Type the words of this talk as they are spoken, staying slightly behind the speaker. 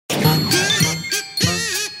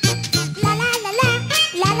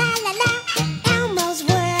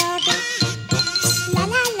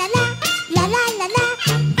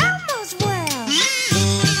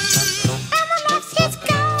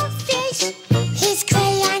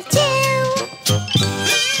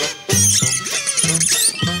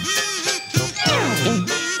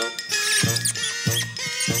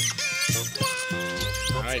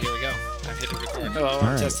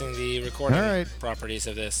right. properties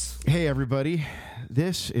of this. Hey, everybody.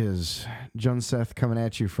 This is John Seth coming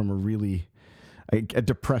at you from a really a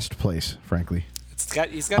depressed place, frankly.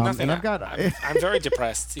 He's got nothing. And I'm very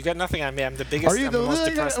depressed. You got nothing on me. I'm the biggest. I'm the most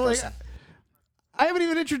depressed person. I haven't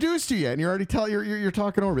even introduced you yet, and you're already you're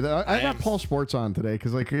talking over that. I got Paul Sports on today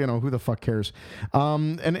because, who the fuck cares?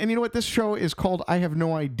 And you know what? This show is called I Have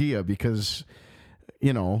No Idea because,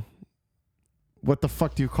 what the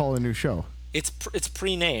fuck do you call a new show? It's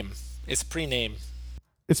pre-name. It's pre-name.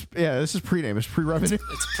 This is pre-name. It's pre-revenue.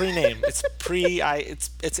 It's pre-name. It's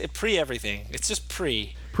pre-everything. It's just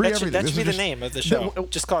pre. Pre-everything. That should be the name of the show.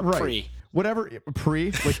 Just call it pre. Whatever.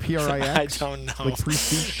 Pre, like P-R-I-X? I don't know. Like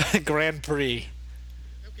pre-speech? Grand Prix.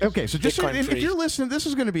 Okay, so just if you're listening, this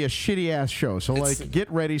is going to be a shitty-ass show. So, get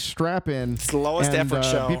ready, strap in. It's the lowest effort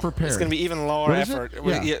show. Be prepared. It's going to be even lower effort.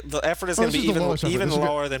 Yeah. The effort is going to be even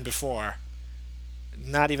lower than before.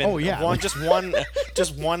 Not even just one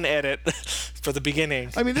edit for the beginning.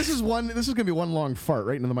 I mean, this is going to be one long fart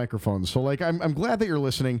right into the microphone. So I'm glad that you're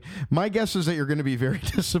listening. My guess is that you're going to be very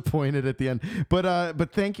disappointed at the end.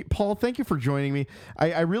 But thank you, Paul. Thank you for joining me.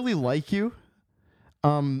 I really like you.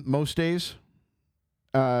 Most days.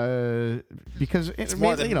 Because it's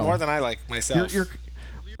more than I like myself.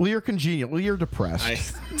 You're congenial. Well, you're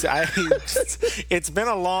depressed. It's been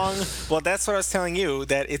a long. Well, that's what I was telling you.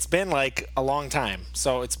 That it's been like a long time.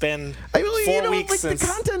 So it's been 4 weeks since the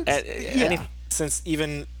content. Since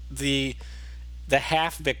even the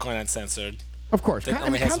half Bitcoin Uncensored. Of course,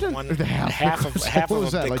 only has half of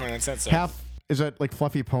Bitcoin Uncensored. Half is that like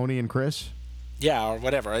Fluffy Pony and Chris? Yeah, or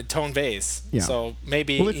whatever. A Tone Vase. Yeah. So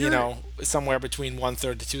maybe somewhere between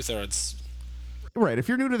 1/3 to 2/3. Right. If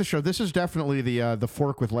you're new to the show, this is definitely the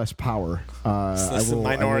fork with less power. It's the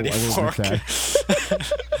minority fork.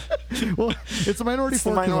 Well, it's a minority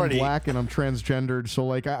fork because I'm black and I'm transgendered.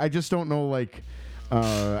 So I just don't know this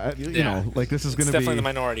is going to be definitely the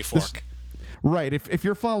minority fork. Right. If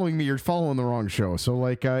you're following me, you're following the wrong show. So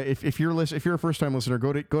if you're a first time listener,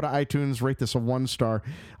 go to iTunes, rate this a 1-star.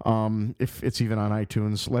 If it's even on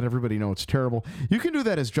iTunes, let everybody know it's terrible. You can do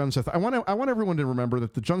that as John Seth. I want everyone to remember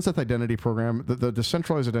that the John Seth Identity Program, the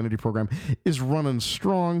decentralized identity program, is running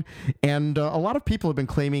strong, and a lot of people have been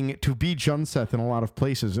claiming to be John Seth in a lot of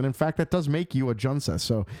places, and in fact, that does make you a John Seth.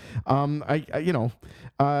 So,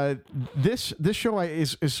 this show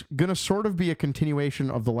is going to sort of be a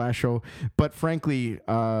continuation of the last show, but frankly,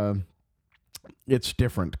 it's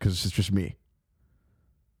different because it's just me.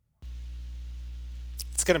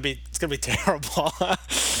 It's gonna be terrible.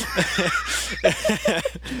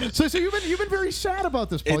 so you've been very sad about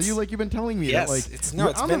this, Paul. You've been telling me that it's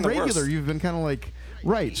on been the regular. Worst. You've been kind of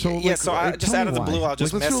right. So so I just out of the blue, I'll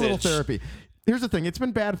just let's message. do a little therapy. Here's the thing: it's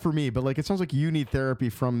been bad for me, but it sounds like you need therapy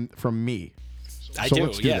from me. I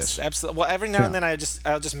do, yes, absolutely. Well, every now and then I'll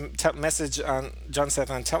just message on John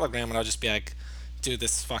Seth on Telegram, and I'll just be like, "Dude,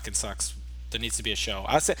 this fucking sucks. There needs to be a show."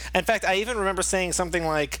 In fact, I even remember saying something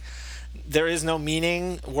like, "There is no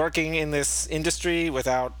meaning working in this industry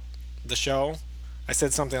without the show." I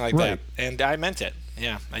said something like that, and I meant it.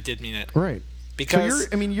 Yeah, I did mean it. Right. Because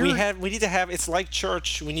we need to have. It's like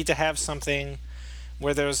church. We need to have something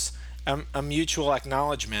where there's a mutual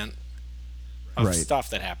acknowledgement of stuff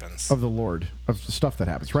that happens. Of the Lord, of the stuff that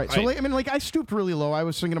happens. Right. So, I stooped really low. I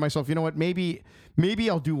was thinking to myself, you know what, maybe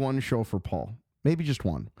I'll do one show for Paul. Maybe just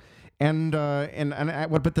one. But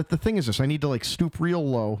the thing is this, I need to stoop real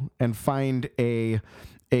low and find a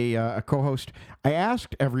co-host. I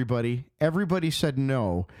asked everybody. Everybody said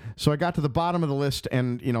no. So I got to the bottom of the list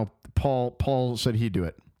and, Paul said he'd do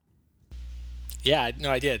it. Yeah, no,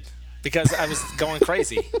 I did. Because I was going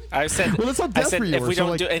crazy. I said, well, that's not bad for you. If we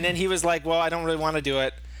don't do it, and then he was like, "Well, I don't really want to do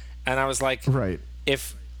it," and I was like, "Right.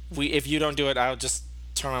 If you don't do it, I'll just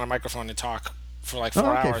turn on a microphone and talk for 4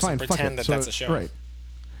 hours and pretend that's a show." Right.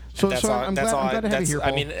 So I'm glad to have you here, Paul.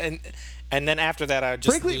 I mean, and then after that, I would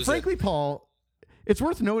just frankly, Paul. It's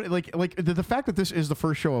worth noting, the fact that this is the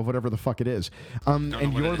first show of whatever the fuck it is, and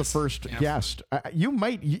you're the first guest.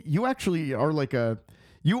 You actually are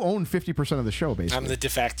you own 50% of the show, basically. I'm the de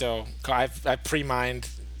facto. I pre-mined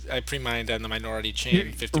on the minority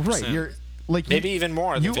chain 50%. Right, you're maybe even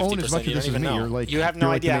more than 50%. You own as much of this as me. You have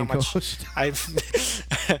no idea how much.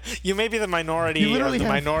 You may be the minority of the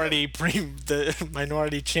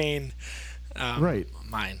minority chain. Right.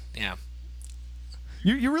 Mine, yeah.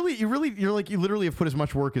 You literally have put as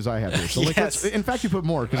much work as I have here. So yes. in fact, you put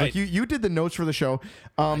more because you did the notes for the show.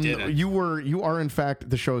 I did. You are in fact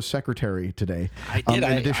the show's secretary today. I did.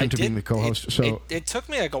 In addition to being the co-host. It took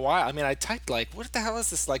me a while. I mean, I typed what the hell is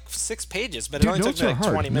this? 6 pages, but it only took me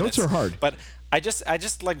 20 minutes. Notes are hard. But I just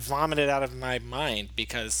vomited out of my mind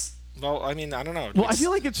because Well, I mean, I don't know. Well, I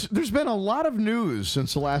feel like there's been a lot of news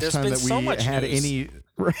since the last time that we had any.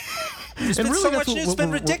 There's been so much news. It's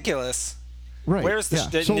been ridiculous. Right. Where's the?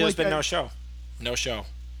 So, there's been no show. No show.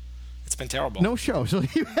 It's been terrible. No show. So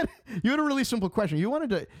you had a really simple question. You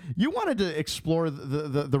wanted to explore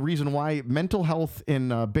the reason why mental health in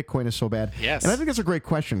Bitcoin is so bad. Yes. And I think that's a great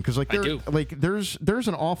question because there's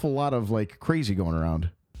an awful lot of like crazy going around.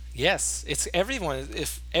 Yes, it's everyone.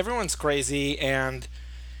 If everyone's crazy, and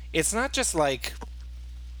it's not just like,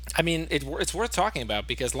 I mean, it's worth talking about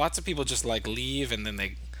because lots of people just like leave and then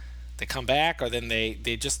they come back, or then they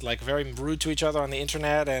just like very rude to each other on the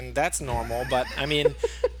internet, and that's normal. But I mean,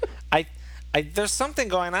 I there's something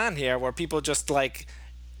going on here where people just like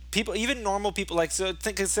people, even normal people, like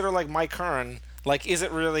consider like Mike Hearn. Like, is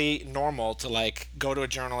it really normal to like go to a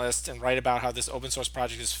journalist and write about how this open source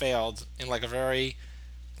project has failed in like a very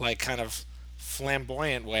like kind of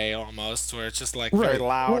flamboyant way almost, where it's just like very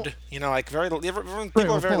loud, like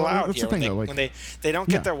people are very loud here when they don't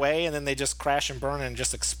get their way, and then they just crash and burn and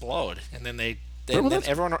just explode, and then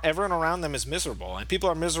everyone around them is miserable, and people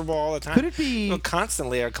are miserable all the time. Could it be people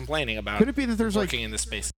constantly are complaining about? Could it be that there's working in this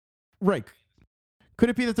space? Right. Could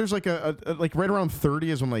it be that there's like a like right around 30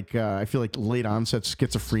 is when like I feel like late onset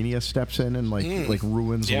schizophrenia steps in and like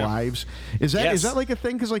ruins lives? Is that like a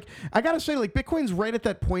thing? Because like I gotta say, like Bitcoin's right at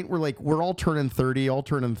that point where like we're all turning 30, all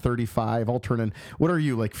turning 35, all turning. What are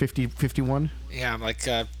you, like 50, 51? Yeah, I'm like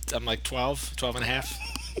 12 and a half.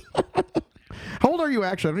 How old are you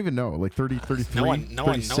actually? I don't even know. Like 30, 33, no one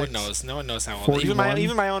knows. No one knows how old. Even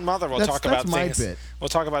my own mother will talk about things. We'll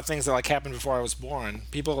talk about things that like happened before I was born.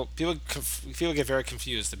 People get very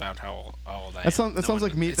confused about how old I am. That sounds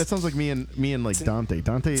like me. That sounds like me and like Dante.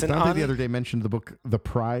 Dante the other day mentioned the book The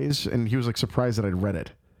Prize, and he was like surprised that I'd read it.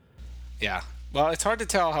 Yeah. Well, it's hard to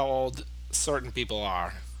tell how old certain people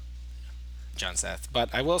are, John Seth. But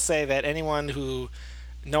I will say that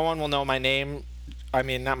no one will know my name. I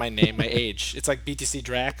mean, not my name, my age. It's like BTC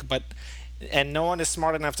Drac, and no one is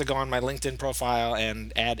smart enough to go on my LinkedIn profile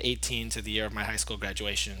and add 18 to the year of my high school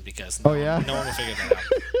graduation because no one will figure that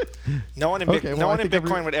out. No one in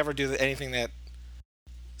Bitcoin would ever do anything that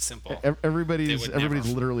simple. Everybody's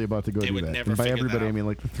literally about to go do that. And by everybody, I mean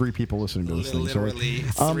like 3 people listening to this thing. Literally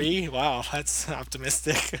 3? Wow, that's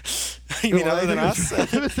optimistic. You mean other than us?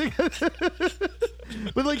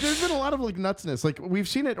 But like, there's been a lot of like nutsiness. Like we've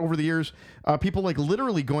seen it over the years. People like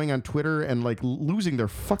literally going on Twitter and like losing their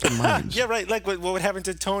fucking minds. Yeah, right. Like what would happen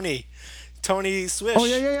to Tony Swish? Oh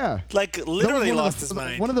yeah. Like literally lost his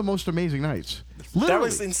mind. One of the most amazing nights. Literally. That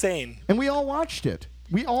was insane. And we all watched it.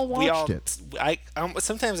 It. I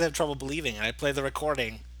sometimes I have trouble believing it. I play the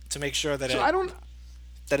recording to make sure that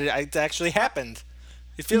it actually happened.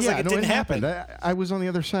 It feels like it didn't happen. I was on the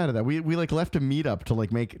other side of that. We like left a meetup to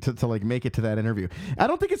like make it to that interview. I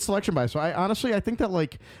don't think it's selection bias. So I think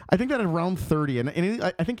that around 30, and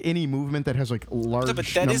I think any movement that has like large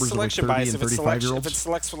numbers of like 30 and 35-year-olds. If it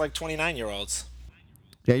selects for like 29-year-olds.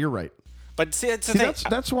 Yeah, you're right. But see,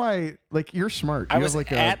 that's why like you're smart. I was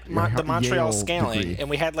like at the Montreal Yale Scaling, degree. and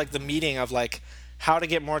we had like the meeting of like how to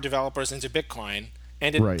get more developers into Bitcoin.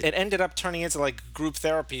 And it ended up turning into like group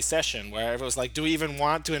therapy session where it was like, do we even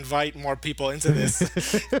want to invite more people into this,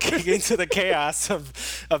 into the chaos of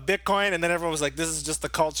Bitcoin? And then everyone was like, this is just the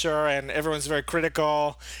culture, and everyone's very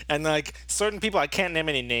critical. And like certain people, I can't name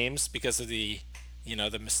any names because of the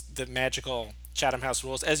magical Chatham House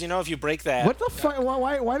rules. As you know, if you break that, what the fuck?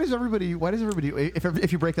 Why does everybody?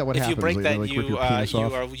 If you break that, what happens? If you break that,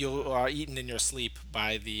 like, you are eaten in your sleep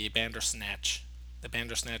by the Bandersnatch. The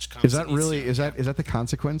Bandersnatch comes. Is that really? Is that the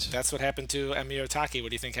consequence? That's what happened to Emir Taki.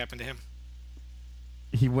 What do you think happened to him?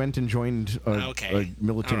 He went and joined a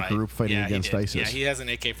militant group fighting against ISIS. Yeah, he has an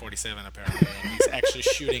AK-47 apparently, and he's actually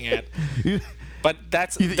shooting at. But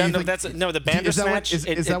the Bandersnatch.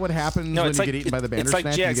 Is that what happens when you get eaten by the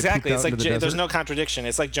Bandersnatch? Exactly. It's like there's no contradiction.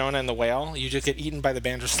 It's like Jonah and the whale. You just get eaten by the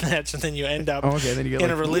Bandersnatch, and then you end up in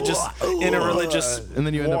a religious and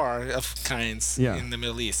then you war of kinds in the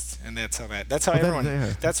Middle East, and that's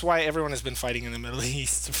why everyone has been fighting in the Middle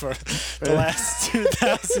East for the last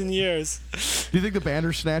 2,000 years. Do you think the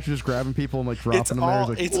Bandersnatch is just grabbing people and like dropping them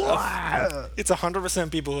there? It's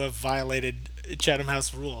 100% people who have violated Chatham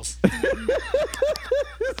House rules.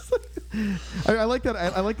 I like that.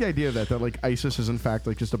 I like the idea of that like ISIS is in fact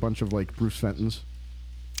like just a bunch of like Bruce Fentons.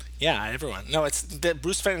 Yeah, everyone. No, it's the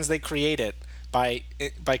Bruce Fentons. They create it by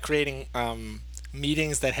creating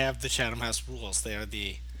meetings that have the Chatham House rules. They're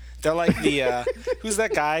like the who's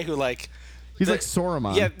that guy who like He's like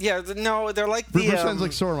Sauron. Yeah. No, they're like Bruce sounds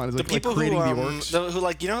like Sauron. He's the like people creating who, the orcs. who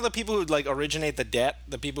like, you know, the people who like originate the debt,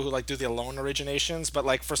 the people who like do the loan originations, but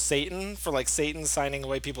like for Satan signing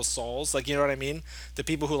away people's souls, like, you know what I mean? The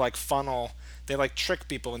people who like funnel, they like trick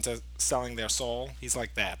people into selling their soul. He's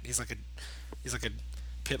like that. He's like a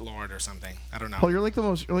pit lord or something. I don't know. Well, you're like the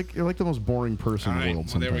most boring person in the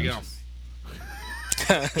world. Well, there we go.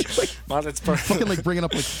 Well, that's perfect. Fucking like bringing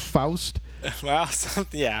up like Faust. Well,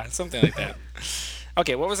 something like that.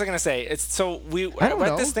 Okay, what was I gonna say? I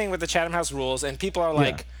read this thing with the Chatham House rules, and people are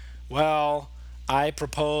like, "Well, I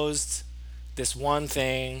proposed this one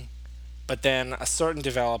thing, but then a certain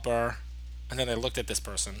developer," and then they looked at this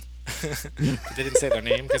person. They didn't say their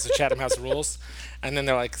name because of Chatham House rules, and then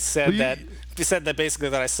they're like said that basically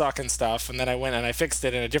that I suck and stuff, and then I went and I fixed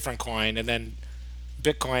it in a different coin, and then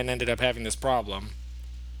Bitcoin ended up having this problem,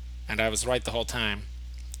 and I was right the whole time.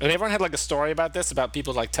 And everyone had like a story about this, about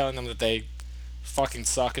people like telling them that they fucking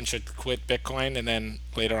suck and should quit Bitcoin, and then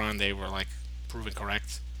later on they were like proven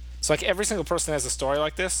correct. So like every single person has a story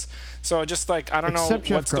like this. So just like I don't know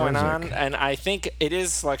what's going on, and I think it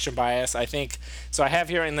is selection bias. I think so. I have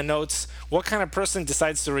here in the notes, what kind of person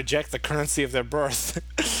decides to reject the currency of their birth?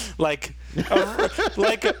 like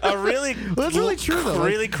a really well, that's really true though.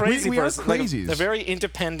 Really crazy we person, are crazies. Like a very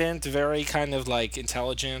independent, very kind of like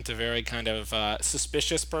intelligent, a very kind of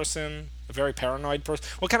suspicious person, a very paranoid person.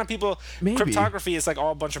 What kind of people? Maybe. Cryptography is like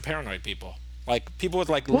all a bunch of paranoid people. Like people with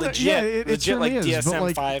like legit like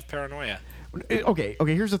DSM-5 paranoia. Okay.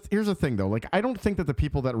 Here's the thing though. Like, I don't think that the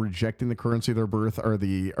people that are rejecting the currency of their birth are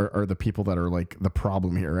the people that are like the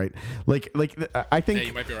problem here, right? I think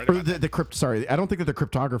you might be right about that. I don't think that the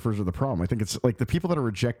cryptographers are the problem. I think it's like the people that are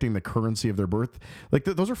rejecting the currency of their birth. Like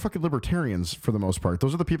those are fucking libertarians for the most part.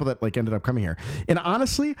 Those are the people that like ended up coming here. And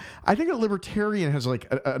honestly, I think a libertarian has like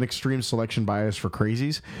an extreme selection bias for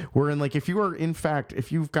crazies. Wherein like if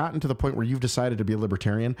you've gotten to the point where you've decided to be a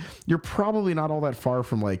libertarian, you're probably not all that far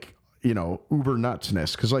from like, you know, uber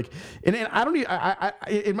nutsness, because like, and I don't.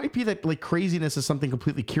 It might be that like craziness is something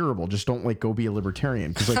completely curable. Just don't like go be a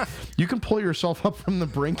libertarian, because like you can pull yourself up from the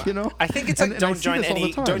brink. You know, I think it's like don't join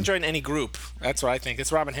any group. That's what I think.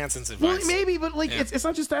 It's Robin Hansen's advice. Well, maybe, but like it's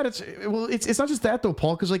not just that. It's not just that though,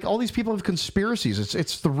 Paul. Because like all these people have conspiracies.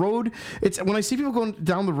 It's the road. It's when I see people going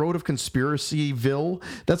down the road of conspiracyville.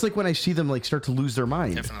 That's like when I see them like start to lose their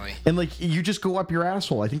mind. Definitely. And like you just go up your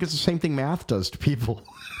asshole. I think it's the same thing math does to people.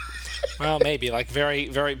 Well, maybe like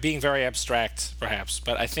being very abstract, perhaps,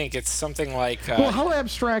 but I think it's something like. Well, how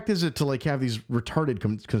abstract is it to like have these retarded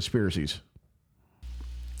conspiracies?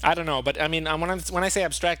 I don't know, but I mean, when I say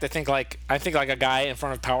abstract, I think like a guy in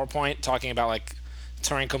front of PowerPoint talking about like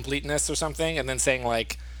Turing completeness or something, and then saying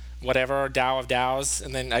like whatever Tao of Taos,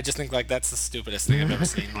 and then I just think like that's the stupidest thing I've ever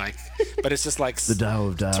seen. Like, but it's just like the Tao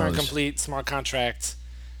of Taos, Turing complete smart contract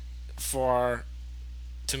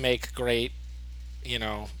to make great, you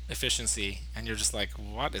know, efficiency, and you're just like,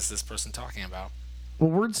 what is this person talking about?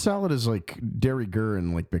 Well, word salad is like de rigueur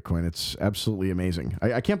in like Bitcoin. It's absolutely amazing.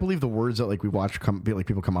 I can't believe the words that like we watch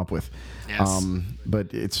people come up with. Yes.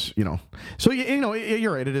 But it's, you know, so you know,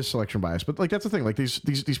 you're right. It is selection bias, but like that's the thing. Like these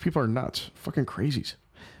people are nuts, fucking crazies.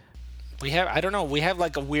 We have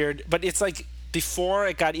like a weird, but it's like before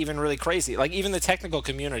it got even really crazy. Like even the technical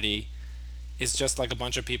community is just like a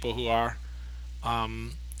bunch of people who are,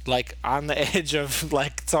 like on the edge of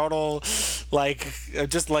like total, like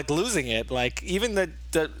just like losing it. Like even the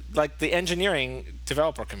engineering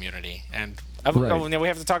developer community, and we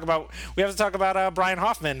have to talk about Brian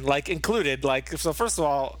Hoffman, like included. Like, so first of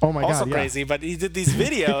all, oh my also God, crazy, but he did these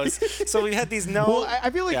videos. So we had these Well, I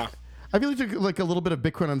feel like a little bit of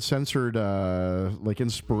Bitcoin Uncensored like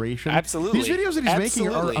inspiration. Absolutely. These videos that he's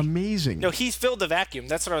making are amazing. No, he's filled the vacuum.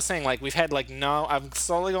 That's what I was saying. Like we've had like I'm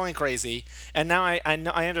slowly going crazy, and now I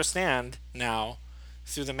understand now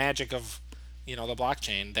through the magic of, you know, the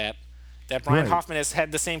blockchain that Brian Hoffman has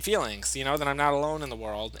had the same feelings. You know, that I'm not alone in the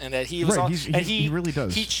world, and that he was he really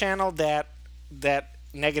does. He channeled that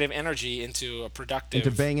negative energy into a productive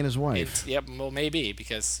into banging his wife. Yep. Well, maybe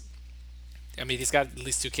because. I mean, he's got at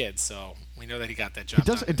least 2 kids, so we know that he got that job.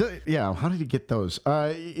 It does. Yeah. How did he get those?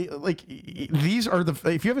 Like these are the.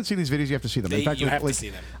 If you haven't seen these videos, you have to see them. In fact, you have to see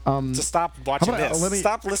them. So stop watching this.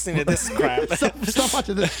 Stop listening to this crap. stop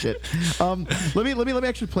watching this shit. Let me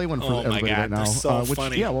actually play one for everybody right now. They're so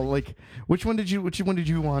funny. Yeah. Well, like, which one did you want? Which one did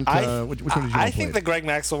you want? I think the Greg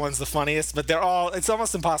Maxwell one's the funniest, but it's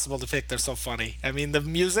almost impossible to pick. They're so funny. I mean, the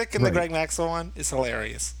music in the Greg Maxwell one is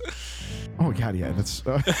hilarious. Oh God, yeah. That's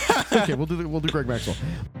okay. We'll do Greg Maxwell.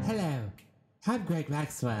 Hello. I'm Greg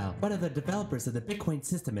Maxwell, one of the developers of the Bitcoin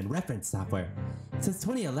system and reference software. Since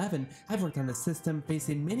 2011, I've worked on the system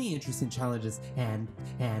facing many interesting challenges and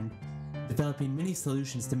developing many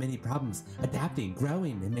solutions to many problems, adapting,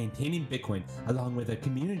 growing, and maintaining Bitcoin, along with a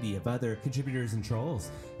community of other contributors and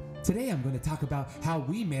trolls. Today I'm going to talk about how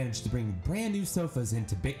we managed to bring brand new sofas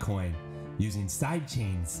into Bitcoin using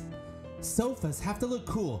sidechains. Sofas have to look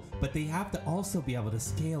cool, but they have to also be able to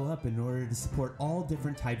scale up in order to support all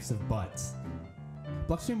different types of butts.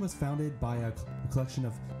 Blockstream was founded by a collection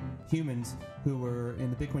of humans who were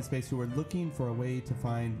in the Bitcoin space who were looking for a way to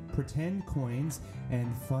find pretend coins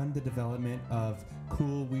and fund the development of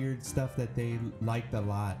cool, weird stuff that they liked a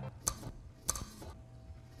lot.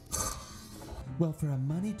 Well, for a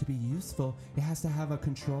money to be useful, it has to have a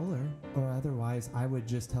controller, or otherwise I would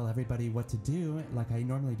just tell everybody what to do like I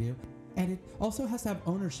normally do. And it also has to have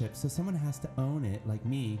ownership, so someone has to own it, like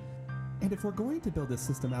me. And if we're going to build this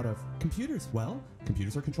system out of computers, well,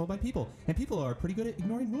 computers are controlled by people, and people are pretty good at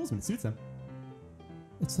ignoring rules when it suits them.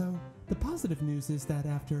 And so, the positive news is that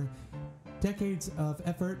after decades of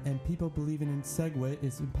effort and people believing in SegWit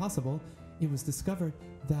is impossible, it was discovered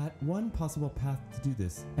that one possible path to do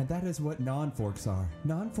this, and that is what non-forks are.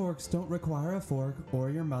 Non-forks don't require a fork or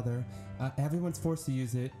your mother. Everyone's forced to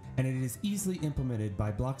use it, and it is easily implemented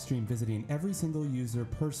by Blockstream visiting every single user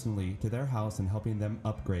personally to their house and helping them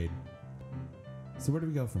upgrade. So where do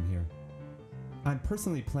we go from here? I'm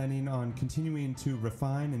personally planning on continuing to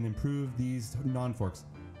refine and improve these non-forks.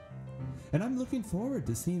 And I'm looking forward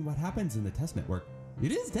to seeing what happens in the test network.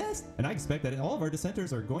 It is test, and I expect that all of our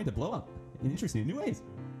dissenters are going to blow up in interesting new ways.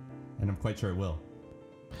 And I'm quite sure it will.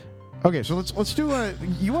 Okay, so let's do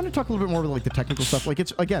you want to talk a little bit more about like the technical stuff? Like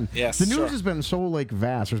it's again, yes, the news sure. has been so like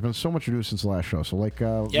vast. There's been so much news since the last show. So like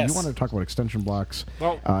yes. you wanted to talk about extension blocks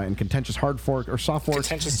and contentious hard fork or soft fork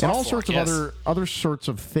and all sorts of other sorts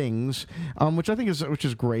of things, which I think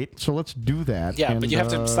is great. So let's do that. Yeah, and, but you have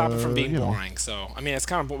to stop it from being boring. So I mean, it's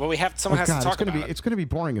kind of. But we have someone has to talk about it. It's going to be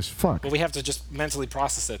boring as fuck. But we have to just mentally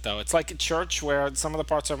process it though. It's like at church where some of the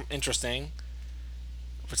parts are interesting.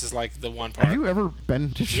 Which is like the one part. Have you ever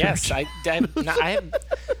been to church? Yes, I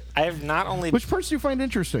have not only. Which parts do you find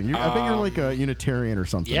interesting? I bet you're like a Unitarian or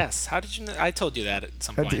something. Yes. How did you know? I told you that at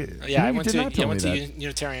some point. I went to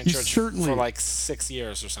Unitarian church for like 6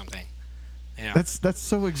 years or something. Yeah. That's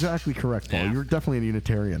so exactly correct, Paul. Yeah. You're definitely a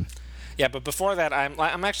Unitarian. Yeah, but before that,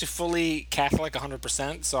 I'm actually fully Catholic,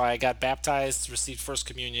 100%. So I got baptized, received First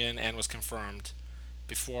Communion, and was confirmed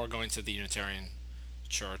before going to the Unitarian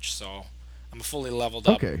church. So. I'm a fully leveled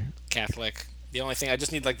up Catholic. The only thing I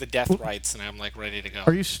just need like the death rites, and I'm like ready to go.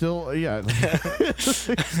 Are you still? Yeah.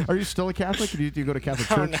 Are you still a Catholic? Do you go to Catholic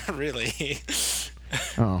church? No, not really.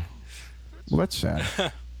 Oh, well, that's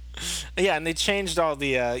sad. Yeah, and they changed all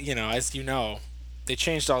the, as you know, they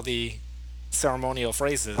changed all the ceremonial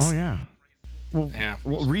phrases. Oh yeah.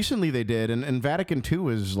 Well, recently they did, and Vatican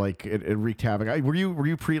II is like it wreaked havoc. Were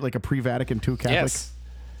you a pre-Vatican II Catholic? Yes.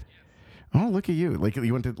 Oh, look at you! Like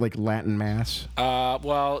you went to like Latin Mass.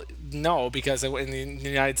 Well, no, because in the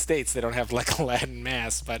United States they don't have like a Latin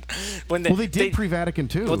Mass. But when they did pre-Vatican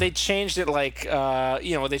II. Well, they changed it like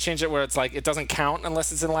they changed it where it's like it doesn't count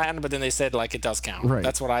unless it's in Latin. But then they said like it does count. Right.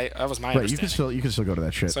 That was my understanding. You can still go to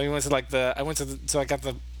that shit. So I went to I got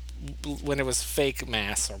the when it was fake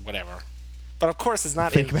Mass or whatever. But of course it's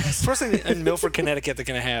not fake Mass. First in Milford, Connecticut, they're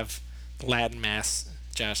gonna have Latin Mass.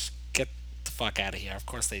 Josh, get the fuck out of here. Of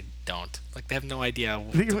course they don't. Like they have no idea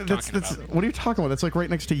what they're talking about. What are you talking about? That's like right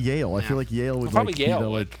next to Yale. I feel like Yale would probably be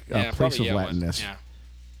the place of Latinness. Yeah,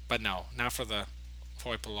 but no, not for the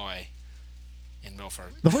hoi polloi in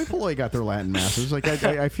Milford. The hoi polloi got their Latin masses. Like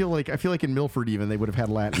I feel like in Milford even they would have had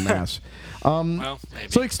Latin mass. Well, maybe.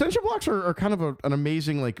 So extension blocks are kind of an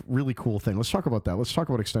amazing, like really cool thing. Let's talk about that. Let's talk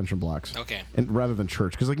about extension blocks. Okay. And rather than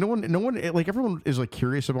church, because like no one like everyone is like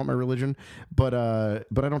curious about my religion, but I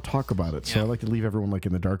don't talk about it. So I like to leave everyone like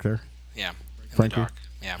in the dark there. Yeah. Frankly. The dark.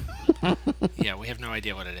 Yeah. Yeah. We have no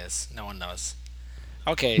idea what it is. No one knows.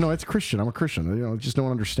 Okay. No, it's Christian. I'm a Christian. Just no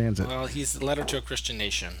one understands it. Well, he's the letter to a Christian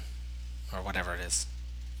nation. Or whatever it is.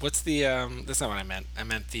 What's the that's not what I meant. I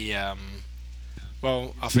meant the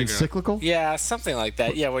well, I'll figure encyclical? Yeah, something like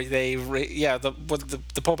that. Yeah, where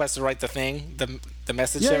the Pope has to write the thing, the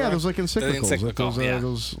message. Yeah, those like encyclicals. The encyclical,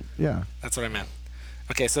 those, yeah. That's what I meant.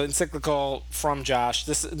 Okay, so encyclical from Josh.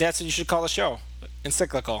 That's what you should call the show.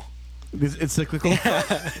 Encyclical. Encyclical?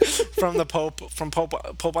 From the Pope,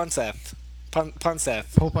 Pope Unseth.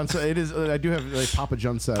 Punseth. Pope Unseth. It is. I do have like Papa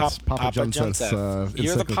John Seth. Papa John Seth.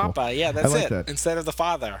 You're the Papa. Yeah, that's like it. That. Instead of the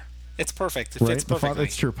Father. It's perfect. It fits perfectly.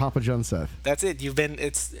 It's true. Papa John Seth. That's it.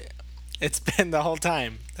 It's been the whole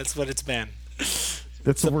time. That's what it's been.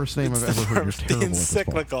 That's the worst name I've ever heard. You're terrible the at this,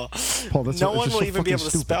 encyclical. Paul, No one will so even be able to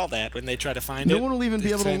stupid. spell that when they try to find it. No one will even be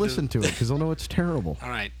able to listen to it because they'll know it's terrible. All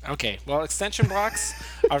right. Okay. Well, extension blocks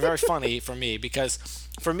are very funny for me because,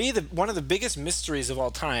 for me, one of the biggest mysteries of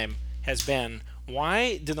all time has been,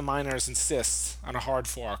 why do the miners insist on a hard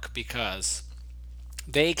fork? Because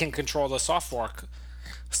they can control the soft fork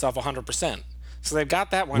stuff 100%. So they've got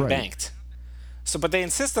that one banked. So, but they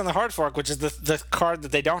insist on the hard fork, which is the card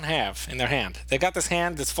that they don't have in their hand. They got this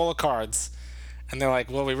hand that's full of cards, and they're like,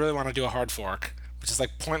 well, we really want to do a hard fork, which is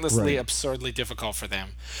like pointlessly, absurdly difficult for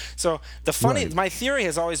them. So my theory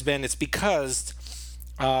has always been it's because,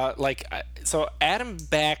 so Adam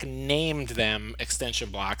Back named them extension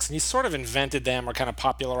blocks, and he sort of invented them or kind of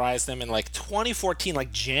popularized them in like 2014,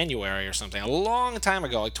 like January or something, a long time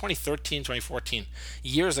ago, like 2013, 2014,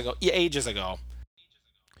 ages ago.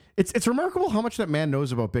 It's remarkable how much that man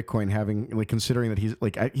knows about Bitcoin, considering that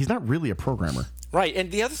he's not really a programmer. Right,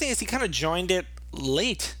 and the other thing is he kind of joined it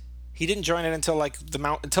late. He didn't join it until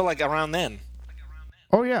around then.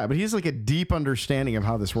 Oh yeah, but he's like a deep understanding of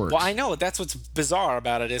how this works. Well, I know that's what's bizarre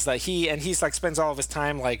about it is that he's like spends all of his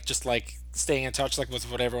time like just like staying in touch like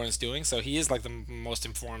with what everyone's doing. So he is like the most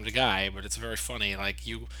informed guy. But it's very funny. Like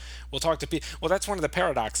we'll talk to people. Well, that's one of the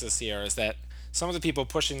paradoxes here is that some of the people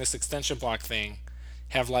pushing this extension block thing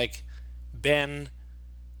have like been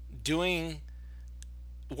doing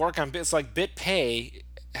work on bits. Like BitPay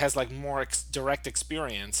has like more direct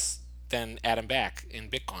experience than Adam Back in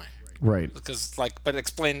Bitcoin. Right. Because but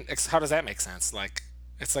explain how does that make sense? Like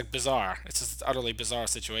it's like bizarre. It's just an utterly bizarre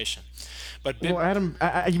situation. But well, Adam,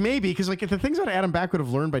 maybe because like the things that Adam Back would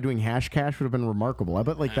have learned by doing Hashcash would have been remarkable. I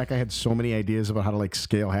bet that guy had so many ideas about how to like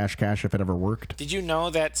scale Hashcash if it ever worked. Did you know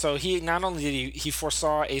that? So he not only did he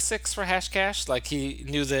foresaw ASICs for Hashcash, like he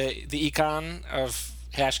knew the econ of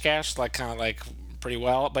Hashcash, like kind of like pretty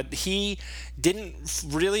well, but he didn't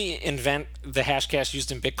really invent the Hashcash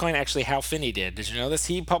used in Bitcoin. Actually, Hal Finney did. Did you know this?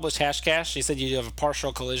 He published Hashcash. He said you have a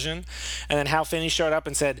partial collision, and then Hal Finney showed up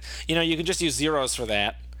and said, you can just use zeros for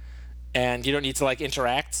that, and you don't need to like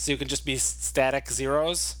interact, so you can just be static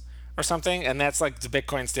zeros or something, and that's like the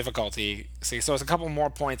Bitcoin's difficulty. See, so it's a couple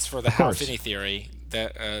more points for the Hal Finney theory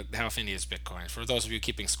that Hal Finney is Bitcoin. For those of you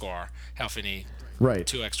keeping score, Hal Finney. Right.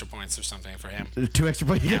 2 extra points or something for him. 2 extra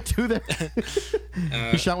points? You got 2 there?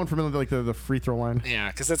 He shot one from like the free throw line.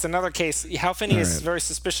 Yeah, because it's another case. Hal Finney has very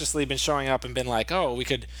suspiciously been showing up and been like, oh, we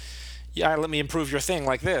could, let me improve your thing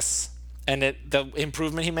like this. And the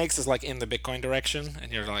improvement he makes is like in the Bitcoin direction.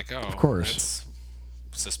 And you're like, oh, of course. That's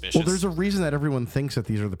suspicious. Well, there's a reason that everyone thinks that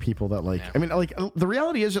these are the people that I mean, like the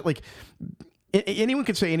reality is that like anyone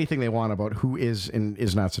can say anything they want about who is and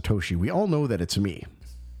is not Satoshi. We all know that it's me.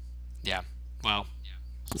 Yeah. Well,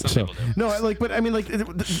 some people do. No, but I mean,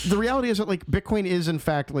 the reality is that Bitcoin is in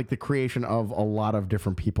fact like the creation of a lot of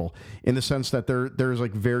different people in the sense that there's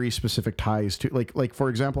like very specific ties to like for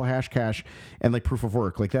example Hashcash and like proof of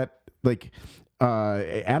work like that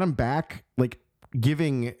Adam Back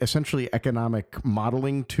giving essentially economic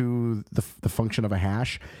modeling to the function of a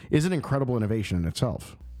hash is an incredible innovation in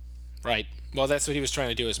itself. Right. Well, that's what he was trying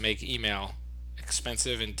to do is make email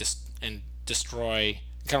expensive and destroy.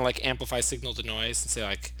 Kind of like amplify signal to noise and say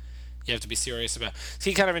like you have to be serious about.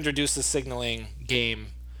 So he kind of introduced the signaling game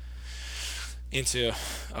into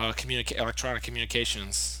electronic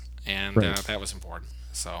communications, and that was important.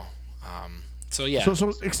 So yeah.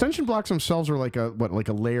 So extension blocks themselves are like a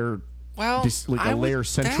layer. Well, a layer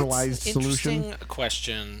centralized that's solution. Interesting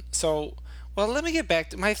question. So. Well, let me get back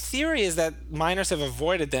to my theory is that miners have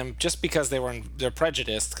avoided them just because they're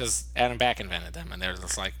prejudiced because Adam Back invented them and they're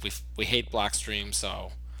just like we hate Blockstream,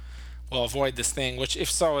 so we'll avoid this thing, which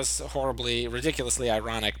if so is horribly ridiculously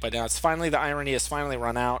ironic, but now the irony has finally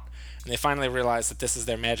run out and they finally realize that this is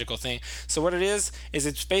their magical thing. So what it is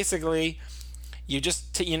it's basically you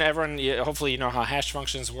just everyone hopefully you know how hash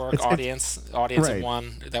functions work. Audience right.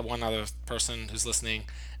 of that one other person who's listening.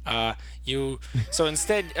 So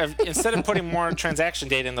instead of putting more transaction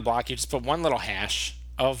data in the block, you just put one little hash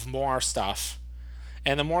of more stuff,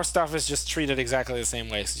 and the more stuff is just treated exactly the same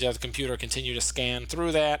way. So you have the computer continue to scan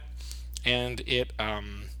through that, and it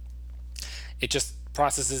just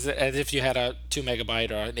processes it as if you had a 2 megabyte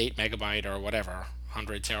or an 8 megabyte or whatever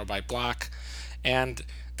 100 terabyte block, and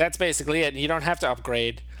that's basically it. And you don't have to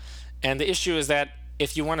upgrade. And the issue is that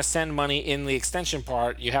if you want to send money in the extension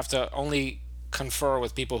part, you have to only confer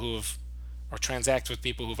with people or transact with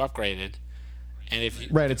people who've upgraded, and if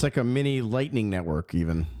it's like a mini Lightning network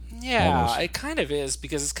even. Yeah, almost. It kind of is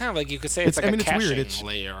because it's kind of like you could say it's like a caching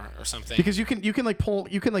layer or something. Because you can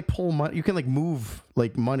move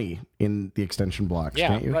like money in the extension blocks. Yeah,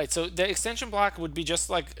 can't you? right. So the extension block would be just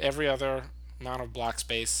like every other amount of block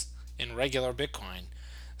space in regular Bitcoin.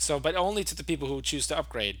 So, but only to the people who choose to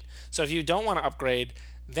upgrade. So if you don't want to upgrade,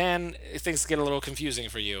 then things get a little confusing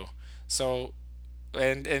for you. So,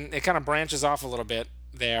 and it kind of branches off a little bit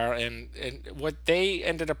there. And what they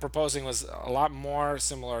ended up proposing was a lot more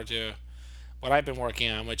similar to what I've been working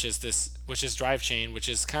on, which is drive chain, which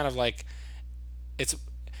is kind of like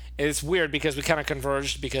it's weird because we kind of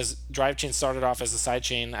converged because drive chain started off as a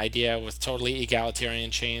sidechain idea with totally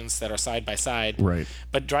egalitarian chains that are side by side. Right.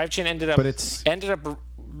 But drive chain ended up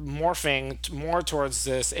morphing more towards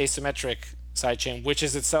this asymmetric sidechain, which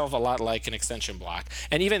is itself a lot like an extension block.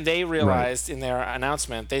 And even they realized in their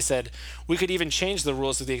announcement, they said we could even change the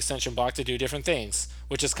rules of the extension block to do different things,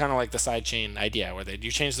 which is kind of like the sidechain idea, where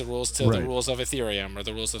you change the rules to the rules of Ethereum or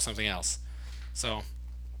the rules of something else.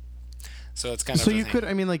 So it's kind of. So you could,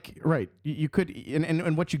 I mean, like, right? You could,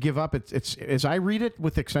 and what you give up, it's as I read it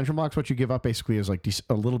with extension blocks, what you give up basically is like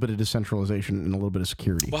a little bit of decentralization and a little bit of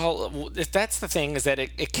security. Well, if that's the thing, is that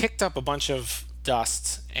it kicked up a bunch of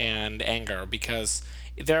dust and anger because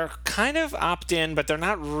they're kind of opt-in, but they're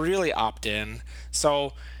not really opt-in.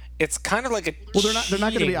 So it's kind of like a they're not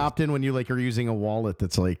going to be opt-in when you like are using a wallet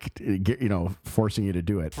that's like forcing you to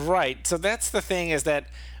do it. Right. So that's the thing is that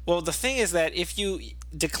if you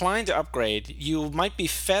decline to upgrade, you might be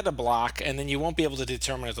fed a block and then you won't be able to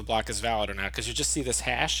determine if the block is valid or not because you just see this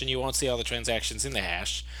hash and you won't see all the transactions in the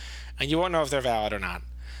hash and you won't know if they're valid or not.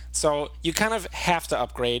 So you kind of have to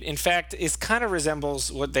upgrade. In fact, it kind of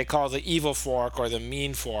resembles what they call the evil fork or the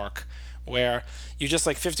mean fork, where you just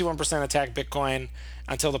like 51% attack Bitcoin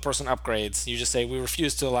until the person upgrades. You just say, we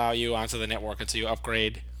refuse to allow you onto the network until you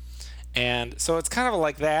upgrade. And so it's kind of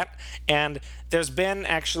like that. And there's been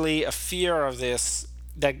actually a fear of this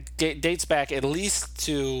that dates back at least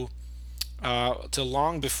to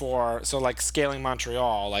long before, so like scaling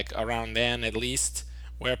Montreal, like around then at least,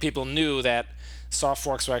 where people knew that soft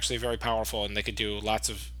forks were actually very powerful and they could do lots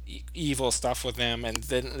of evil stuff with them. And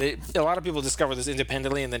then a lot of people discovered this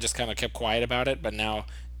independently and then just kind of kept quiet about it. But now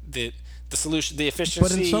the solution, the efficiency,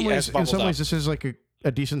 but in some ways, this is like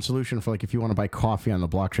a decent solution for like if you want to buy coffee on the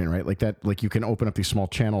blockchain, right? Like that, like you can open up these small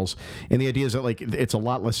channels, and the idea is that like it's a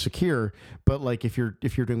lot less secure. But like if you're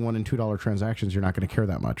doing $1 and $2 transactions, you're not going to care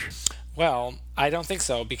that much. Well, I don't think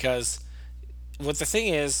so because what the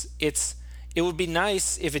thing is, it would be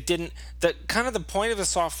nice if it didn't. The point of the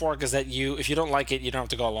soft fork is that if you don't like it, you don't have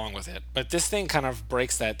to go along with it. But this thing kind of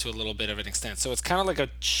breaks that to a little bit of an extent. So it's kind of like a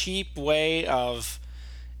cheap way of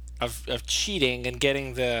cheating and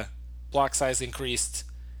getting the block size increased,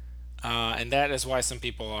 and that is why some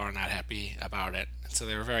people are not happy about it. And so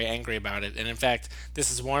they were very angry about it. And in fact,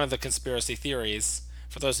 this is one of the conspiracy theories.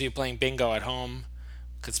 For those of you playing bingo at home,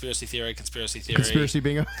 conspiracy theory. Conspiracy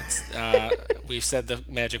bingo. We've said the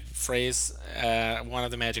magic phrase, one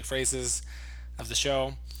of the magic phrases of the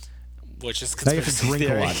show, which is conspiracy theory. Now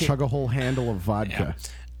you have to drink theory. a lot, chug a whole handle of vodka.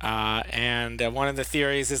 Yeah. And one of the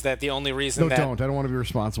theories is that the only reason I don't want to be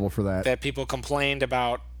responsible for that. That people complained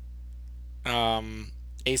about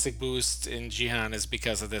ASIC boost in Jihan is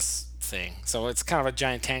because of this thing. So it's kind of a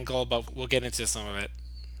giant tangle, but we'll get into some of it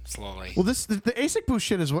slowly. Well, the ASIC boost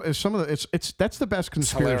shit is some of the that's the best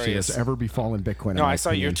conspiracy that's ever befallen Bitcoin. No, I saw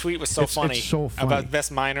your tweet was so funny. It's so funny about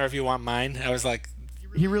best miner if you want mine. I was like,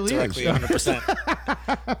 he really directly is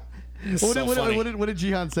 100%. What did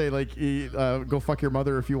Jihan say? Like, go fuck your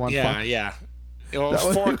mother if you want. Yeah, fuck? yeah.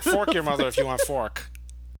 Well, fork your mother if you want fork.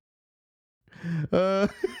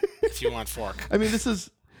 If you want fork. I mean, this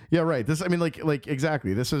is. Yeah, right. This, I mean, like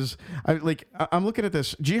exactly. This is, I'm looking at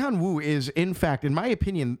this. Jihan Wu is, in fact, in my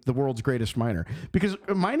opinion, the world's greatest miner because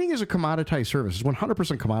mining is a commoditized service. It's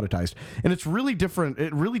 100% commoditized, and it's really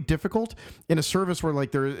difficult in a service where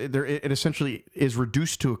like it essentially is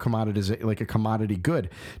reduced to a commodity good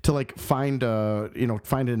to like find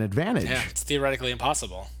an advantage. Yeah, it's theoretically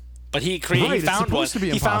impossible. But he found one.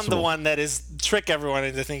 He found the one that is trick everyone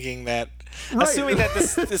into thinking that. Right. Assuming that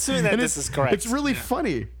this is correct. It's really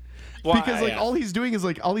funny. Well, because all he's doing is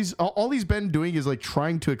like all he's been doing is like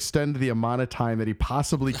trying to extend the amount of time that he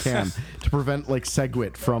possibly can to prevent like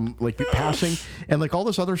SegWit from like passing and like all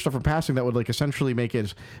this other stuff from passing that would like essentially make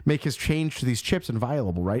his change to these chips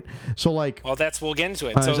inviolable, right? So like, well, we'll get into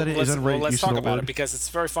it. So let's talk about it because it's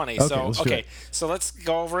very funny. So let's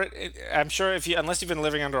go over it. I'm sure unless you've been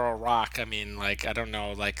living under a rock, I mean, like I don't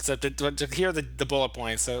know, like so to hear the bullet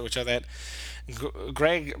points, which are that.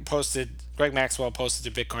 Greg Maxwell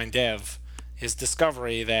posted to Bitcoin Dev his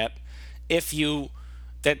discovery that it's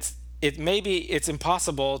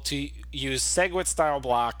impossible to use SegWit style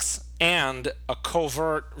blocks and a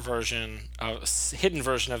covert version, hidden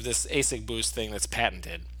version of this ASIC boost thing that's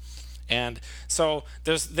patented. And so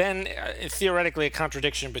there's then theoretically a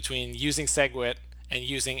contradiction between using SegWit and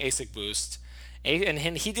using ASIC Boost. And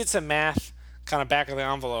he did some math kind of back of the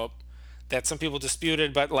envelope that some people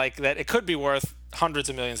disputed, but like that it could be worth hundreds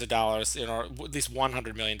of millions of dollars, or at least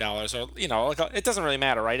 $100 million, or like it doesn't really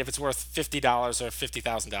matter, right? If it's worth $50 or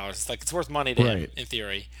 $50,000, it's like it's worth money to him in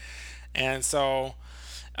theory. And so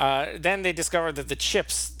then they discovered that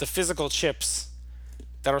the physical chips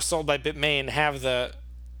that are sold by Bitmain have the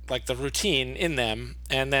routine in them,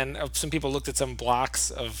 and then some people looked at some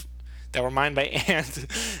blocks that were mined by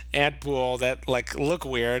Antpool that like look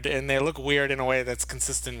weird, and they look weird in a way that's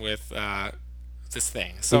consistent with this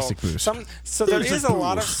thing. So there is a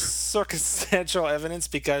lot of circumstantial evidence,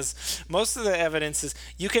 because most of the evidence is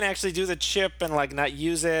you can actually do the chip and like not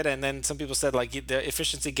use it, and then some people said like the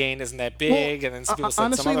efficiency gain isn't that big, and then some people said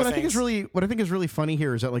honestly, some other what things. I think is really funny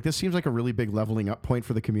here is that like this seems like a really big leveling up point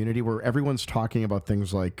for the community, where everyone's talking about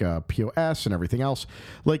things like POS and everything else.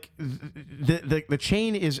 Like the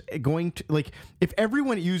chain is going to, like, if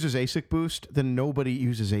everyone uses ASIC Boost, then nobody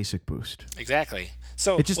uses ASIC Boost. Exactly.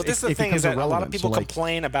 So this is the thing, is that a lot of people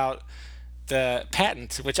complain about the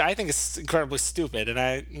patent, which I think is incredibly stupid. And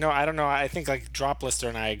I don't know. I think like Droplister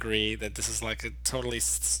and I agree that this is like a totally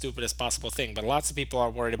stupidest possible thing. But lots of people are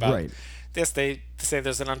worried about this. They say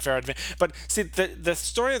there's an unfair advantage. But see, the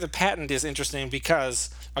story of the patent is interesting because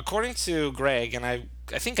according to Greg, and I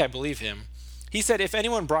think I believe him, he said if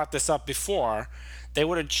anyone brought this up before, they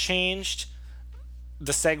would have changed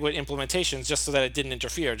the SegWit implementations just so that it didn't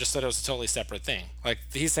interfere, just so that it was a totally separate thing. Like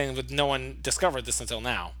he's saying that no one discovered this until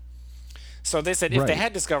now. So they said if they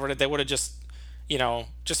had discovered it, they would have just,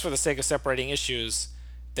 just for the sake of separating issues,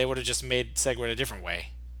 they would have just made SegWit a different way.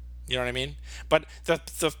 You know what I mean? But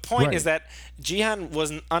the point is that Jihan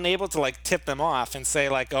was unable to like tip them off and say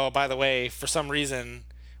like, oh, by the way, for some reason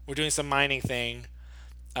we're doing some mining thing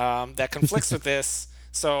that conflicts with this,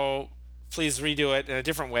 so please redo it in a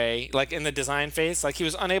different way, like in the design phase. Like he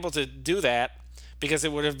was unable to do that because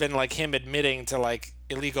it would have been like him admitting to like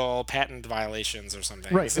illegal patent violations or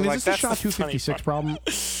something. Right. So and like, is this the SHA-256 problem?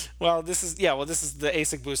 Well, this is the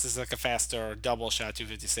ASIC Boost is like a faster double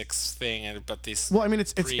SHA-256 thing, but these. Well, I mean,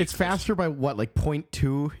 it's faster by what, like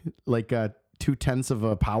 0.2, like 0.2 of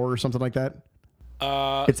a power or something like that.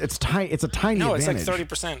 It's tiny. It's a tiny. No, advantage. It's like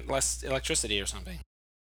 30% less electricity or something.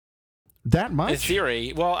 That much? In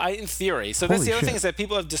theory. Well, in theory. So that's the other thing, is that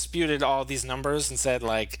people have disputed all these numbers and said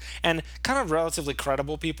like, and kind of relatively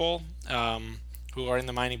credible people who are in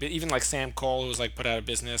the mining, but even like Sam Cole, who was like put out of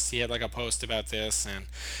business, he had like a post about this, and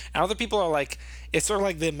other people are like, it's sort of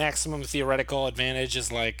like the maximum theoretical advantage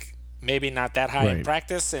is like maybe not that high in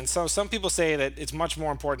practice, and so some people say that it's much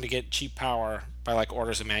more important to get cheap power by like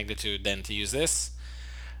orders of magnitude than to use this,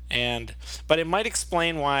 but it might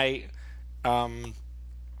explain why.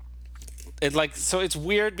 So it's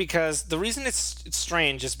weird because the reason it's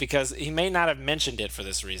strange is because he may not have mentioned it for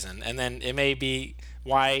this reason, and then it may be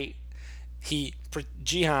why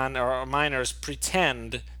Jihan or miners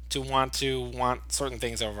pretend to want certain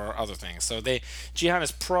things over other things. So Jihan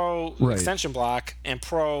is pro extension block and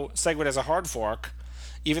pro SegWit as a hard fork,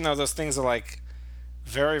 even though those things are like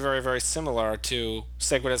very, very, very similar to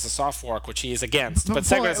SegWit as a soft fork, which he is against. But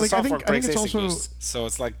SegWit as a soft fork breaks ASIC Boost, so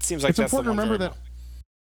it's seems like that's the one remember that.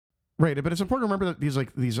 Right, but it's important to remember that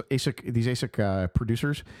these ASIC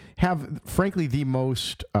producers have, frankly, the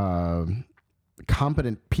most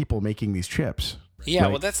competent people making these chips. Yeah,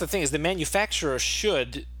 well, that's the thing, is the manufacturer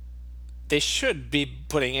should be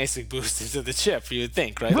putting ASIC Boost into the chip, you would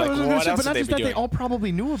think, right? Well, like, what else would they be doing? They all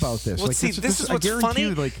probably knew about this. Well, like, see, this is what's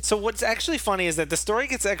funny. So what's actually funny is that the story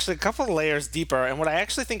gets actually a couple of layers deeper, and what I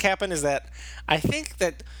actually think happened is that I think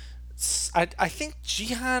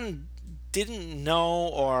Jihan didn't know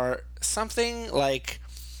or something, like,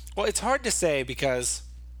 well, it's hard to say because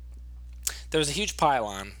there was a huge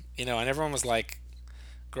pile-on, and everyone was like,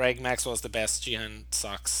 Greg Maxwell's the best, Jihan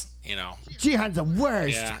sucks, Jihan's the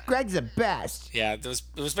worst. Yeah. Greg's the best. Yeah,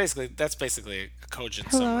 that's basically a cogent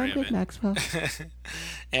Hello, summary I'm Greg of it. Maxwell.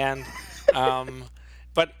 And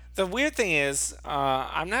but the weird thing is,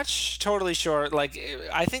 I'm not totally sure. Like,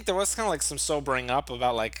 I think there was kind of like some sobering up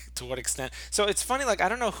about like to what extent. So it's funny. Like, I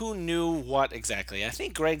don't know who knew what exactly. I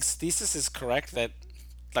think Greg's thesis is correct that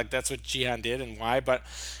like that's what Jihan did and why. But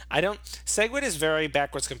I don't. SegWit is very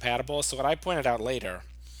backwards compatible. So what I pointed out later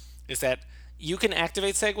is that you can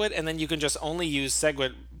activate SegWit and then you can just only use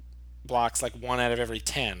SegWit blocks like 1 out of every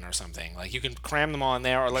 10 or something. Like you can cram them all in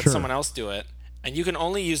there or let someone else do it, and you can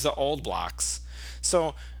only use the old blocks.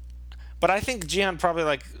 So. But I think Jihan probably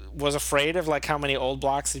like was afraid of like how many old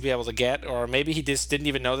blocks he'd be able to get, or maybe he just didn't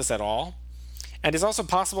even know this at all. And it's also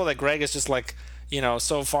possible that Greg is just like,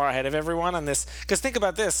 so far ahead of everyone on this. Because think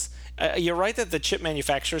about this. You're right that the chip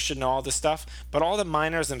manufacturers should know all this stuff, but all the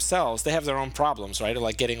miners themselves, they have their own problems, right?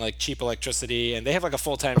 Like getting like cheap electricity, and they have like a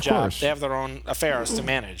full-time job. Course. They have their own affairs to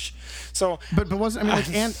manage. So, but wasn't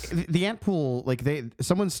the ant pool, like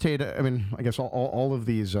someone stayed? I mean, I guess all of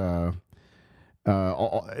these.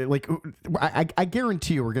 I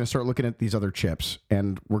guarantee you we're going to start looking at these other chips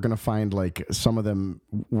and we're going to find like some of them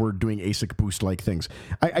were doing ASIC boost like things.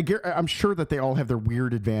 I'm sure that they all have their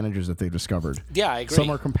weird advantages that they've discovered. Yeah, I agree. Some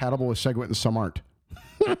are compatible with SegWit and some aren't.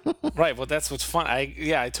 Right. Well, that's what's fun.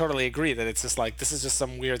 I totally agree that it's just like this is just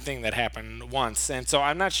some weird thing that happened once, and so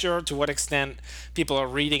I'm not sure to what extent people are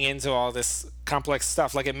reading into all this complex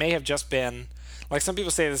stuff. Like it may have just been. Like some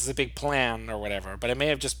people say this is a big plan or whatever, but it may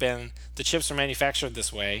have just been the chips are manufactured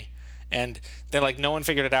this way, and then like no one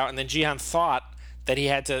figured it out, and then Jihan thought that he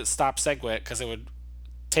had to stop SegWit because it would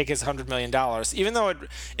take his $100 million, even though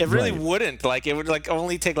it really wouldn't. Like it would like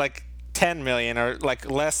only take like 10 million or like a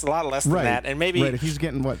lot less than that, and maybe if he's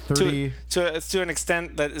getting what 30 to an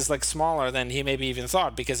extent that is like smaller than he maybe even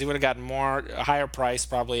thought, because he would have gotten a higher price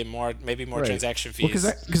probably, and more transaction fees. Because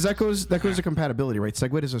that goes to compatibility, right?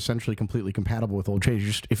 SegWit is essentially completely compatible with old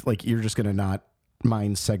trades. If like you're just going to not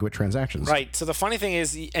mine SegWit transactions, right? So the funny thing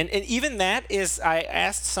is, and even that is, I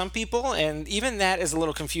asked some people, and even that is a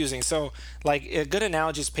little confusing. So like a good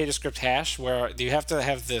analogy is pay-to-script hash, where you have to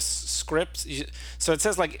have this script. So it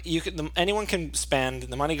says like anyone can spend,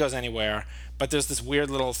 the money goes anywhere, but there's this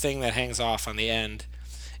weird little thing that hangs off on the end.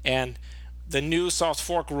 And the new soft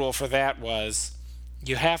fork rule for that was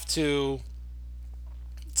you have to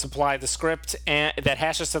supply the script and that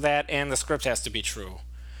hashes to that, and the script has to be true.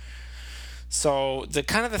 So the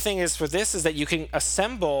thing is for this is that you can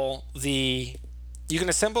assemble like the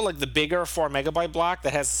bigger 4 megabyte block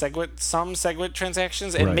that has some SegWit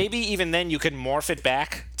transactions, and maybe even then you can morph it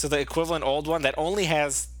back to the equivalent old one that only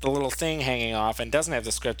has the little thing hanging off and doesn't have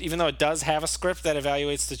the script, even though it does have a script that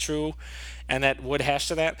evaluates the true and that would hash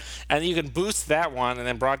to that. And you can boost that one and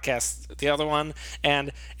then broadcast the other one.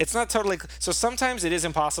 And it's not totally, so sometimes it is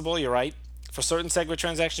impossible, you're right, for certain SegWit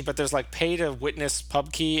transactions, but there's like pay to witness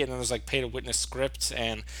pub key, and then there's like pay to witness script,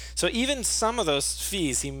 and so even some of those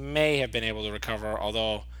fees he may have been able to recover,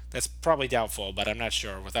 although that's probably doubtful, but I'm not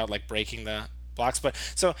sure, without like breaking the blocks. But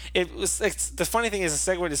so the funny thing is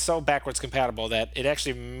the SegWit is so backwards compatible that it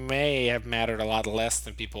actually may have mattered a lot less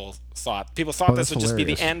than people thought. People thought this would just be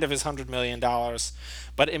the end of his $100 million,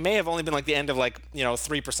 but it may have only been like the end of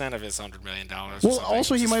 3% of his $100 million. Well,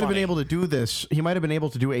 also he might have been able to do this. He might have been able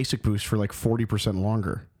to do ASIC boost for like 40%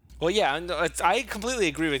 longer. Well, yeah, and I completely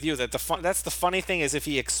agree with you that that's the funny thing is if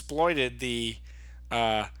he exploited the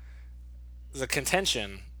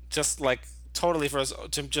contention just like totally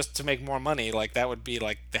just to make more money, like that would be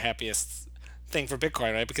like the happiest thing for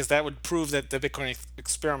Bitcoin, right? Because that would prove that the Bitcoin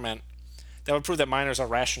experiment, that would prove that miners are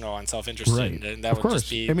rational and self-interested, right. and that would just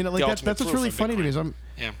be that's what's really funny to me is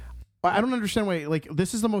I don't understand why, like,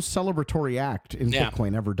 this is the most celebratory act in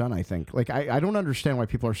Bitcoin ever done, I think. Like, I don't understand why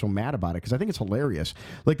people are so mad about it, because I think it's hilarious.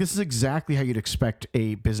 Like, this is exactly how you'd expect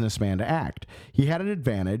a businessman to act. He had an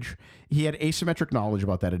advantage. He had asymmetric knowledge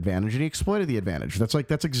about that advantage, and he exploited the advantage.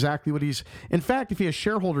 That's exactly what he's... In fact, if he has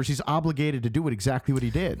shareholders, he's obligated to do exactly what he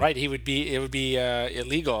did. Right, it would be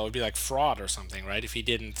illegal. It would be like fraud or something, right? If he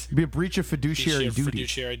didn't... It'd be a breach of fiduciary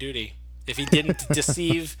duty. If he didn't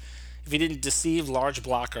deceive... If he didn't deceive large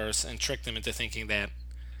blockers and trick them into thinking that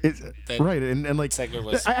right, and like SegWit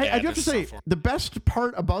was I do have to say the best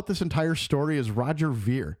part about this entire story is Roger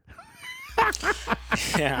Ver.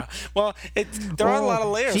 Yeah, well, there are a lot of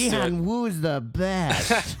layers. Jihan Wu's the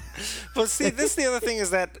best. Well, see, this the other thing is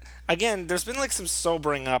that again, there's been like some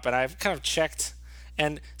sobering up, and I've kind of checked,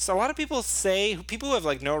 and so a lot of people who have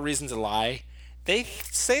like no reason to lie. They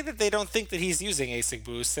say that they don't think that he's using ASIC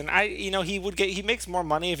boost, and he makes more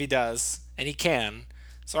money if he does, and he can.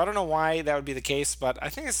 So I don't know why that would be the case, but I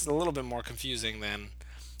think it's a little bit more confusing than.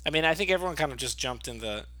 I mean, I think everyone kind of just jumped in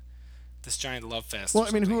this giant love fest. Well, I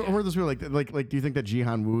mean, who are those people like? Do you think that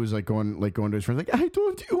Jihan Wu is like going to his friends like, I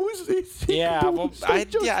don't use ASIC Yeah, boost, well, I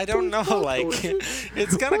don't know. Like,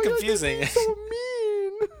 it's kind of confusing. So mean.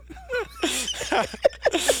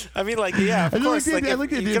 I mean, like, yeah, of course. Like, I like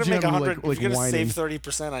the idea you're of gonna make like you're gonna whining. save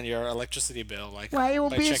 30% on your electricity bill. Like, why you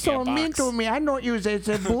be so mean to me? I don't use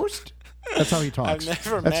ASIC boost. That's how he talks. I've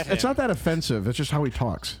never met him. It's not that offensive. It's just how he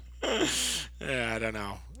talks. Yeah, I don't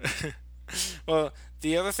know. Well,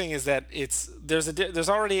 the other thing is that there's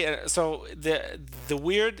already a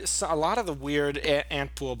lot of the weird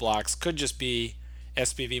ant pool blocks could just be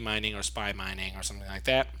SPV mining or SPY mining or something like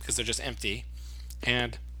that, because they're just empty.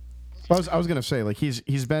 And I was gonna say, like,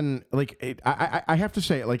 he's been like, I have to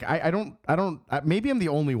say, like, I don't maybe I'm the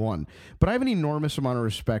only one, but I have an enormous amount of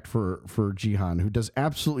respect for Jihan, who does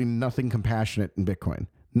absolutely nothing compassionate in Bitcoin.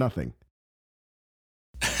 Nothing.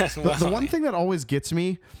 The one thing that always gets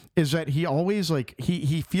me is that he always, like,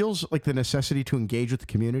 he feels like the necessity to engage with the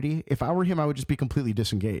community. If I were him, I would just be completely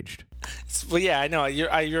disengaged. Well, yeah, I know.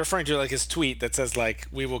 You're referring to, like, his tweet that says, like,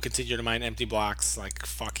 we will continue to mine empty blocks. Like,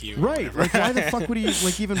 fuck you. Right. Like, why the fuck would he,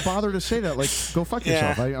 like, even bother to say that? Like, go fuck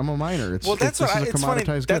yourself. I'm a miner. This is a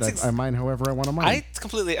commoditized good. I mine however I want to mine.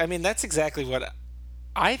 I mean, that's exactly what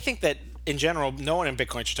I think that. In general, no one in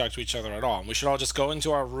Bitcoin should talk to each other at all. We should all just go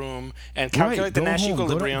into our room and calculate the Nash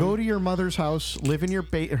equilibrium. Go to your mother's house, live in your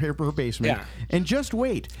her basement, and just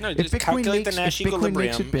wait. No, just calculate the Nash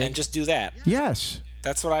equilibrium and just do that. Yes.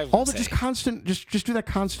 That's what I would say. Just do that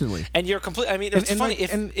constantly. And you're complete. I mean, it's funny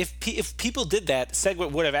if people did that,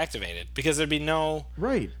 SegWit would have activated because there'd be no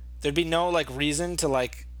like reason to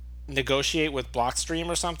like negotiate with Blockstream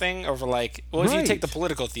or something over like if you take the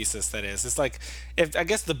political thesis, that is, it's like if I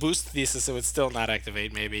guess the boost thesis, it would still not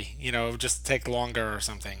activate, maybe, it would just take longer or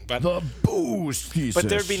something. But the boost thesis, but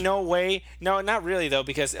there'd be no way. No, not really though,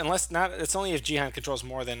 because it's only if Jihan controls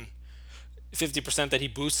more than 50% that he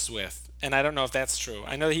boosts with, and I don't know if that's true.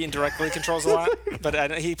 I know he indirectly controls a lot,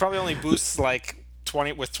 but he probably only boosts like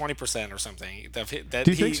 20% or something. Do you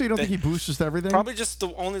think so? You don't think he boosts everything? Probably just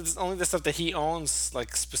only the stuff that he owns,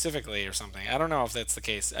 like, specifically or something. I don't know if that's the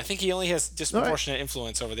case. I think he only has disproportionate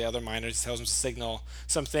influence over the other miners. He tells them to signal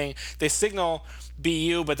something. They signal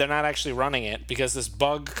BU, but they're not actually running it because this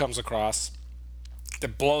bug comes across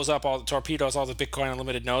that blows up torpedoes all the Bitcoin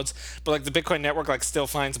Unlimited nodes, but like the Bitcoin network like still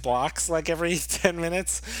finds blocks like every 10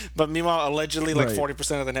 minutes. But meanwhile, allegedly like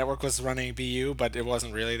 40% of the network was running BU, but it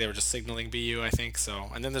wasn't really. They were just signaling BU, I think. So,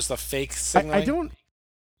 and then there's the fake signaling.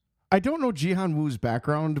 I don't know Jihan Wu's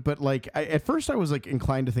background, but like at first I was like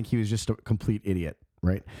inclined to think he was just a complete idiot,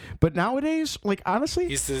 right? But nowadays, like honestly,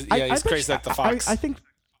 he's crazy like the fox. I think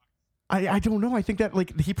I don't know. I think that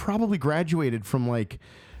like he probably graduated from like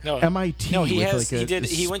MIT. No, he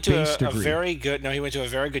went to a very good. No, he went to a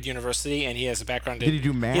very good university, and he has a background. Did he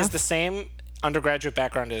do math? He has the same undergraduate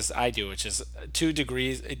background as I do, which is 2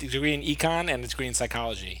 degrees, a degree in econ and a degree in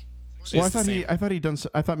psychology. So well,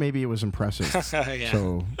 I thought maybe it was impressive. Yeah.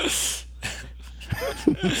 So.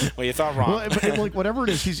 Well, you thought wrong. Well, but like whatever it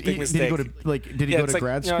is, did he go to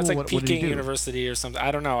grad school? It's like what Peking University or something. I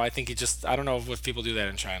don't know. I think I don't know if people do that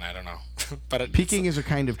in China. I don't know. But Peking is a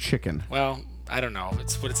kind of chicken. Well, I don't know.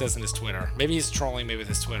 It's what it says in his Twitter. Maybe he's trolling me with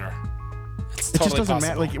his Twitter. It just doesn't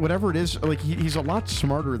matter. Like whatever it is, like he's a lot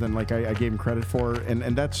smarter than like I gave him credit for,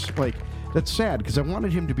 and that's sad because I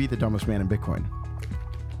wanted him to be the dumbest man in Bitcoin.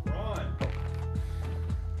 Ron.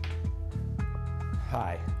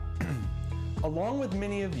 Hi. Along with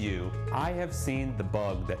many of you, I have seen the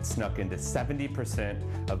bug that snuck into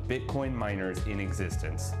 70% of Bitcoin miners in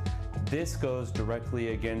existence. This goes directly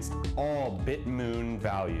against all BitMoon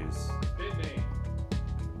values.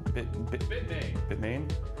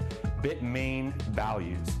 Bitmain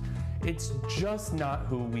values. It's just not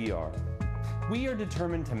who we are. We are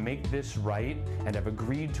determined to make this right and have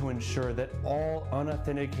agreed to ensure that all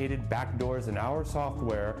unauthenticated backdoors in our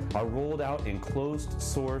software are rolled out in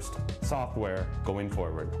closed-sourced software going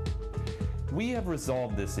forward. We have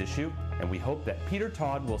resolved this issue, and we hope that Peter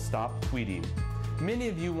Todd will stop tweeting. Many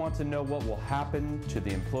of you want to know what will happen to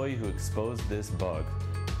the employee who exposed this bug.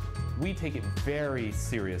 We take it very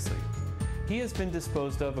seriously. He has been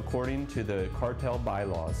disposed of according to the cartel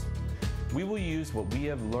bylaws. We will use what we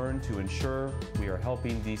have learned to ensure we are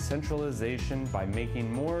helping decentralization by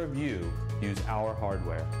making more of you use our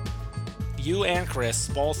hardware. You and Chris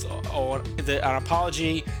both owe an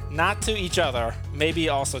apology, not to each other, maybe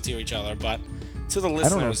also to each other, but to the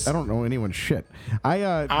listeners. I don't know anyone's shit.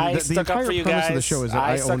 I stuck up for you guys. Of the show is that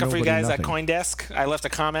I stuck up for you guys nothing. at CoinDesk. I left a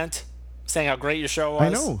comment saying how great your show was. I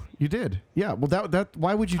know you did. Yeah. Well, that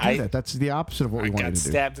why would you do that? That's the opposite of what we wanted to do.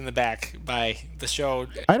 I got stabbed in the back by the show.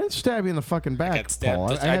 I didn't stab you in the fucking back,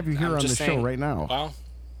 Paul. I have you here on the show right now. Well,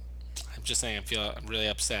 I'm just saying I'm really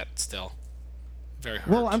upset still. Very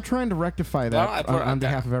hurt. Well, I'm trying to rectify that on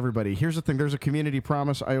behalf of everybody. Here's the thing: there's a community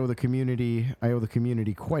promise. I owe the community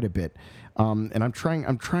quite a bit, and I'm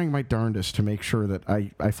trying my darndest to make sure that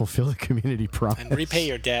I fulfill the community promise and repay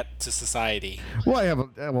your debt to society. Well, I have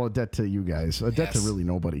a debt to you guys, a debt to really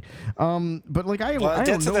nobody. But like I owe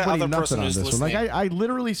nobody nothing on this one. Like I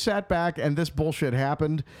literally sat back and this bullshit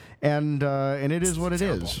happened, and it is what it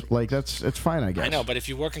is. Like it's fine, I guess. I know, but if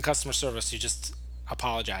you work in customer service, you just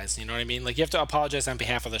apologize. You know what I mean? Like you have to apologize on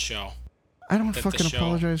behalf of the show. I don't fucking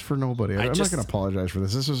apologize for nobody. I'm not going to apologize for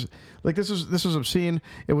this. This is obscene.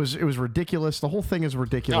 It was ridiculous. The whole thing is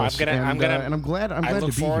ridiculous. No, I'm gonna, and I'm glad. I'm glad to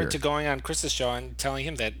be here. I look forward to going on Chris's show and telling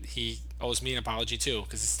him that he owes me an apology too,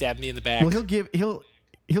 because he stabbed me in the back. Well, he'll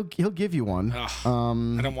give you one. I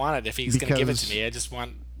don't want it if he's going to give it to me. I just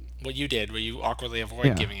want what you did, where you awkwardly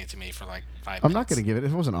avoid giving it to me for like 5 minutes. I'm not going to give it.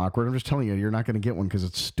 It wasn't awkward. I'm just telling you, you're not going to get one because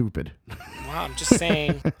it's stupid. Well, I'm just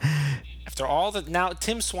saying. After all that, now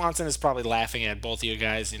Tim Swanson is probably laughing at both of you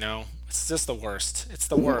guys. You know, it's just the worst. It's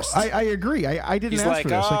the worst. I agree. I didn't ask for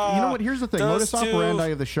this. Like, you know what? Here's the thing. Modus operandi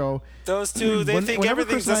of the show. Those two, they think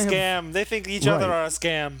everything's a scam. They think each other are a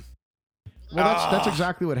scam. Well, that's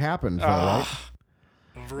exactly what happened, right?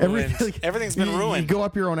 Everything's been ruined. You go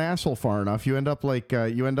up your own asshole far enough, you end up like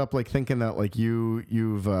thinking that like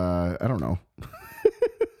you've I don't know.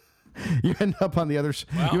 You end up on the other.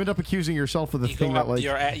 You end up accusing yourself of the thing that like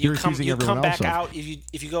you're accusing everyone else of. You come back out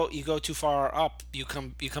if you go too far up. You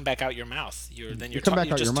come back out your mouth. You're come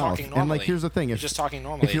back out your mouth. Talking normally. And like here's the thing: you're just talking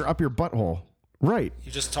normally. If you're up your butthole, right?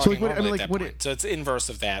 You're just talking normally at that point. So it's inverse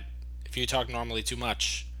of that. If you talk normally too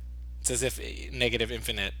much, it's as if negative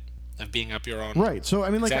infinite of being up your own. Right. So I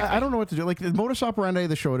mean, like I don't know what to do. Like the modus operandi of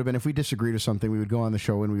the show would have been if we disagreed with something, we would go on the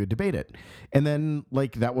show and we would debate it, and then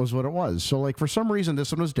like that was what it was. So like for some reason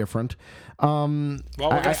this one was different. Well, we're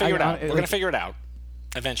gonna figure it out. We're gonna figure it out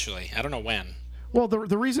eventually. I don't know when. Well,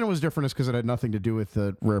 the reason it was different is because it had nothing to do with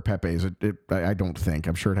the rare Pepes. I don't think.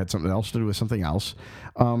 I'm sure it had something else to do with something else.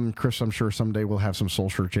 Chris, I'm sure someday we'll have some soul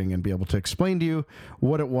searching and be able to explain to you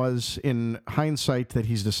what it was in hindsight that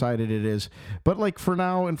he's decided it is. But like for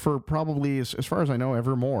now and for probably as far as I know,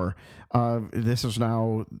 ever more, this is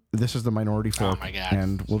the minority fork. Oh my God.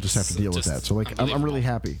 And we'll just have to deal with that. So like I'm really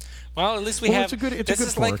happy. Well, at least we have. It's a good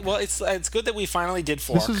fork. Like, well, it's good that we finally did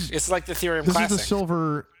fork. It's like the Ethereum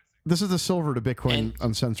Classic. This is the silver to Bitcoin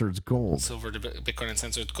Uncensored's gold. Silver to Bitcoin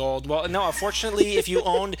Uncensored gold. Well, no, unfortunately, if you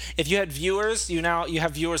had viewers, you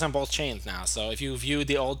have viewers on both chains now. So if you viewed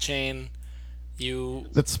the old chain,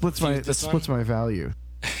 that splits my value.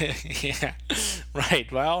 Yeah,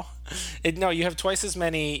 right. Well, you have twice as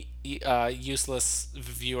many useless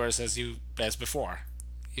viewers as before.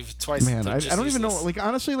 You've twice. Man, I don't even know. Like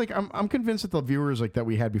honestly, like I'm convinced that the viewers like that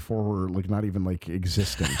we had before were like not even like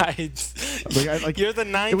existing. You're the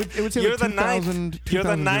ninth. It would say you're the ninth. You're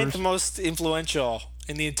the ninth most influential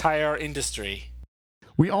in the entire industry.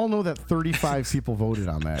 We all know that 35 people voted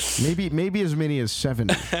on that. Maybe as many as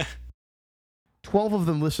 70. 12 of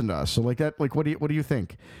them listened to us. So like that, like what do you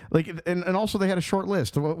think? Like and also they had a short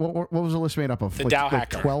list. What was the list made up of? The Dow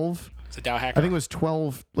Hacker. 12. It's a Dow Hacker. I think it was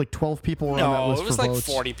 12 people were on that list. No, it was for like votes.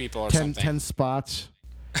 40 people or something. 10 spots.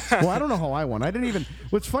 Well, I don't know how I won.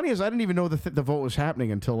 What's funny is I didn't even know the vote was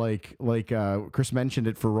happening until like Chris mentioned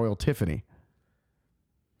it for Royal Tiffany.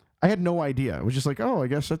 I had no idea. It was just like, oh, I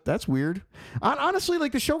guess that's weird. Honestly,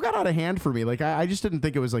 like the show got out of hand for me. Like I just didn't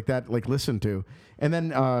think it was like that, like listened to, and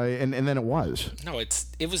then and then it was. No, it's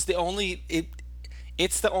the only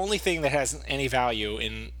thing that has any value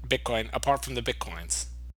in Bitcoin apart from the Bitcoins.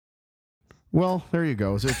 Well, there you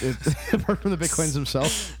go. Apart from the Bitcoins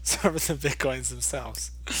themselves. Apart from the Bitcoins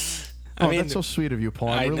themselves. I mean, that's so sweet of you, Paul.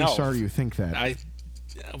 I'm really sorry you think that.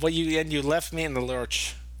 You left me in the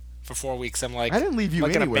lurch for 4 weeks. I'm like, I didn't leave you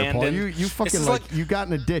like anywhere, Paul. You fucking you got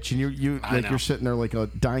in a ditch and you're sitting there like a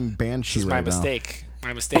dying banshee right now.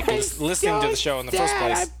 My mistake was listening to the show in the first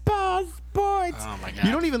place. Paul Sports. Oh my God.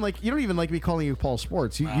 You don't even like me calling you Paul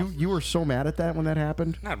Sports. You were so mad at that when that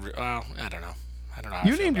happened. I don't know.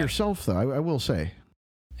 You named yourself though. I will say.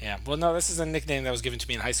 Yeah. Well, no, this is a nickname that was given to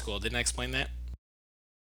me in high school. Didn't I explain that?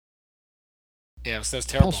 Yeah, so it was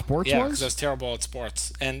terrible. Paul Sports yeah, because I was terrible at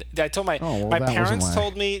sports. And I told my parents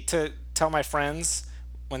told me to tell my friends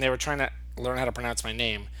when they were trying to learn how to pronounce my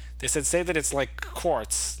name. They said, say that it's like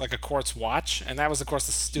quartz, like a quartz watch. And that was, of course,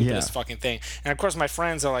 the stupidest fucking thing. And, of course, my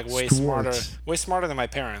friends are like way smarter than my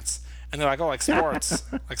parents. And they're like, oh, like sports,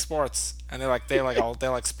 like sports. And they like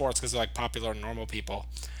sports because they're like popular normal people.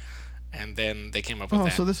 And then they came up with that. Oh,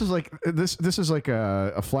 so this is like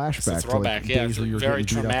a flashback. It's a throwback, to like days where you were very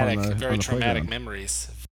getting beat up on the traumatic playground.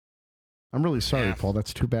 memories. I'm really sorry, Paul.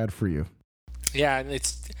 That's too bad for you. Yeah, and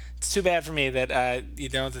it's too bad for me that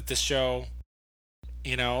that this show,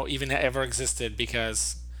 even ever existed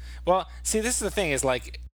because, well, see, this is the thing is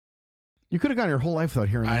like, you could have gone your whole life without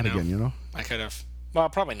hearing that again. I could have. Well,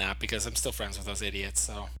 probably not because I'm still friends with those idiots.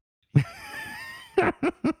 So.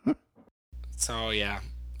 So yeah.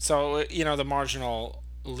 So, the marginal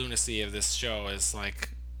lunacy of this show is, like,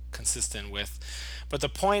 consistent with... But the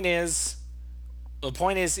point is the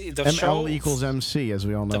ML show... equals MC, as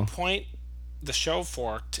we all know. The point the show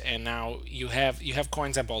forked, and now you have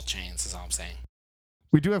coins on both chains. Is all I'm saying.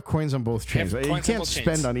 We do have coins on both chains. You can't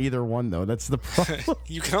spend on either one, though. That's the problem.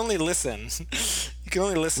 You can only listen. You can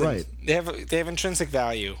only listen. Right. They have intrinsic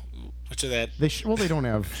value, which are that. They don't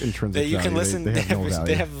have intrinsic value. You can listen. They have no value.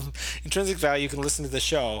 They have intrinsic value. You can listen to the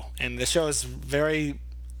show, and the show is very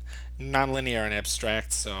non-linear and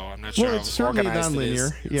abstract, so I'm not sure. Well, it's certainly non-linear.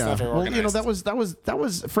 Yeah. Well, that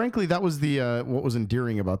was frankly that was the what was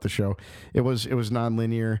endearing about the show. It was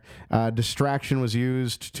non-linear. Distraction was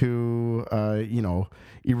used to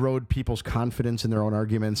erode people's confidence in their own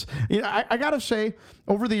arguments. I gotta say,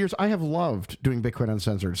 over the years, I have loved doing Bitcoin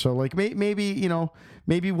Uncensored. So like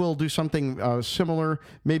maybe we'll do something similar.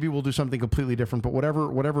 Maybe we'll do something completely different. But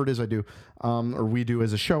whatever it is I do, or we do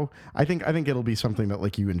as a show, I think it'll be something that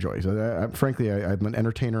like you enjoy. So frankly, I'm an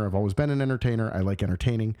entertainer. I've always been an entertainer. I like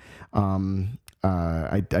entertaining.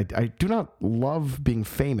 I do not love being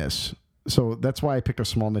famous. So that's why I picked a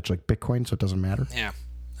small niche like Bitcoin, so it doesn't matter. Yeah.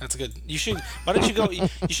 That's good. You should. Why don't you go?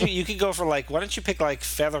 You could go for like. Why don't you pick like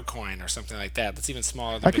Feathercoin or something like that? That's even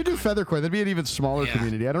smaller. Than I could do Feathercoin. That'd be an even smaller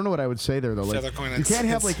community. I don't know what I would say there though. Like, Feathercoin. You can't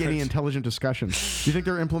have like any intelligent discussion. Do you think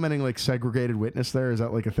they're implementing like segregated witness there? Is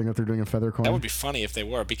that like a thing that they're doing in Feathercoin? That would be funny if they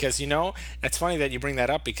were, because it's funny that you bring that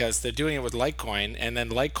up, because they're doing it with Litecoin, and then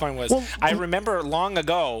Litecoin was. Well, I remember long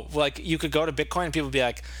ago, like you could go to Bitcoin and people would be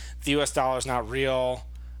like, the U.S. dollar is not real.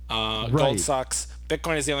 Gold sucks.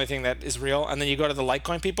 Bitcoin is the only thing that is real. And then you go to the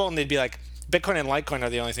Litecoin people and they'd be like, Bitcoin and Litecoin are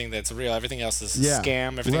the only thing that's real. Everything else is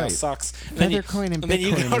scam. Everything else sucks. And then you go to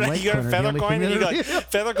Feathercoin and you go like,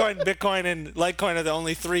 Feathercoin, Bitcoin, and Litecoin are the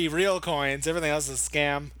only three real coins. Everything else is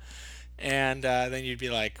scam. And then you'd be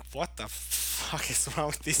like, what the fuck is wrong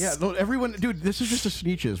with these? Yeah, no, everyone, dude, this is just a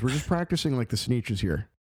Sneetches. We're just practicing like the Sneetches here.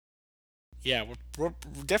 Yeah, we're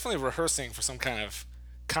definitely rehearsing for some kind of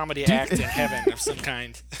comedy act in heaven of some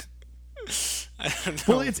kind. I don't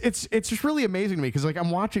know. Well, it's just really amazing to me because like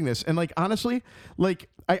I'm watching this and like honestly, like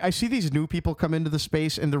I see these new people come into the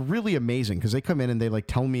space and they're really amazing because they come in and they like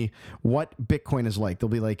tell me what Bitcoin is like. They'll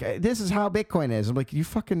be like, "This is how Bitcoin is." I'm like, "You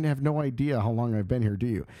fucking have no idea how long I've been here, do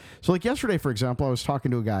you?" So like yesterday, for example, I was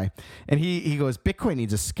talking to a guy and he goes, "Bitcoin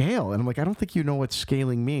needs a scale," and I'm like, "I don't think you know what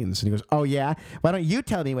scaling means." And he goes, "Oh yeah, why don't you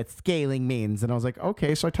tell me what scaling means?" And I was like,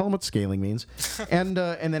 "Okay," so I tell him what scaling means, and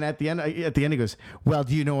then at the end he goes, "Well,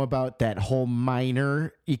 do you know about that whole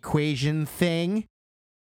minor equation thing?"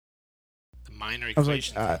 Minor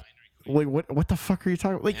equation. I was like, what the fuck are you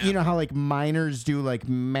talking about? Like, you know how like miners do like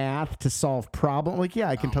math to solve problem? Like, yeah,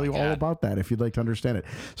 I can tell you all about that if you'd like to understand it.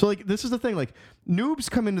 So like, this is the thing, like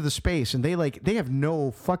noobs come into the space and they have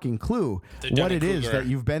no fucking clue what it is that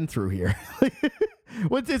you've been through here.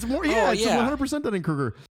 It's more, it's 100%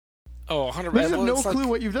 Dunning-Kruger. Oh, 100%. They just have no clue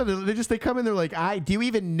what you've done. They come in, they're like, do you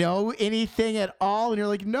even know anything at all? And you're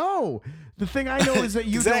like, no. The thing I know is that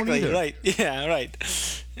you don't either. Right. Yeah, right.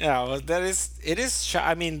 Yeah, well, it is.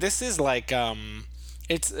 I mean, this is like,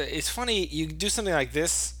 it's funny. You do something like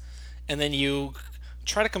this, and then you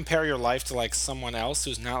try to compare your life to like someone else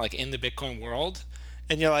who's not like in the Bitcoin world,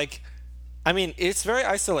 and you're like, I mean, it's very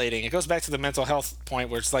isolating. It goes back to the mental health point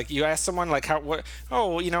where it's like you ask someone like, how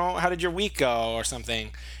did your week go or something?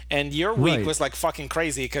 And your week was like fucking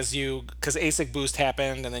crazy because ASIC boost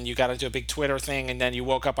happened, and then you got into a big Twitter thing, and then you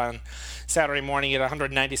woke up on Saturday morning, you had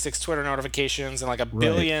 196 Twitter notifications and like a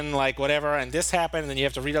billion like whatever, and this happened, and then you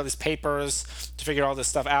have to read all these papers to figure all this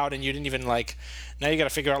stuff out, and you didn't even like, now you got to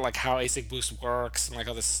figure out like how ASIC boost works and like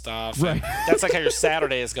all this stuff. Right. That's like how your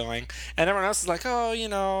Saturday is going, and everyone else is like,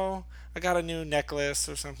 oh, I got a new necklace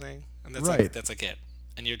or something, and that's like it,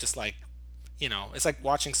 and you're just like, it's like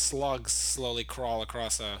watching slugs slowly crawl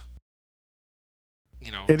across a,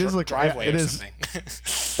 driveway or something.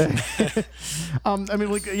 I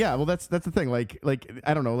mean, like, yeah, well, that's the thing. Like,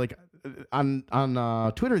 I don't know, like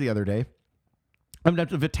on Twitter the other day,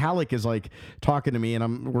 Vitalik is like talking to me,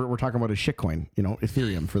 and we're talking about a shitcoin,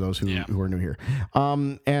 Ethereum, for those who are new here.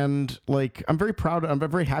 And like, I'm very proud. I'm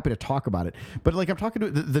very happy to talk about it. But like, I'm talking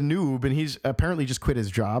to the noob, and he's apparently just quit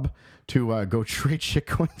his job to go trade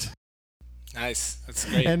shitcoins. Nice, that's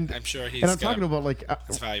great. And I'm sure he's. And I'm talking about like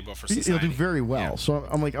it's valuable for society. He'll do very well. Yeah. So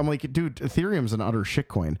I'm like, dude, Ethereum's an utter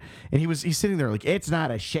shitcoin. And he's sitting there like, it's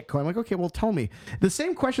not a shitcoin. I'm like, okay, well, tell me the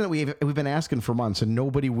same question that we've been asking for months, and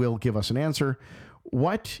nobody will give us an answer.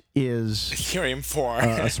 What is Ethereum for?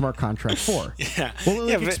 A smart contract for? Yeah. Well,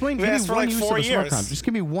 like, explain. Give me one like use 4 of a smart years. contract. Just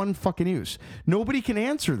give me one fucking use. Nobody can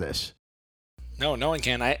answer this. No one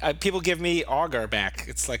can. People give me Augur back.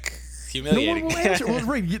 It's like humiliating. No one will answer. Well,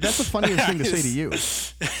 right. That's the funniest thing to say to you.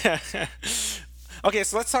 Okay,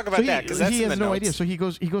 so let's talk about that because that's he in has the no notes. idea. So he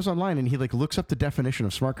goes online and he like looks up the definition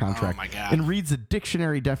of smart contract. Oh my God. And reads the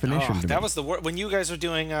dictionary definition. Oh, that was the word when you guys were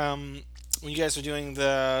doing the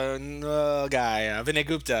guy Vinay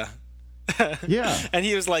Gupta. Yeah. And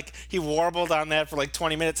he was like, he warbled on that for like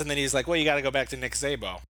 20 minutes, and then he's like, well, you got to go back to Nick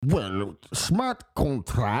Szabo. Well, smart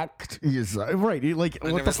contract is right. Like,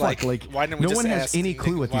 And what it the was fuck? Like, why didn't we no just one has ask any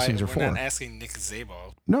clue what these things are for. We're not asking Nick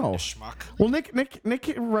Szabo. No. You schmuck. Well,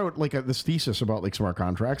 Nick wrote like this thesis about like smart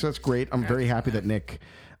contracts. That's great. I'm very happy that Nick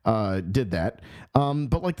did that.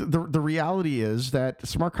 But like the reality is that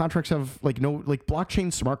smart contracts have like no like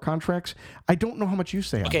blockchain smart contracts. I don't know how much use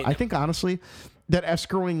they have. Okay, I think honestly that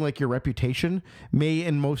escrowing like your reputation may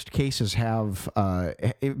in most cases have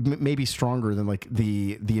may be stronger than like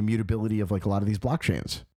the immutability of like a lot of these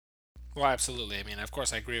blockchains. Well, absolutely. I mean, of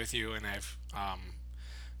course, I agree with you, and I've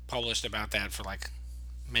published about that for like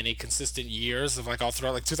many consistent years of like all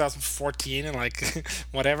throughout like 2014 and like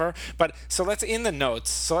whatever. But so let's in the notes.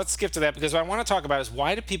 So let's skip to that because what I want to talk about is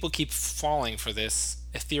why do people keep falling for this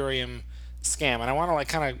Ethereum scam? And I want to like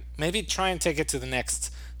kind of maybe try and take it to the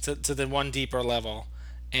next to the one deeper level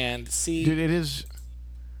and see. Dude, it is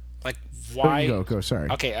like why. Go. Sorry.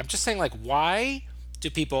 Okay, I'm just saying like why do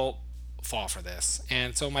people fall for this?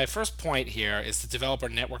 And so my first point here is the developer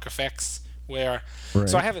network effects. Where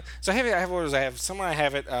right. I have it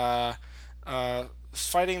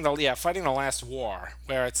fighting the last war,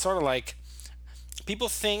 where it's sort of like people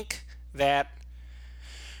think that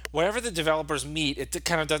wherever the developers meet, it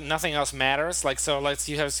kind of does nothing else matters. Like so,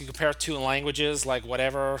 you compare two languages, like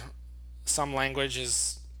whatever, some language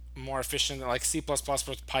is more efficient, like C++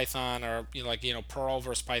 versus Python, or Perl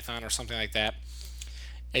versus Python, or something like that.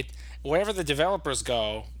 Wherever the developers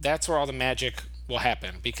go, that's where all the magic will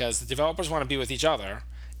happen because the developers want to be with each other,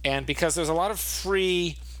 and because there's a lot of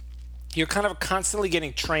free. You're kind of constantly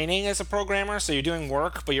getting training as a programmer, so you're doing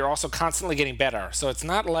work, but you're also constantly getting better. So it's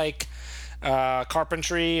not like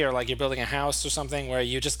carpentry or like you're building a house or something where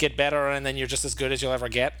you just get better and then you're just as good as you'll ever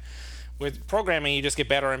get. With programming, you just get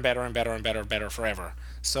better and better and better and better and better forever.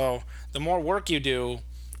 So the more work you do,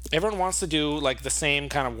 everyone wants to do like the same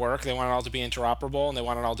kind of work. They want it all to be interoperable, and they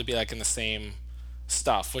want it all to be like in the same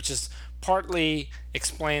stuff, which is partly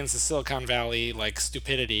explains the Silicon Valley like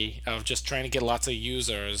stupidity of just trying to get lots of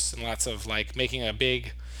users and lots of like making a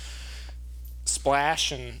big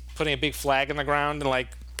splash and putting a big flag in the ground and like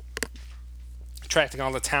attracting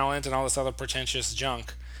all the talent and all this other pretentious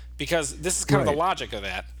junk, because this is kind of the logic of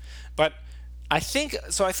that. But I think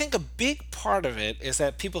a big part of it is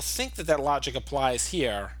that people think that logic applies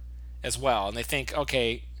here as well, and they think,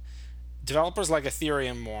 okay, developers like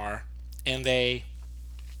Ethereum more, and they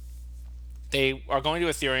are going to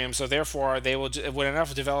Ethereum, so therefore they will. When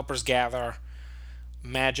enough developers gather,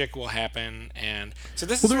 magic will happen, and so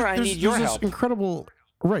this is where I need your help.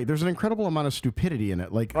 There's an incredible amount of stupidity in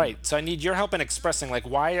it. Like so I need your help in expressing like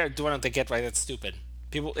why don't they get why that's stupid?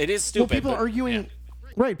 It is stupid. Well, people arguing. Yeah.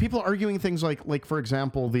 Right, people arguing things like for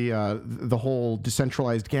example the whole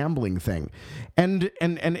decentralized gambling thing, and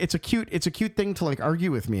it's a cute thing to like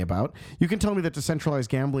argue with me about. You can tell me that decentralized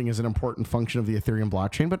gambling is an important function of the Ethereum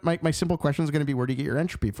blockchain, but my simple question is going to be, where do you get your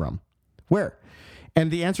entropy from? Where?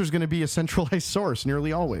 And the answer is going to be a centralized source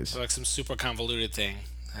nearly always. So like some super convoluted thing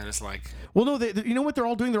that is like. Well, no, you know what they're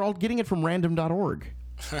all doing? They're all getting it from random.org.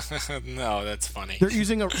 No, that's funny. They're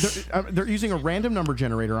using a random number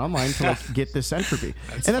generator online to like get this entropy,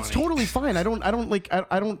 that's totally fine. I don't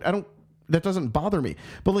that doesn't bother me.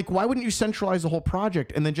 But like, why wouldn't you centralize the whole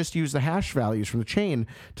project and then just use the hash values from the chain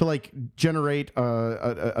to like generate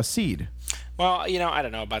a seed? Well, I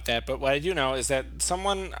don't know about that, but what I do know is that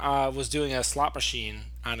someone was doing a slot machine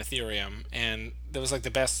on Ethereum, and that was like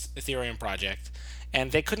the best Ethereum project,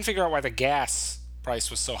 and they couldn't figure out why the gas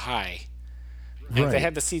price was so high. And they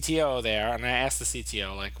had the CTO there, and I asked the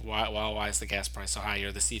CTO, like, why is the gas price so high?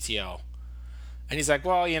 You're the CTO. And he's like,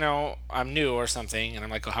 well, I'm new or something. And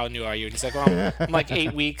I'm like, well, how new are you? And he's like, well, I'm like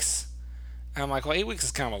 8 weeks. And I'm like, well, 8 weeks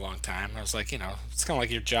is kind of a long time. And I was like, it's kind of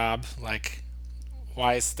like your job. Like,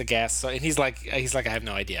 why is the gas so? And he's like, I have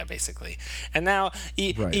no idea, basically. And now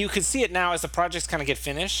you can see it now as the projects kind of get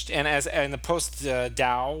finished, and as in the post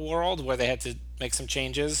DAO world where they had to make some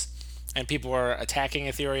changes, and people were attacking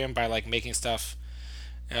Ethereum by like making stuff.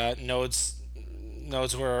 Nodes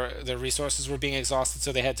where the resources were being exhausted,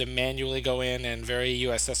 so they had to manually go in and very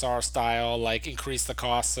USSR style like increase the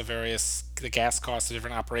costs of the gas costs of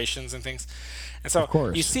different operations and things. And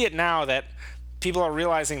so you see it now that people are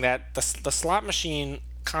realizing that the slot machine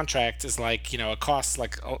contract is like it costs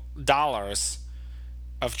like dollars,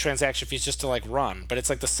 of transaction fees just to like run, but it's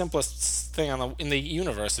like the simplest thing in the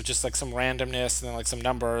universe of just like some randomness and then like some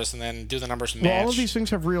numbers and then do the numbers match. Well, all of these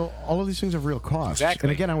things have real costs. Exactly.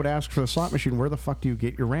 And again, I would ask for the slot machine, where the fuck do you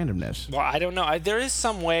get your randomness? Well, I don't know. There is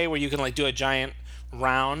some way where you can like do a giant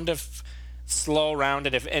round of slow round,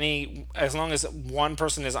 and as long as one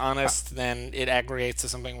person is honest, then it aggregates to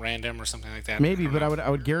something random or something like that. Maybe, but I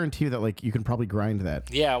would guarantee you that like you can probably grind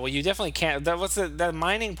that. Yeah, well, you definitely can't. The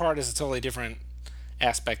mining part is a totally different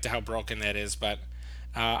aspect to how broken that is, but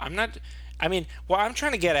I'm not. I mean, what I'm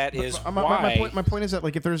trying to get at is why. My point is that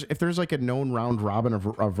like if there's like a known round robin of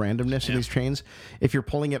randomness in these chains, if you're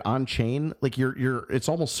pulling it on chain, like it's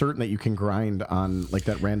almost certain that you can grind on like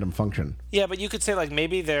that random function. Yeah, but you could say like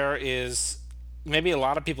maybe a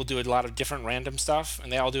lot of people do a lot of different random stuff,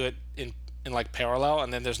 and they all do it in like parallel,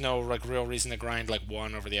 and then there's no like real reason to grind like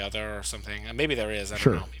one over the other or something. And maybe there is.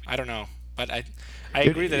 I don't know. But I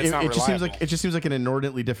agree that it's not reliable. It just seems like an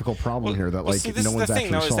inordinately difficult problem here that like no one's actually solved. The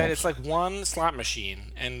thing though is that it's like one slot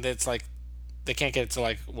machine, and it's like they can't get it to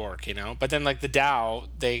like work, you know. But then like the DAO,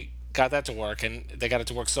 they got that to work, and they got it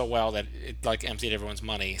to work so well that it like emptied everyone's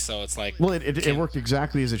money. So it's like it worked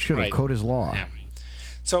exactly as it should have. Right. Code is law. Yeah.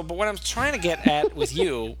 So, but what I'm trying to get at with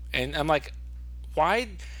you, and I'm like, why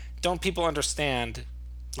don't people understand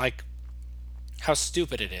like how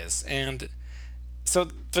stupid it is? And so,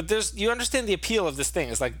 but you understand the appeal of this thing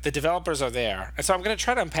is like the developers are there. And so I'm going to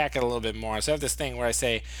try to unpack it a little bit more. So I have this thing where I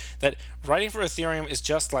say that writing for Ethereum is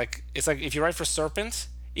just like, it's like if you write for Serpent,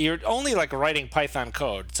 you're only like writing Python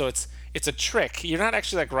code. So it's a trick. You're not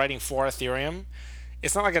actually like writing for Ethereum.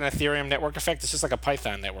 It's not like an Ethereum network effect. It's just like a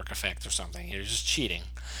Python network effect or something. You're just cheating.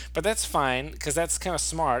 But that's fine, because that's kind of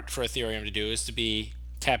smart for Ethereum to do, is to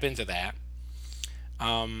tap into that.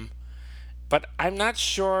 But I'm not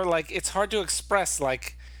sure, like, it's hard to express,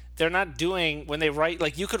 like, they're not doing, when they write,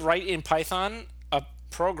 like, you could write in Python a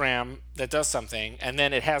program that does something, and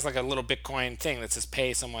then it has, like, a little Bitcoin thing that says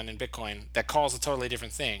pay someone in Bitcoin that calls a totally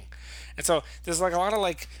different thing. And so there's, like, a lot of,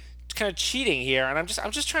 like, kind of cheating here, and I'm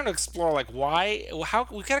just trying to explore, like, how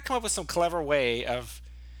we got to come up with some clever way of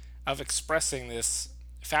expressing this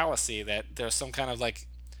fallacy that there's some kind of, like,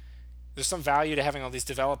 there's some value to having all these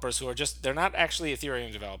developers who are they're not actually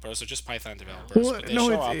Ethereum developers, they're just Python developers. Well, but they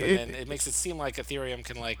show up, and then it makes it seem like Ethereum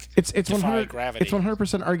can like defy gravity. It's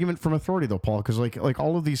 100% argument from authority though, Paul, because like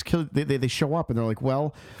all of these they show up and they're like,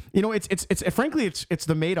 well, you know, it's frankly it's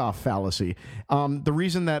the Madoff fallacy. The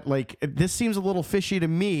reason that like this seems a little fishy to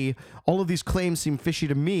me, all of these claims seem fishy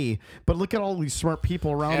to me, but look at all these smart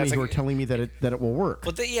people around me who are telling me that it will work.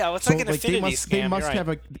 Well, it's like an affinity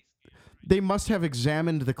scam. They must have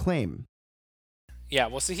examined the claim. Yeah,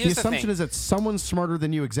 well, see, here's the assumption is that someone smarter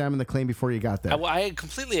than you examined the claim before you got there. Well, I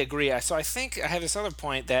completely agree. So I think I have this other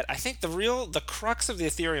point that I think the crux of the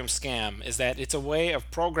Ethereum scam is that it's a way of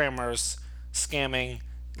programmers scamming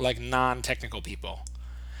like non-technical people.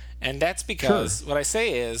 And that's because what I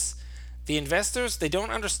say is the investors, they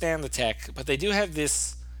don't understand the tech, but they do have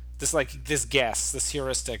this guess, this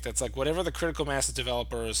heuristic that's like whatever the critical mass of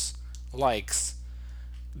developers likes,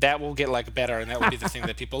 that will get like better, and that will be the thing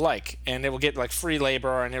that people like, and it will get like free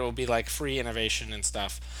labor, and it will be like free innovation and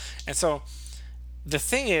stuff. And so the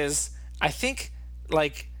thing is, I think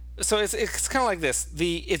like, so it's kind of like this.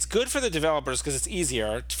 It's good for the developers because it's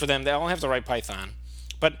easier for them. They only have to write Python,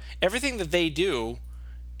 but everything that they do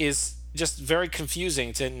is just very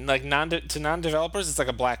confusing to like non-developers. It's like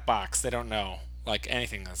a black box. They don't know like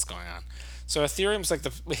anything that's going on. So Ethereum's like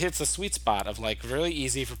hits the sweet spot of like really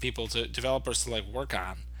easy for developers to like work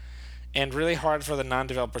on, and really hard for the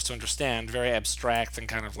non-developers to understand, very abstract and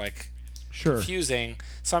kind of like confusing.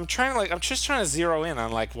 So I'm just trying to zero in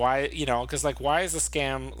on like why, you know, because like why is the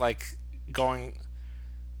scam like going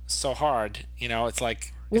so hard? You know, it's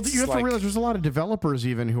like, well, you have to realize there's a lot of developers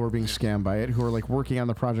even who are being scammed by it, who are like working on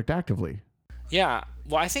the project actively. Yeah,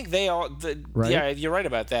 well, I think they all. Right? Yeah, you're right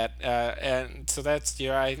about that, and so that's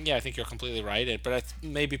I think you're completely right. But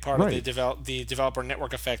maybe part of the developer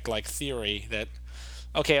network effect like theory that,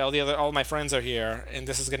 okay, all my friends are here, and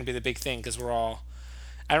this is going to be the big thing because we're all.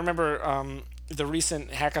 I remember the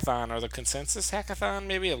recent hackathon or the consensus hackathon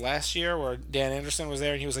maybe of last year where Dan Anderson was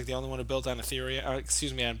there, and he was like the only one who built on Ethereum.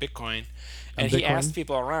 On Bitcoin, and he asked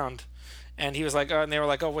people around, and he was like, and they were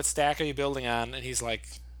like, oh, what stack are you building on? And he's like,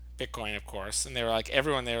 Bitcoin, of course. And they were like,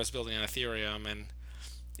 everyone there was building on Ethereum. And,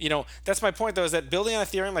 you know, that's my point, though, is that building on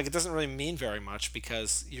Ethereum, like, it doesn't really mean very much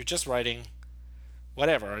because you're just writing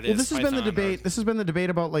whatever it is. Well, this has been the debate. This has been the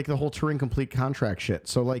debate about, like, the whole Turing complete contract shit.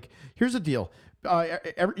 So, like, here's the deal.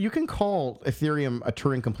 You can call Ethereum a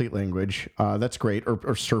Turing complete language. That's great.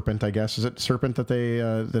 Or Serpent, I guess. Is it Serpent that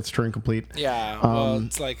that's Turing complete? Yeah. Well,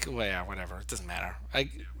 it's like, well, yeah, whatever. It doesn't matter. I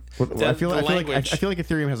feel like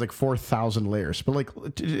Ethereum has like 4,000 layers, but like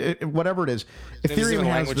whatever it is, Ethereum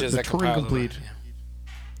has the Turing complete.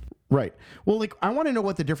 Right. Well, like I want to know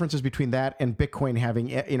what the difference is between that and Bitcoin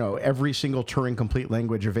having, every single Turing complete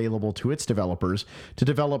language available to its developers to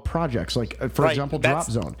develop projects. Like, for example,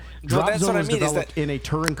 Dropzone. Dropzone is developed in a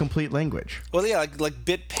Turing complete language. Well, yeah, like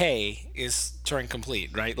BitPay is Turing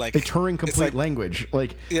complete, right? Like a Turing complete language.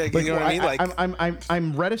 Like, you know what I mean? Like,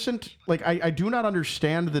 I'm reticent. Like, I do not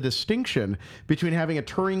understand the distinction between having a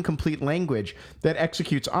Turing complete language that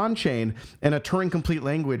executes on chain and a Turing complete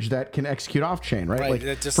language that can execute off chain, right? Like,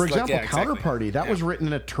 for example, Counterparty that was written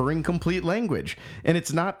in a Turing complete language, and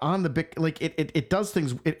it's not on the it does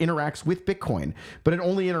things. It interacts with Bitcoin, but it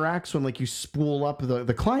only interacts when like you spool up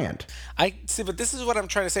the client. I see, but this is what I'm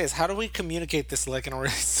trying to say: is how do we communicate this like in a really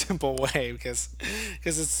simple way? Because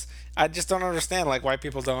it's I just don't understand like why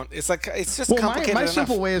people don't. It's like it's just complicated my enough.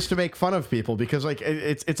 simple way is to make fun of people because like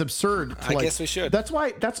it's absurd. I guess we should. That's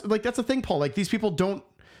the thing, Paul. Like these people don't.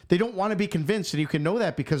 They don't want to be convinced, and you can know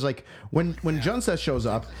that because, like, when Junsa shows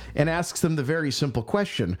up and asks them the very simple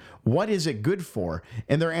question, "What is it good for?"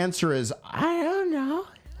 and their answer is, "I don't know,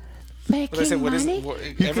 making money."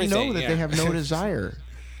 You can know that they have no desire.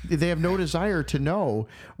 They have no desire to know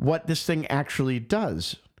what this thing actually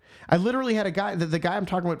does. I literally had a guy, the guy I'm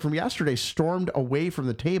talking about from yesterday, stormed away from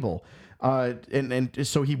the table. And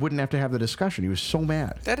so he wouldn't have to have the discussion. He was so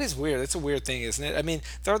mad. That is weird. It's a weird thing, isn't it? I mean,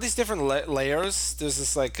 there are these different layers. There's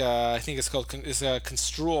this like I think it's called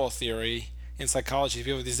construal theory in psychology.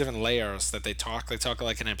 People have these different layers that they talk. They talk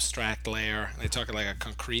like an abstract layer. They talk like a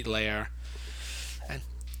concrete layer.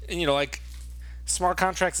 And like smart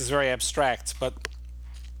contracts is very abstract, but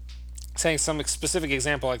saying some specific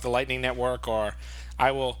example like the Lightning Network or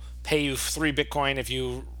I will pay you 3 Bitcoin if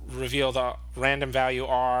you reveal the random value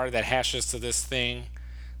R that hashes to this thing.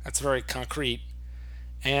 That's very concrete.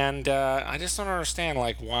 And I just don't understand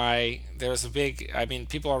like why there's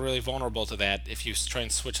people are really vulnerable to that if you try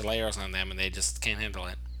and switch layers on them and they just can't handle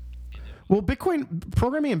it. Well,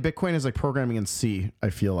 programming in Bitcoin is like programming in C.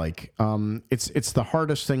 I feel like it's the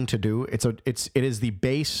hardest thing to do. It is the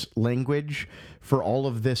base language for all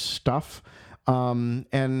of this stuff,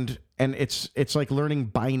 and it's like learning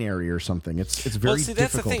binary or something. It's very difficult.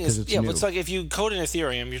 That's the thing is, new. It's like if you code in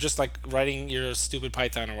Ethereum, you're just like writing your stupid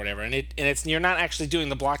Python or whatever, and you're not actually doing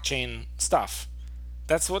the blockchain stuff.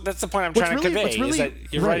 That's the point I'm trying to convey. Is that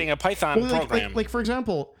you're writing a Python program. Like for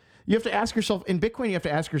example. You have to ask yourself, in Bitcoin, you have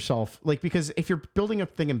to ask yourself, like, because if you're building a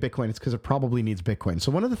thing in Bitcoin, it's because it probably needs Bitcoin.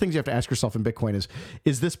 So one of the things you have to ask yourself in Bitcoin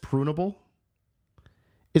is this prunable?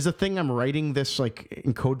 Is the thing I'm writing this, like,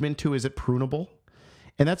 encodement to, is it prunable?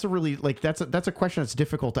 And that's a really, like, that's a question that's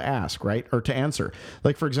difficult to ask, right? Or to answer.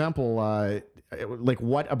 Like, for example, like,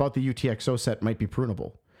 what about the UTXO set might be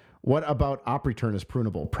prunable? What about op return is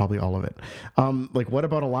prunable? Probably all of it. Like, what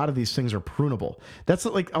about a lot of these things are prunable? That's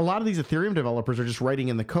like a lot of these Ethereum developers are just writing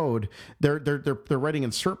in the code. They're writing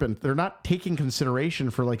in Serpent. They're not taking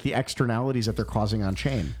consideration for like the externalities that they're causing on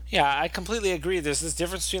chain. Yeah, I completely agree. There's this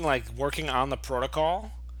difference between like working on the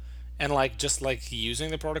protocol and like just like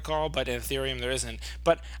using the protocol, but in Ethereum there isn't.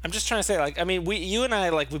 But I'm just trying to say, like, I mean, you and I,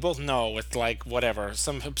 like, we both know with like whatever,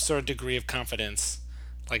 some absurd degree of confidence,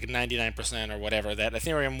 like 99% or whatever, that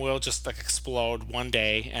Ethereum will just like explode one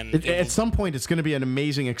day, and at some point it's going to be an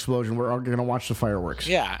amazing explosion. We're all going to watch the fireworks.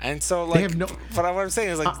 Yeah, and so like, but what I'm saying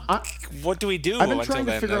is like, what do we do? I've been trying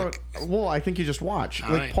to figure out. Well, I think you just watch.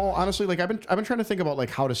 Like, right. Paul, honestly, like I've been trying to think about like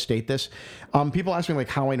how to state this. People ask me like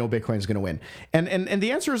how I know Bitcoin is going to win, and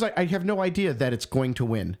the answer is I have no idea that it's going to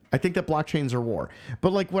win. I think that blockchains are war,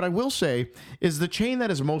 but like what I will say is the chain that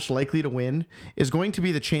is most likely to win is going to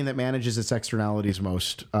be the chain that manages its externalities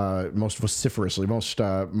most vociferously, most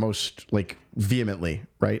like vehemently,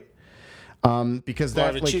 right? Because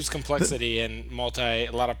that it achieves complexity and a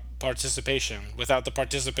lot of participation without the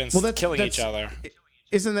participants killing each other.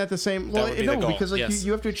 Isn't that the same? Well, no, because like yes.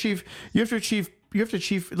 you have to achieve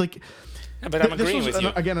like. Yeah, but I'm agreeing with you.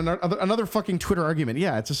 Again, another fucking Twitter argument.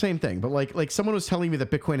 Yeah, it's the same thing. But like someone was telling me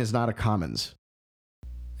that Bitcoin is not a commons.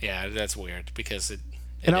 Yeah, that's weird because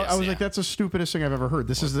I was like, that's the stupidest thing I've ever heard.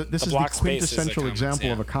 This is the quintessential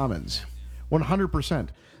example of a commons. 100%.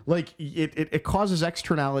 like it causes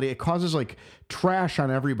externality. It causes like trash on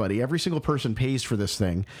everybody. Every single person pays for this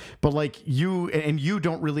thing, but like you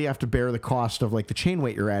don't really have to bear the cost of like the chain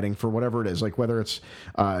weight you're adding for whatever it is. Like whether it's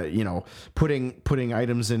putting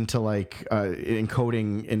items into like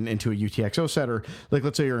encoding into a UTXO set, or like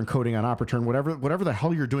let's say you're encoding on Operaturn, whatever the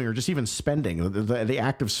hell you're doing, or just even spending the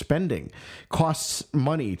act of spending costs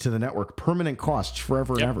money to the network, permanent costs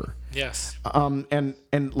forever and ever. Yes. And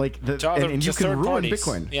like and you can ruin parties.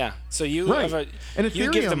 Bitcoin. Yeah. So you right.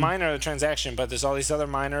 you give the miner the transaction, but there's all these other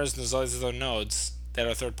miners and there's all these other nodes that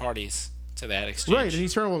are third parties to that exchange. Right.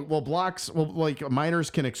 And like miners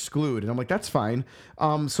can exclude, and I'm like, that's fine.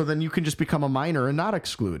 So then you can just become a miner and not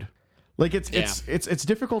exclude. Like it's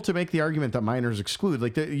difficult to make the argument that miners exclude.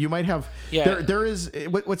 Like you might have there is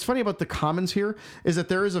what's funny about the commons here is that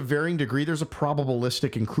there is a varying degree. There's a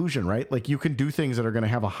probabilistic inclusion, right? Like you can do things that are going to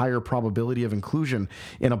have a higher probability of inclusion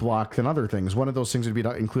in a block than other things. One of those things would be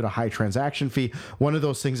to include a high transaction fee. One of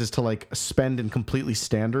those things is to like spend in completely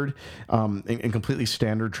standard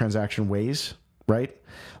transaction ways. Right?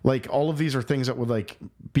 Like all of these are things that would like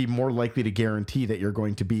be more likely to guarantee that you're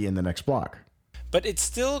going to be in the next block. But it's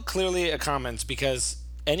still clearly a commons because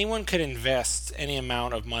anyone could invest any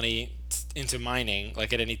amount of money into mining,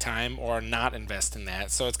 like at any time, or not invest in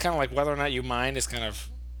that. So it's kind of like whether or not you mine is kind of,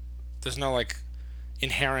 there's no like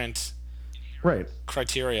inherent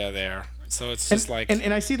criteria there. So it's just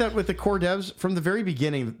and I see that with the core devs from the very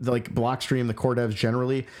beginning, like Blockstream, the core devs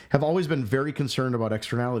generally have always been very concerned about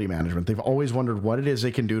externality management. They've always wondered what it is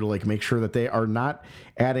they can do to like make sure that they are not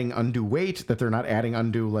adding undue weight, that they're not adding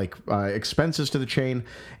undue like expenses to the chain.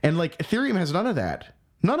 And like Ethereum has none of that.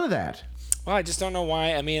 None of that. Well, I just don't know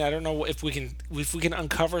why. I mean, I don't know if we can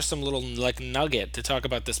uncover some little like nugget to talk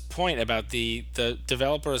about this point about the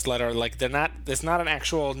developers letter. Like there's not an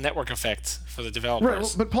actual network effect for the developers. Right,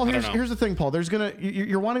 well, but Paul, here's the thing, Paul.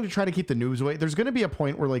 You're wanting to try to keep the noobs away. There's gonna be a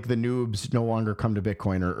point where like the noobs no longer come to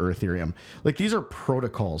Bitcoin or Ethereum. Like these are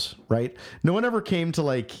protocols, right? No one ever came to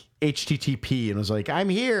like HTTP and was like, I'm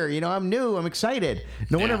here, I'm new, I'm excited.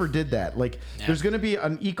 No one ever did that. Like there's going to be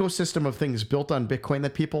an ecosystem of things built on Bitcoin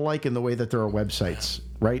that people like in the way that there are websites,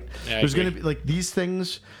 right? There's going to be like these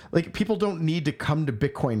things, like people don't need to come to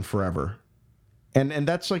Bitcoin forever. And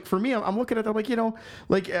that's like, for me, I'm looking at that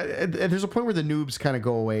like, there's a point where the noobs kind of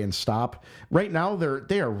go away and stop. Right now,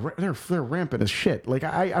 they're rampant as shit. Like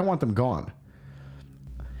I want them gone.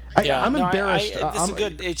 I'm embarrassed.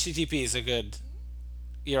 HTTP is a good.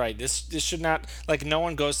 You're right. This should not, like, no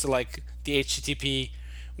one goes to like the HTTP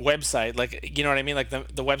website, like, you know what I mean, like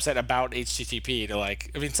the website about HTTP to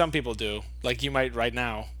like, I mean, some people do, like you might right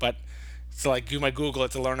now, but it's like you might Google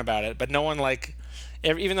it to learn about it, but no one like,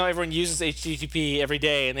 even though everyone uses HTTP every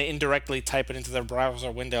day and they indirectly type it into their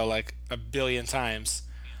browser window like a billion times.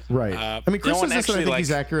 Right. I mean, Chris says this, and I think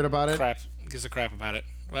he's accurate about it. Gives a crap about it.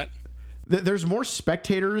 What? There's more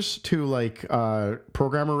spectators to like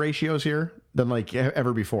programmer ratios here than like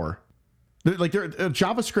ever before. Like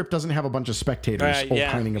JavaScript doesn't have a bunch of spectators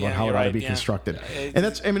opining about how it ought to be constructed, and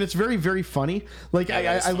it's very, very funny. Like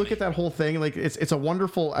I look at that whole thing, like it's a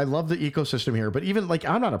wonderful. I love the ecosystem here, but even like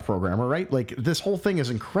I'm not a programmer, right? Like this whole thing is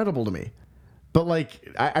incredible to me. But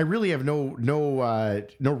like, I really have no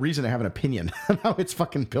reason to have an opinion on how it's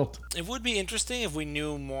fucking built. It would be interesting if we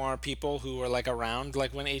knew more people who were like around,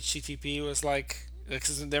 like when HTTP was like,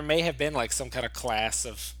 because there may have been like some kind of class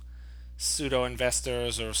of pseudo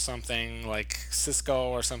investors or something like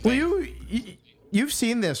Cisco or something. Well, you've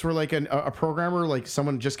seen this where like a programmer, like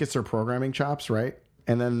someone just gets their programming chops, right?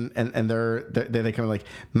 And then they come like,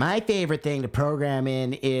 my favorite thing to program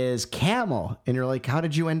in is Camel, and you're like, how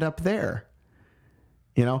did you end up there?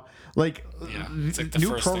 Like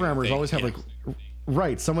new programmers always have like,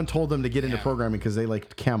 right, someone told them to get into programming because they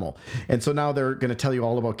liked Camel. And so now they're going to tell you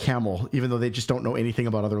all about Camel, even though they just don't know anything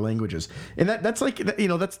about other languages. And that's like,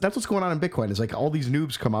 that's what's going on in Bitcoin. Is like all these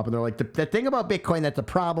noobs come up and they're like, the thing about Bitcoin that's a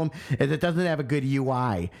problem is it doesn't have a good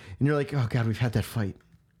UI. And you're like, oh God, we've had that fight.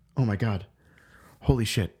 Oh my God. Holy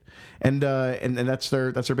shit. And that's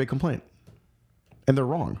their big complaint. And they're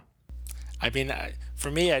wrong. I mean,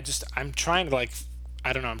 for me, I'm trying to like,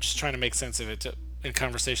 I don't know. I'm just trying to make sense of it in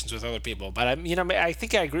conversations with other people. But I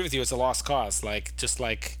think I agree with you. It's a lost cause. Like, just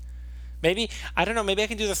like, maybe I don't know. Maybe I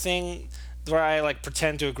can do the thing where I like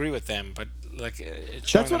pretend to agree with them, but like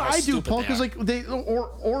that's what I do, Paul. Because like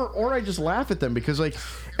or I just laugh at them because like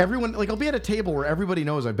everyone, like I'll be at a table where everybody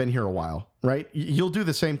knows I've been here a while, right? You'll do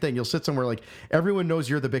the same thing. You'll sit somewhere like everyone knows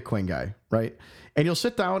you're the Bitcoin guy, right? and you'll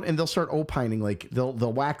sit down and they'll start opining, like they'll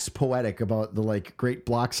wax poetic about the like great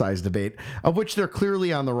block size debate, of which they're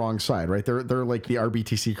clearly on the wrong side, right? They're like the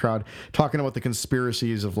RBTC crowd talking about the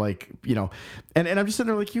conspiracies of like, you know, and I'm just sitting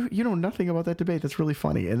there like, you know nothing about that debate. That's really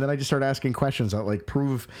funny. And then I just start asking questions that like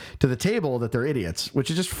prove to the table that they're idiots, which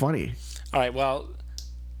is just funny. All right, well,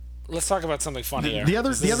 let's talk about something funny here.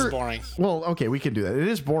 This is boring. Well, okay, we can do that. It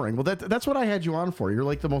is boring. Well, that's what I had you on for. You're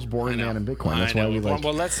like the most boring man in Bitcoin. That's why we like.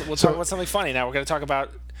 Well, we'll talk about something funny now. We're going to talk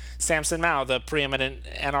about Samson Mao, the preeminent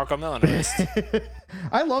anarcho-millenarist.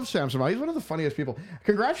 I love Samson Mao. He's one of the funniest people.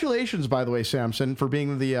 Congratulations, by the way, Samson, for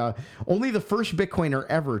being the only the first Bitcoiner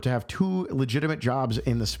ever to have 2 legitimate jobs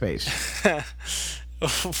in the space.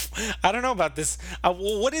 I don't know about this.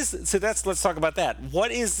 What is so? Let's talk about that.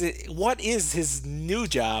 What is his new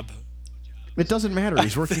job? It doesn't matter.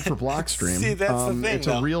 He's working for Blockstream. See, that's the thing. It's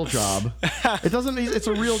a real job. It's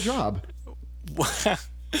a real job.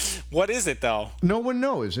 What is it though? No one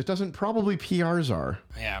knows. It doesn't. Probably PRs are.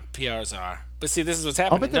 Yeah, PRs are. But see, this is what's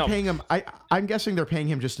happening. I'll bet they're paying him. I'm guessing they're paying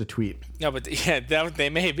him just to tweet. No, but they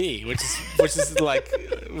may be, which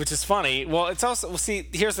is funny. Well, it's also see.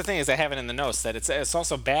 Here's the thing: is I have it in the notes that it's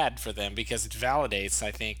also bad for them because it validates.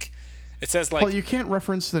 I think it says like. Well, you can't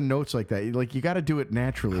reference the notes like that. Like you got to do it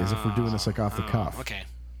naturally, as if we're doing this like off the cuff. Okay.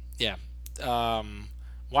 Yeah.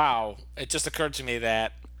 Wow. It just occurred to me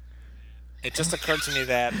that.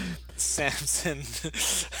 Samson,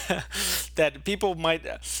 that people might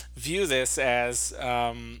view this as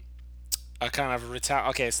a kind of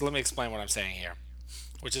Okay, so let me explain what I'm saying here,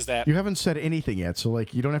 which is that you haven't said anything yet, so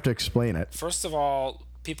like you don't have to explain it. First of all,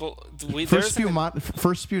 first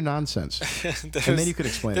spew nonsense, and then you could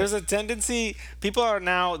explain There's a tendency. People are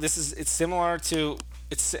now. It's similar to.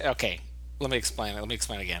 It's okay. Let me explain it. Let me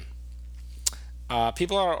explain again.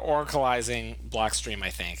 People are oracleizing Blockstream, I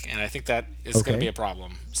think, and I think that is going to be a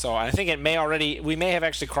problem. So I think we may have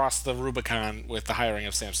actually crossed the Rubicon with the hiring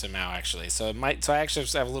of Samson Mao, actually. So I actually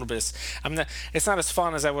have a little bit it's not as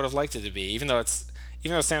fun as I would have liked it to be, even though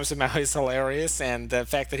Samson Mao is hilarious, and the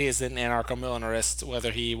fact that he is an anarcho-millenarist,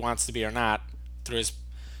 whether he wants to be or not, through his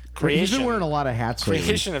creation. He's been wearing a lot of hats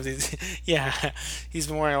creation lately. Of these, yeah, he's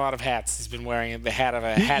been wearing a lot of hats. He's been wearing the hat of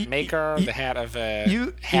a hat maker, the hat of a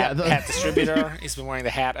hat distributor. He's been wearing the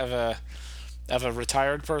hat of a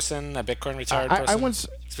retired person, a Bitcoin retired person.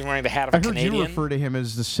 He's been wearing the hat of a Canadian. I heard you refer to him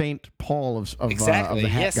as the Saint Paul of exactly. The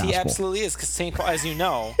hat yes, gospel. He absolutely is, because Saint Paul, as you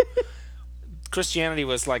know, Christianity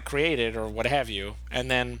was like created or what have you,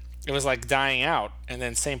 and then it was like dying out, and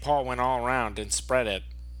then Saint Paul went all around and spread it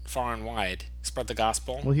far and wide. Spread the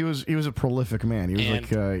gospel. Well, he was a prolific man.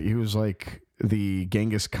 He was like the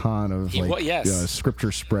Genghis Khan of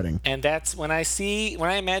scripture spreading. And that's when I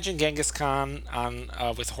imagine Genghis Khan on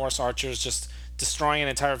with horse archers just destroying an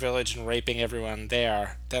entire village and raping everyone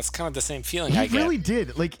there. That's kind of the same feeling I get. He really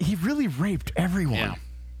did. Like he really raped everyone. Yeah.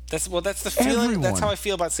 That's the feeling. Everyone. That's how I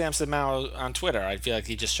feel about Samson Mao on Twitter. I feel like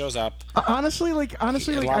he just shows up. Honestly, I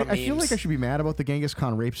feel like I should be mad about the Genghis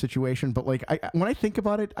Khan rape situation, but like when I think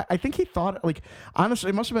about it, I think he thought like honestly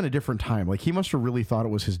it must have been a different time. Like he must have really thought it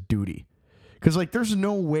was his duty, because like there's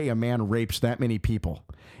no way a man rapes that many people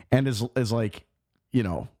and is like, you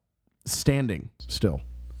know, standing still.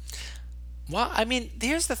 Well, I mean,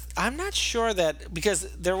 I'm not sure that, because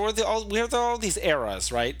we have all these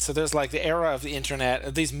eras, right? So there's like the era of the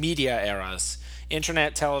internet, these media eras,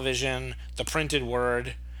 internet, television, the printed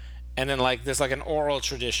word, and then like there's like an oral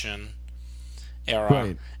tradition era.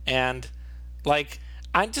 Right. And like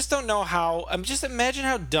I just don't know how. Just imagine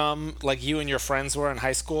how dumb like you and your friends were in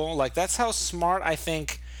high school. Like that's how smart I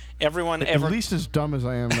think everyone ever. At least as dumb as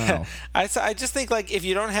I am now. I just think like if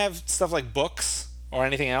you don't have stuff like books or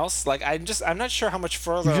anything else, like I'm not sure how much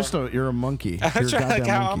further. You're a monkey. I'm not sure like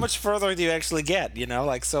how much further do you actually get? You know,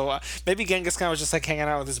 like so maybe Genghis Khan was just like hanging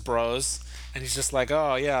out with his bros, and he's just like,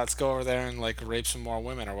 oh yeah, let's go over there and like rape some more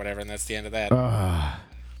women or whatever, and that's the end of that.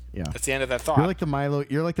 Yeah, that's the end of that thought. You're like the Milo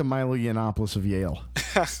Yiannopoulos of Yale.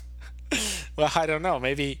 Well, I don't know.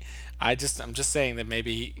 Maybe I'm just saying that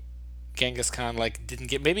maybe Genghis Khan like didn't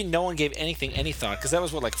get. Maybe no one gave anything any thought, because that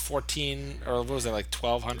was what, like 14 or what was that, like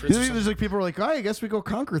 1200s? There's like people were like, oh, I guess we go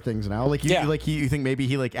conquer things now. Like you think maybe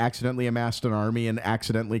he like accidentally amassed an army and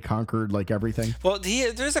accidentally conquered like everything. Well,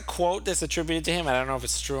 there's a quote that's attributed to him. I don't know if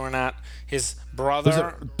it's true or not. His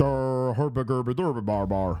brother.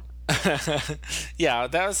 Yeah,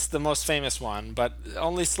 that was the most famous one, but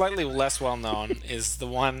only slightly less well known is the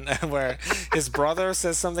one where his brother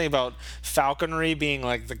says something about falconry being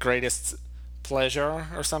like the greatest pleasure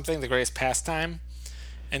or something, the greatest pastime.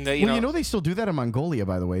 And you know they still do that in Mongolia,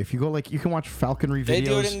 by the way. If you go, like, you can watch falconry videos. They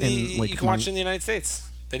do it you can watch it in the United States.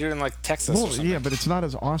 They do it in like Texas or something. Yeah, but it's not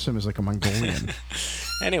as awesome as like a Mongolian.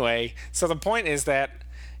 Anyway, so the point is that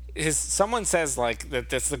someone says like that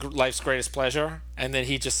that's life's greatest pleasure, and then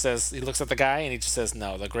he just says, he looks at the guy and he just says,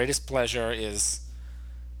 no, the greatest pleasure is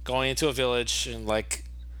going into a village and like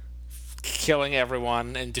killing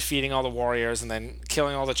everyone and defeating all the warriors and then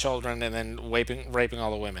killing all the children and then raping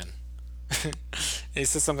all the women. He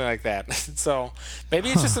says something like that. So maybe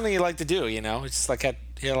it's just something you like to do, you know. It's just like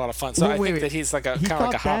he had a lot of fun. So I think that he's like kind of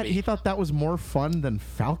like a hobby. He thought that was more fun than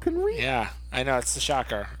falconry? Yeah, I know, it's a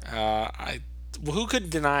shocker. Who could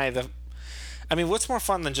deny the? I mean, what's more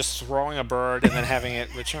fun than just throwing a bird and then having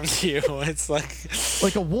it return to you? It's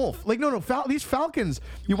like a wolf. Like no, these falcons.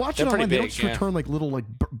 You watch it online. They don't just return like little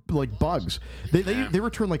like bugs. They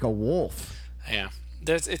return like a wolf. Yeah.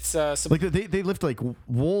 It's like they lift like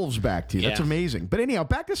wolves back to you. That's amazing. But anyhow,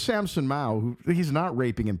 back to Samson Mao, who he's not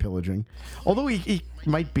raping and pillaging, although he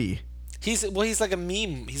might be. He's like a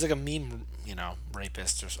meme. He's like a meme, you know,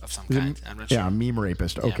 rapist of some kind. I'm not sure. Yeah, a meme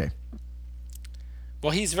rapist. Okay. Yeah.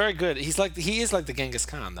 Well, he's very good. He is like the Genghis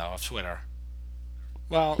Khan though of Twitter.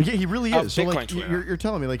 Well, yeah, he really is. So like Twitter. you're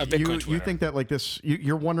telling me like you think that like this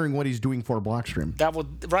you're wondering what he's doing for Blockstream.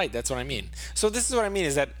 Right. That's what I mean. So this is what I mean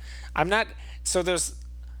is that I'm not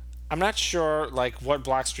sure like what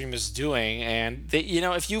Blockstream is doing, and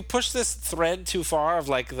if you push this thread too far of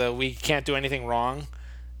like we can't do anything wrong,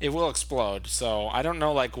 it will explode. So I don't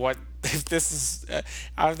know like what if this is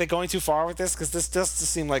are they going too far with this, because this does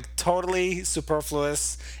seem like totally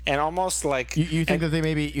superfluous and almost like you think they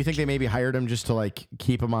maybe hired him just to like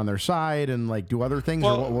keep him on their side and like do other things,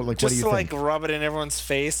 or what do you think? Just to like rub it in everyone's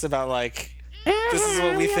face about like this is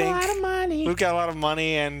what we think. We've got a lot of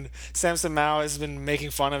money, and Samson Mao has been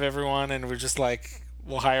making fun of everyone, and we're just like,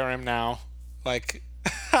 we'll hire him now. Like,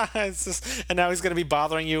 it's just, and now he's going to be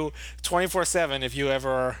bothering you 24/7 if you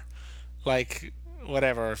ever, like,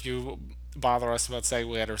 whatever. If you bother us about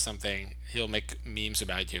SegWit or something, he'll make memes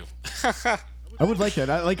about you. I would like that.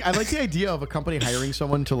 I like the idea of a company hiring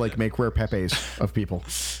someone to like make rare pepes of people.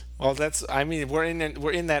 Well, we're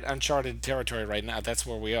in that uncharted territory right now. That's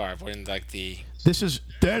where we are. We're in like This is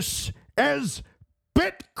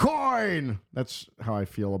Bitcoin. That's how I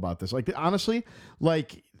feel about this. Like honestly,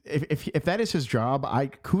 like if that is his job,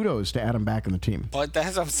 kudos to add him back in the team. Well,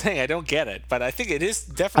 that's what I'm saying. I don't get it, but I think it is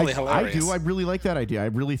definitely hilarious. I do. I really like that idea. I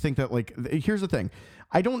really think that like here's the thing.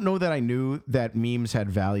 I don't know that I knew that memes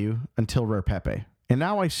had value until Rare Pepe, and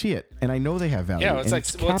now I see it, and I know they have value. Yeah, it's like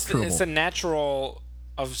it's the natural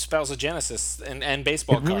of Spells of Genesis and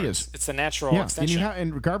baseball cards. It really is. It's the natural extension.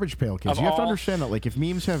 And Garbage Pail Kids. You have to understand that like if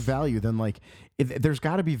memes have value, then like there's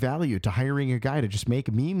got to be value to hiring a guy to just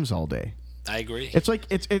make memes all day. I agree. It's like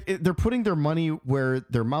they're putting their money where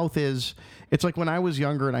their mouth is. It's like when I was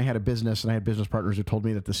younger and I had a business and I had business partners who told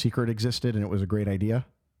me that The Secret existed and it was a great idea.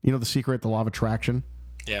 You know The Secret, the law of attraction?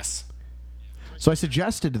 Yes. So I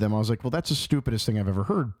suggested to them, I was like, well, that's the stupidest thing I've ever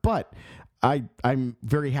heard, but I'm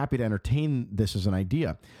very happy to entertain this as an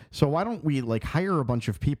idea. So why don't we like hire a bunch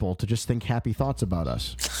of people to just think happy thoughts about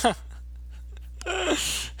us?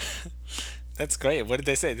 That's great. What did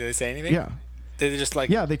they say? Did they say anything? Yeah. They just like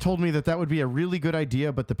they told me that would be a really good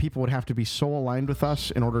idea, but the people would have to be so aligned with us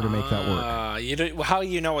in order to make that work. How do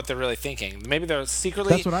you know what they're really thinking? Maybe they're secretly.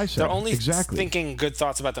 That's what I said. They're only thinking good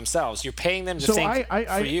thoughts about themselves. You're paying them to think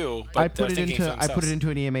for you. But I put it into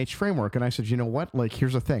an EMH framework, and I said, you know what? Like,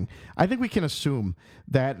 here's the thing. I think we can assume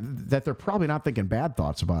that they're probably not thinking bad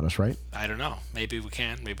thoughts about us, right? I don't know. Maybe we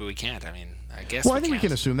can. Maybe we can't. I mean, I guess. Well, I think we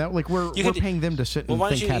can assume that. Like, we're paying them to sit and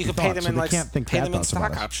think happy thoughts. Pay them in, like, pay them in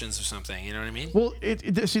stock options or something. You know what I mean? Well,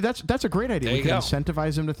 see, that's a great idea. We can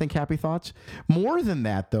incentivize them to think happy thoughts. More than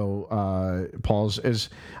that, though, Paul's is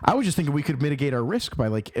I was just thinking we could mitigate our risk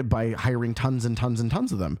by hiring tons and tons and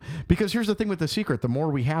tons of them. Because here's the thing with The Secret: the more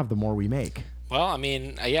we have, the more we make. Well, I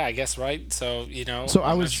mean, yeah, I guess, right? So, you know. So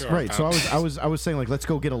I was I was saying, like, let's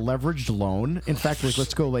go get a leveraged loan. In fact, like,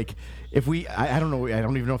 let's go, like, if we I don't know, I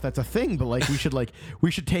don't even know if that's a thing, but like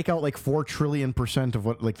we should take out like 4 trillion% of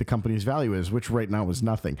what like the company's value is, which right now is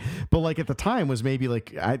nothing. But like at the time was maybe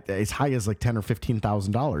like as high as like $10,000 or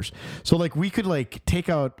 $15,000. So like we could like take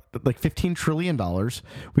out like $15 trillion.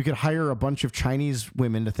 We could hire a bunch of Chinese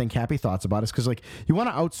women to think happy thoughts about us, because like you want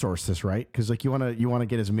to outsource this, right? Because like you want to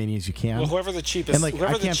get as many as you can. Well, whoever the cheapest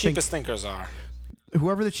thinkers are.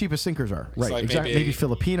 Whoever the cheapest thinkers are, right? Like exactly. Maybe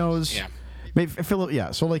Filipinos. Yeah.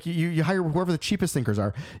 So like you hire whoever the cheapest thinkers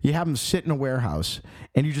are. You have them sit in a warehouse,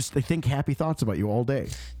 and they think happy thoughts about you all day.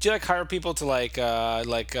 Do you like hire people to like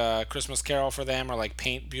Christmas Carol for them, or like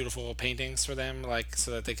paint beautiful paintings for them, like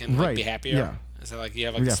so that they can like, be happier? Yeah. Is it like you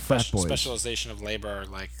have like specialization of labor,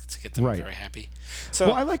 like to get them very happy? So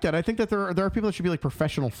well, I like that. I think that there are people that should be like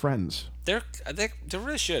professional friends. There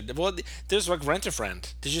really should. Well, there's like Rent a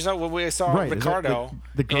Friend. Did you saw when we saw Ricardo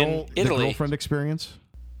the in Italy? The girlfriend experience.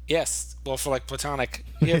 Yes. Well, for like platonic,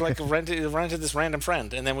 he had like rented this random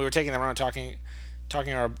friend, and then we were taking them around talking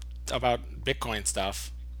about Bitcoin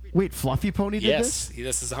stuff. Wait, Fluffy Pony did this?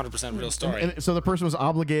 Yes, this is 100% real story. And so the person was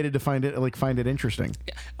obligated to find it interesting.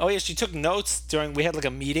 Yeah. Oh yeah, she took notes we had like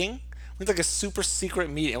a meeting. We had like a super secret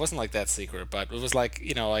meeting. It wasn't like that secret, but it was like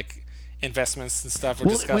like investments and stuff were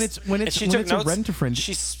discussed. When it's a rent-a-friend,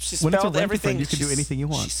 she spelled everything. You can do anything you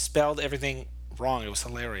want. She spelled everything wrong. It was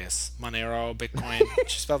hilarious. Monero, Bitcoin.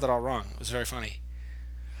 She spelled it all wrong. It was very funny.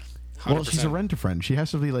 100%. Well, she's a rent-a-friend. She has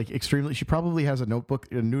to be like extremely. She probably has a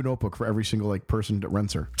new notebook for every single like person that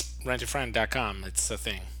rents her. Rentafriend.com. It's a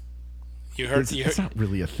thing. It's not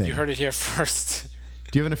really a thing. You heard it here first.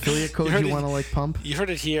 Do you have an affiliate code you want to like pump? You heard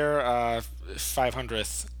it here.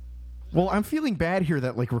 500th. Well, I'm feeling bad here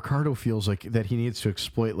that like Ricardo feels like that he needs to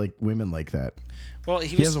exploit like women like that. Well,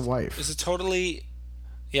 he has a wife. It's a totally.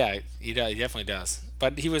 Yeah, he does. He definitely does.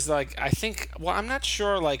 But he was like, I think. Well, I'm not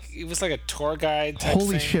sure. Like, it was like a tour guide type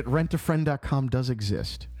Holy thing. shit! Rentafriend.com does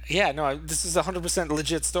exist. Yeah, no, this is a 100%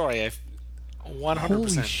 legit story. 100%.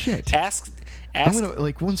 Holy shit! Ask. I'm gonna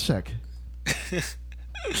like 1 sec.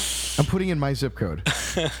 I'm putting in my zip code.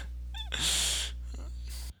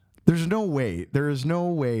 There is no way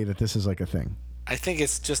that this is like a thing. I think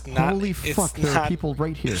it's just not. Holy fuck! There are people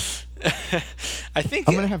right here. I think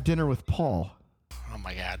I'm gonna have dinner with Paul. Oh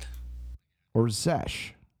my god. Or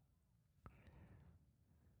Zesh.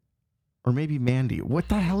 Or maybe Mandy. What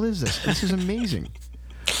the hell is this? This is amazing.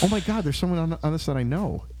 Oh my god, there's someone on this that I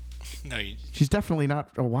know. No, she's definitely not.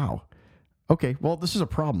 Oh wow. Okay, well this is a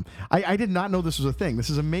problem. I did not know this was a thing. This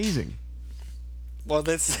is amazing. Well,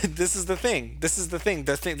 this is the thing. This is the thing.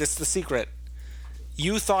 This is the secret.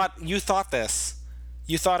 You thought this.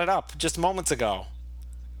 You thought it up just moments ago.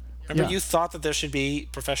 Remember, you thought that there should be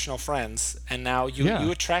professional friends, and now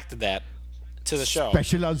you attracted that to the show.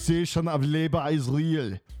 Specialization of labor is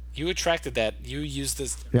real. You attracted that. You used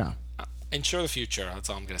this. Yeah. Ensure the future. That's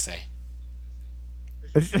all I'm gonna say.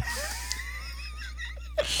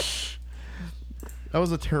 That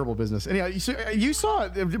was a terrible business. Anyhow, you saw,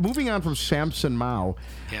 moving on from Samson Mao,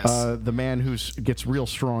 yes. The man who gets real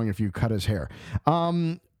strong if you cut his hair.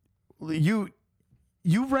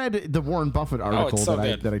 You read the Warren Buffett article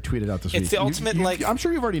that I tweeted out this week. It's the ultimate I'm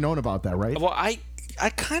sure you've already known about that, right? Well, I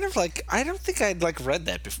kind of like. I don't think I'd like read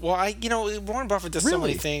that before. Well, Warren Buffett does so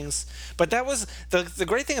many things, but that was the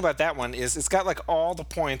great thing about that one is it's got like all the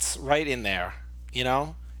points right in there.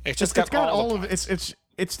 It's got all of it.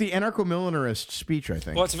 It's the anarcho-millinarist speech, I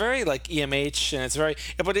think. Well, it's very like EMH, and it's very,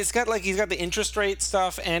 but it's got like he's got the interest rate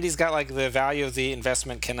stuff, and he's got like the value of the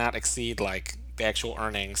investment cannot exceed like the actual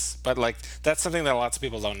earnings. But like that's something that lots of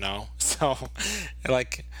people don't know. So,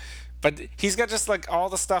 like, but he's got just like all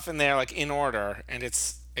the stuff in there like in order, and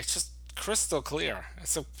it's just crystal clear.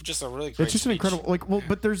 It's just a really great. It's just speech. an incredible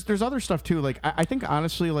but there's other stuff too. Like I think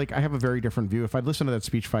honestly, like I have a very different view. If I'd listened to that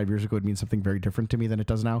speech 5 years ago, it means something very different to me than it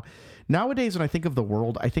does now. Nowadays, when I think of the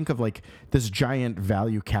world, I think of like this giant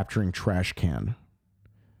value capturing trash can.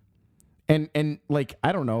 And like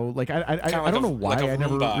I don't know, like I don't know why I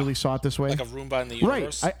never really saw it this way. Like a Roomba in the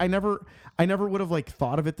universe. Right. I never would have like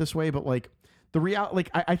thought of it this way, but like. The reality, like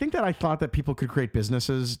I think that I thought that people could create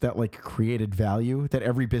businesses that like created value, that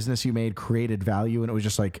every business you made created value, and it was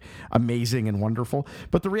just like amazing and wonderful.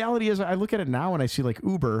 But the reality is, I look at it now and I see like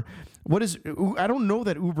Uber. I don't know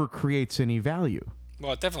that Uber creates any value.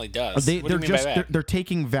 Well, it definitely does. They're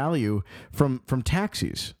taking value from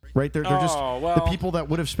taxis. Right, they're just the people that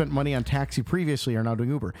would have spent money on taxi previously are now doing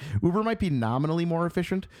Uber. Uber might be nominally more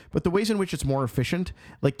efficient, but the ways in which it's more efficient,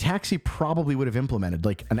 like taxi probably would have implemented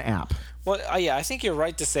like an app. Well, yeah, I think you're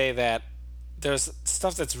right to say that there's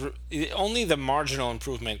stuff that's only the marginal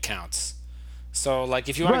improvement counts. So, like,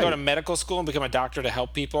 if you want to go to medical school and become a doctor to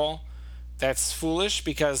help people, that's foolish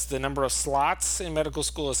because the number of slots in medical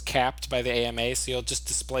school is capped by the AMA, so you'll just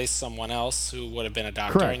displace someone else who would have been a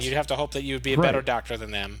doctor. Correct. And you'd have to hope that you would be a better doctor than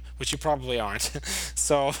them, which you probably aren't.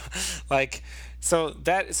 So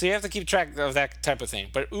you have to keep track of that type of thing.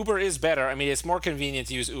 But Uber is better. I mean, it's more convenient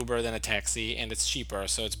to use Uber than a taxi, and it's cheaper,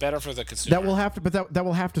 so it's better for the consumer. That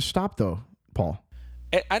will have to stop though, Paul.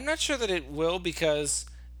 I'm not sure that it will because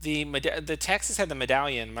the taxis had the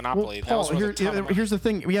medallion monopoly. Well, That was worth a ton of money. here's the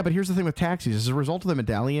thing. Yeah, but here's the thing with taxis. As a result of the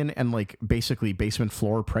medallion and like basically basement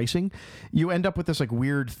floor pricing, you end up with this like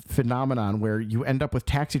weird phenomenon where you end up with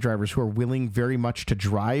taxi drivers who are willing very much to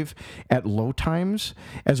drive at low times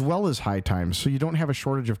as well as high times. So you don't have a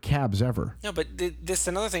shortage of cabs ever. No, but this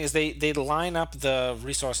another thing is they line up the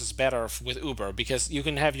resources better with Uber, because you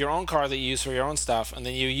can have your own car that you use for your own stuff, and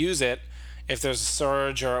then you use it if there's a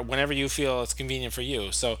surge or whenever you feel it's convenient for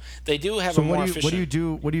you. So they do have a more efficient. What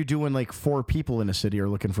do you do when like 4 people in a city are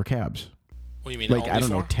looking for cabs? What do you mean? Like only I don't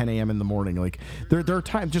know, 4? 10 a.m. in the morning. Like there are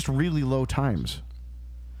times, just really low times.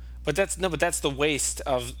 But that's the waste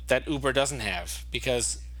of that Uber doesn't have,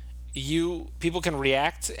 because people can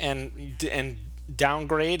react and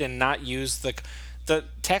downgrade and not use the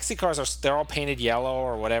taxi cars they're all painted yellow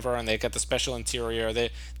or whatever, and they've got the special interior.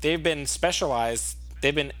 They've been specialized.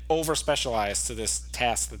 They've been over specialized to this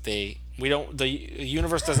task that the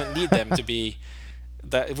universe doesn't need them to be.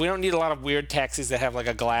 We don't need a lot of weird taxis that have like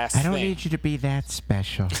a glass I don't thing. need you to be that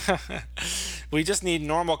special. We just need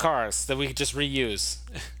normal cars that we can just reuse.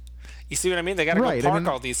 You see what I mean? They got to go park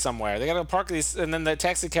all these somewhere. They got to park these, and then the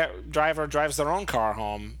taxi driver drives their own car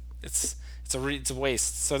home. It's a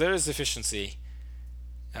waste. So there is efficiency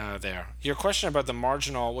there. Your question about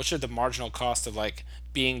what should the marginal cost of like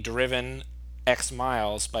being driven X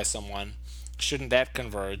miles by someone, shouldn't that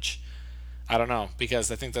converge? I don't know,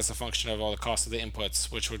 because I think that's a function of all the cost of the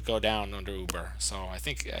inputs, which would go down under Uber. So I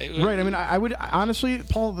think right. I mean, I would honestly,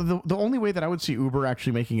 Paul, the only way that I would see Uber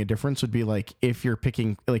actually making a difference would be like if you're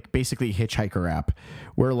picking like basically a hitchhiker app,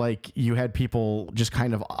 where like you had people just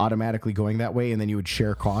kind of automatically going that way, and then you would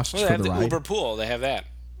share costs they for have the ride. Uber Pool. They have that,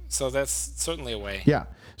 so that's certainly a way. Yeah.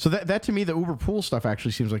 So that to me, the Uber Pool stuff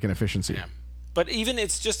actually seems like an efficiency. Yeah. But even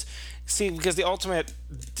it's just because the ultimate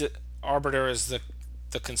arbiter is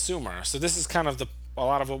the consumer. So this is kind of a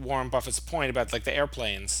lot of what Warren Buffett's point about like the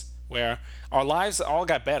airplanes, where our lives all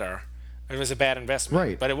got better. It was a bad investment,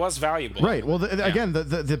 right? But it was valuable, right? Well, again,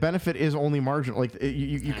 the benefit is only marginal. Like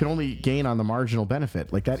you can only gain on the marginal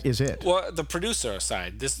benefit. Like that is it. Well, the producer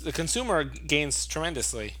side, the consumer gains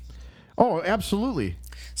tremendously. Oh, absolutely.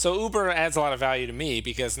 So Uber adds a lot of value to me,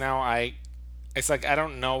 because now it's like I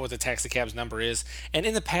don't know what the taxi cab's number is. And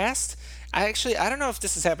in the past, I don't know if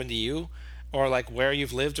this has happened to you or like where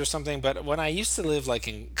you've lived or something, but when I used to live like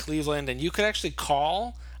in Cleveland, and you could actually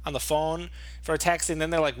call on the phone for a taxi, and then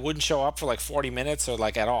they like wouldn't show up for like 40 minutes or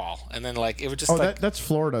like at all. And then like it would just that's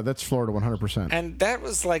Florida. That's Florida 100%. And that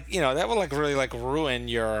was like, that would like really like ruin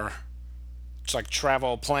your like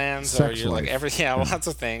travel plans or your like lots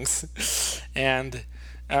of things. And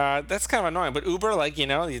that's kind of annoying. But Uber, like,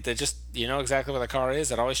 they just, exactly where the car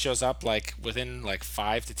is. It always shows up like within like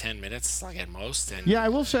 5 to 10 minutes, like at most. And yeah, I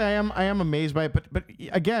will say I am amazed by it. But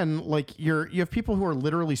again, like you have people who are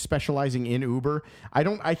literally specializing in Uber.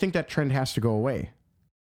 I think that trend has to go away.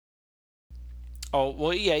 Oh,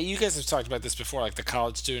 well, yeah, you guys have talked about this before, like the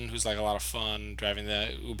college student who's like a lot of fun driving the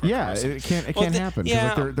Uber. Yeah, it can't happen.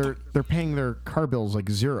 Yeah, like they're paying their car bills like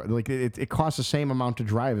zero. Like it costs the same amount to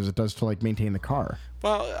drive as it does to like maintain the car.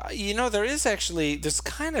 Well, there's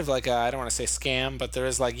kind of like I don't want to say scam, but there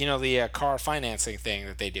is like, the car financing thing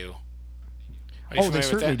that they do. Oh, they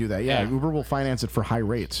certainly do that. Yeah, Uber will finance it for high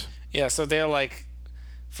rates. Yeah, so they're like,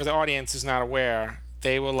 for the audience who's not aware,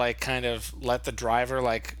 they will like kind of let the driver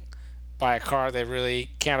like buy a car they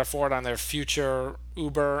really can't afford on their future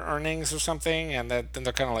Uber earnings or something, and then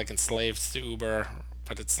they're kind of like enslaved to Uber,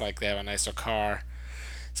 but it's like they have a nicer car.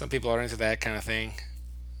 Some people are into that kind of thing,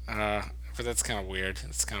 but that's kind of weird.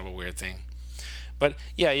 It's kind of a weird thing. But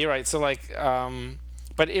yeah, you're right. So like,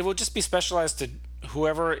 but it will just be specialized to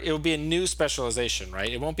whoever. It will be a new specialization,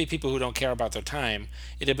 right? It won't be people who don't care about their time.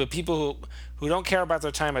 It'll be people who don't care about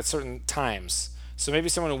their time at certain times. So maybe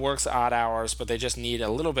someone who works odd hours, but they just need a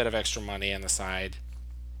little bit of extra money on the side.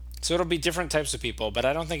 So it'll be different types of people, but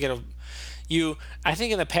I don't think I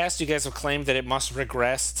think in the past you guys have claimed that it must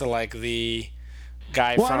regress to like the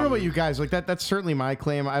guy I don't know about you guys. Like that's certainly my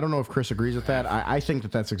claim. I don't know if Chris agrees with that. I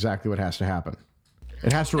think that's exactly what has to happen.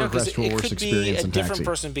 It has to regress to a worse experience in taxi. It could be a different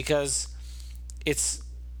person because it's...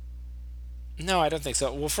 No, I don't think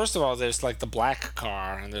so. Well, first of all, there's like the black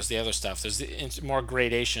car and there's the other stuff. There's more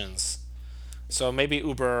gradations. So maybe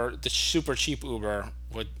Uber, the super cheap Uber,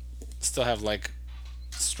 would still have like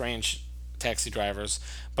strange taxi drivers.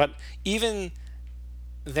 But even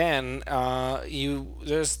then,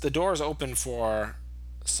 there's the doors open for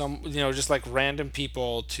some, just like random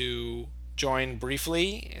people to join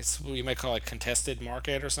briefly. It's what you might call a contested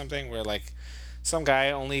market or something, where like some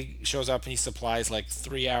guy only shows up and he supplies like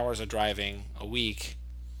 3 hours of driving a week.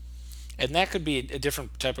 And that could be a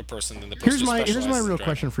different type of person than the person Here's my real driving.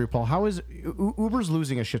 question for you, Paul. How is Uber's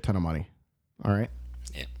losing a shit ton of money? All right.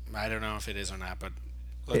 I don't know if it is or not, but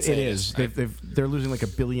It is. They're losing like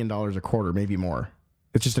 $1 billion a quarter, maybe more.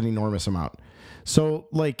 It's just an enormous amount. So,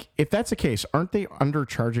 like, if that's the case, aren't they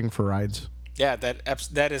undercharging for rides? Yeah,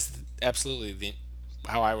 that is absolutely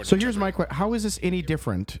how I would. So here's my question: how is this any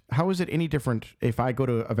different? How is it any different if I go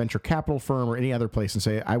to a venture capital firm or any other place and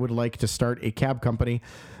say I would like to start a cab company?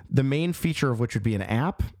 The main feature of which would be an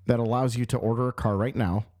app that allows you to order a car right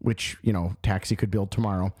now, which Taxi could build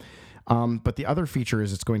tomorrow. But the other feature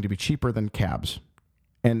is it's going to be cheaper than cabs.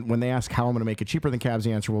 And when they ask how I'm going to make it cheaper than cabs,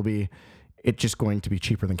 the answer will be it's just going to be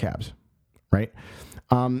cheaper than cabs, right?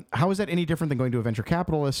 How is that any different than going to a venture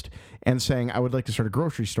capitalist and saying I would like to start a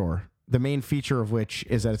grocery store? The main feature of which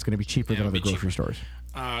is that it's going to be cheaper than other grocery stores.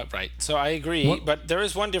 Right. So I agree, but there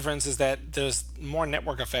is one difference is that there's more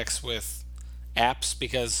network effects with apps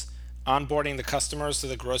because onboarding the customers to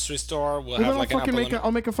the grocery store will have like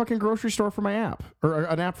I'll make a fucking grocery store for my app or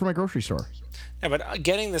an app for my grocery store. Yeah, but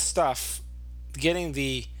getting the stuff,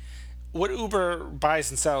 what Uber buys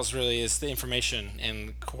and sells really is the information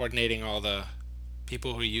and coordinating all the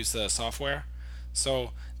people who use the software.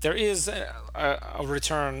 So there is a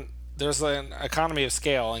return. There's an economy of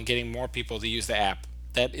scale in getting more people to use the app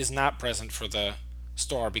that is not present for the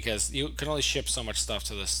store because you can only ship so much stuff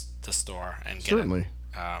to the store and get it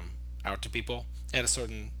out to people at a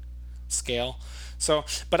certain scale. So,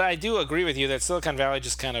 but I do agree with you that Silicon Valley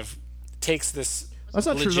just kind of takes this. That's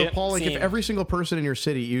not true, though, Paul. Like, if every single person in your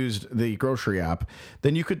city used the grocery app,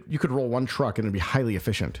 then you could roll one truck and it'd be highly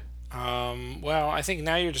efficient. Well, I think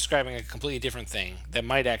now you're describing a completely different thing that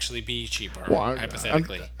might actually be cheaper,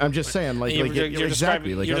 hypothetically. I'm just saying, like, you're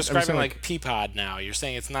exactly. You're describing like Peapod now. You're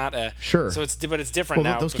saying it's not a sure. So it's different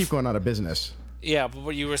now. Those keep going out of business. Yeah, but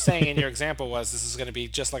what you were saying in your example was this is going to be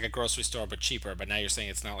just like a grocery store but cheaper. But now you're saying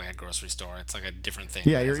it's not like a grocery store; it's like a different thing.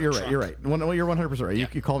 Yeah, you're right. You're right. Well, you're 100% right. Yeah.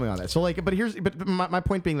 You called me on that. So but my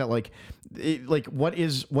point being that what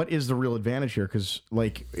is the real advantage here? Because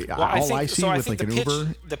I see with like an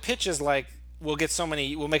Uber, the pitch is like. We'll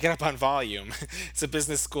make it up on volume. It's a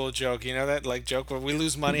business school joke, that joke where we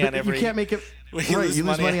lose money on every. You can't make it. You lose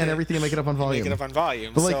money on everything and make it up on volume. Make it up on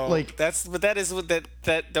volume. But that is what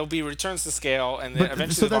there'll be returns to scale, and then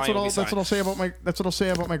eventually so that's what I'll say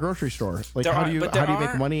about my grocery store. Like, how do you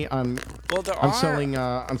make money on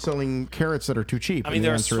selling carrots that are too cheap? I mean,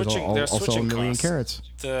 there are switching costs. I'll sell a million carrots.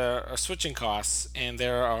 There are switching costs, and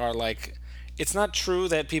there are it's not true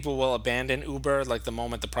that people will abandon Uber the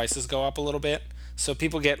moment the prices go up a little bit. So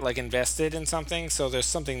people get invested in something. So there's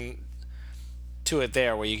something to it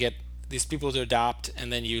there where you get these people to adopt,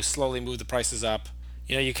 and then you slowly move the prices up.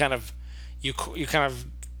 You kind of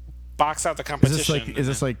box out the competition. Is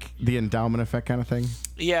this like the endowment effect kind of thing?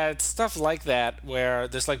 Yeah, it's stuff like that where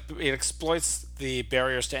there's it exploits the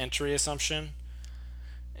barriers to entry assumption.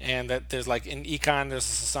 And that there's in econ, there's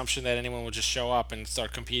this assumption that anyone will just show up and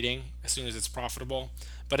start competing as soon as it's profitable.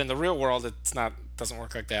 But in the real world, doesn't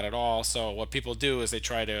work like that at all. So what people do is they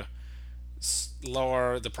try to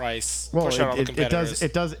lower the price, push out all the competitors.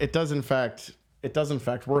 It does in fact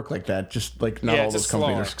work like that. Just not all those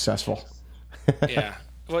companies are successful. Yeah.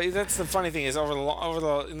 Well, that's the funny thing is in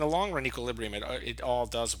the long run equilibrium, it all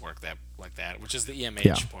does work like that, which is the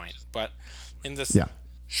EMH point. But in this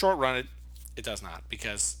short run, it does not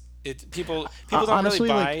because people don't honestly,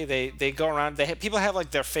 really buy. They go around. People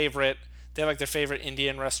have their favorite. They have their favorite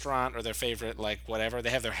Indian restaurant or their favorite whatever. They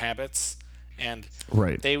have their habits, and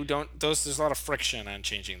they don't. There's a lot of friction on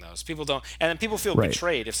changing those. People don't, and then people feel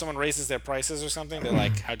betrayed if someone raises their prices or something. They're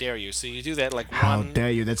like, "How dare you?" So you do that How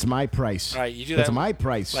dare you? That's my price. Right. You do That's my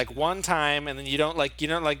price. One time, and then you don't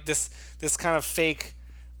this kind of fake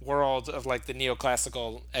world of the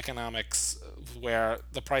neoclassical economics where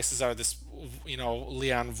the prices are this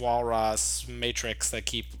Leon Walras matrix that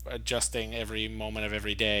keep adjusting every moment of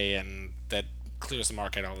every day and that clears the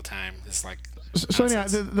market all the time. It's so yeah,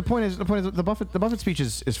 the point is the Buffett speech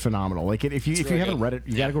is phenomenal. If you haven't read it,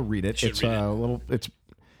 you got to go read it. It's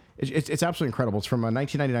absolutely incredible. It's from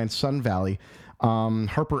 1999 Sun Valley.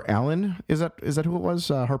 Harper Allen is that who it was?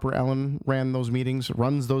 Harper Allen runs those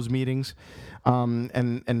meetings,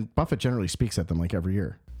 and Buffett generally speaks at them every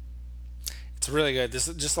year. It's really good. There's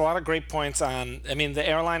just a lot of great points on. I mean, the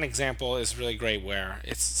airline example is really great, where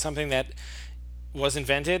it's something that was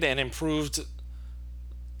invented and improved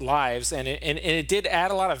lives, and it did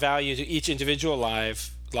add a lot of value to each individual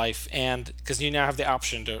life, and because you now have the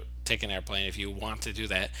option to take an airplane if you want to do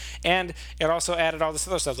that, and it also added all this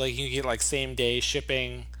other stuff, you can get same day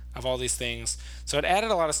shipping of all these things. So it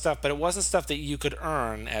added a lot of stuff, but it wasn't stuff that you could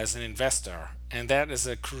earn as an investor. and that is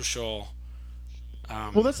a crucial.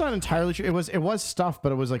 Well, that's not entirely true. It was stuff,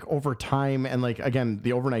 but it was like over time, and like again,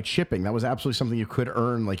 the overnight shipping, that was absolutely something you could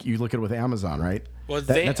earn. Like you look at it with Amazon, right? Well,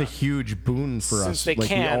 that's a huge boon for us. They like we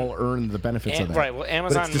can, all earn the benefits of that. Right. Well,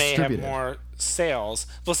 Amazon may have more sales.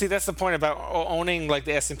 Well, see, that's the point about owning like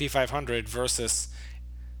the S&P 500 versus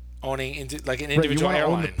owning an individual airline.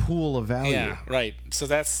 You own the pool of value. Yeah. Right. So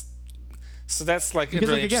that's like because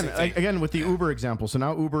really again with the Uber example. So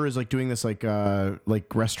now Uber is like doing this like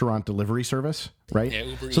restaurant delivery service, right? Yeah,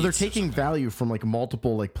 Uber so they're Eats taking value from like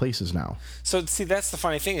multiple like places now. So see, that's the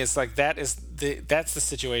funny thing is like that's the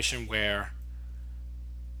situation where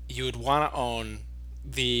you would want to own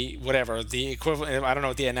the equivalent. I don't know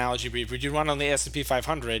what the analogy would be, but you'd want to own the S&P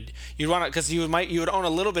 500. You'd want to because you would own a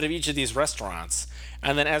little bit of each of these restaurants.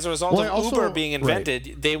 And then as a result of Uber being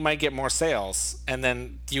invented, they might get more sales. And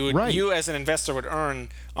then you as an investor would earn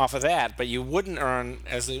off of that, but you wouldn't earn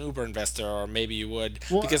as an Uber investor, or maybe you would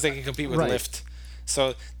because they can compete with Lyft.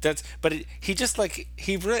 So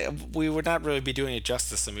we would not really be doing it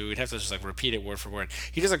justice. I mean, we'd have to just like repeat it word for word.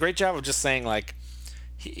 He does a great job of just saying like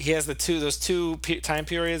he has those two time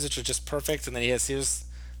periods which are just perfect, and then here's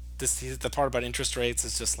the part about interest rates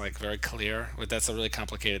is just like very clear, but that's a really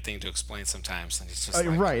complicated thing to explain sometimes. And he's just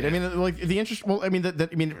right. Yeah. I mean, like the interest. Well, I mean,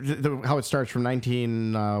 how it starts from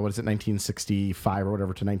 1965 or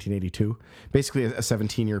whatever to 1982, basically a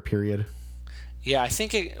 17-year period. Yeah, I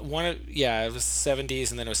think it was 70s,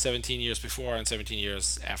 and then it was 17 years before and 17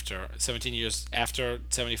 years after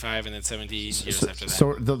 75, and then 17 years after that.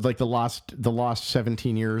 So the lost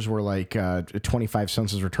 17 years were like 25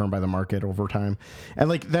 cents is returned by the market over time, and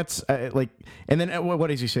like that's and then what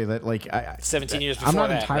does he say that like 17 years before I'm not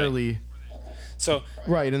that, entirely. Right? So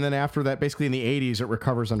right, and then after that, basically in the 80s, it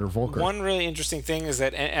recovers under Volcker. One really interesting thing is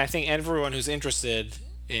that I think everyone who's interested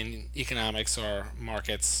in economics or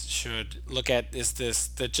markets should look at the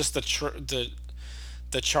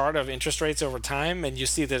chart of interest rates over time, and you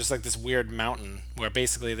see there's like this weird mountain where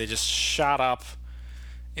basically they just shot up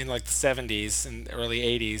in like the 70s and early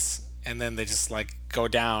 80s, and then they just like go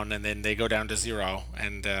down, and then they go down to zero.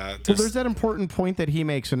 And there's that important point that he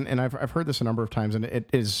makes, and I've heard this a number of times, and it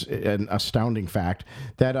is an astounding fact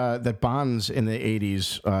that bonds in the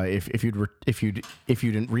 80s, if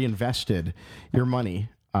you'd reinvested your money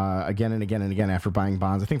again and again and again after buying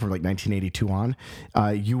bonds, I think from like 1982 on,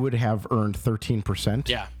 you would have earned 13%.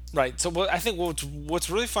 Yeah. Right. So I think what's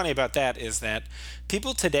really funny about that is that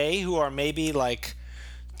people today who are maybe like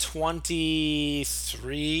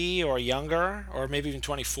 23 or younger, or maybe even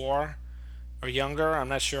 24 or younger, I'm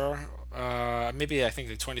not sure. Maybe I think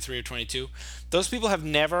like 23 or 22. Those people have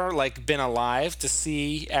never like been alive to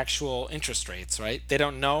see actual interest rates, right? They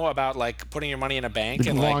don't know about like putting your money in a bank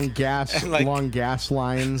and long gas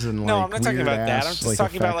lines and no, like I'm not talking about that. I'm just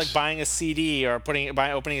talking about like buying a CD or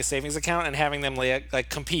opening a savings account and having them like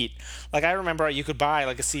compete. Like I remember you could buy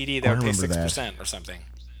like a CD that would pay 6% or something.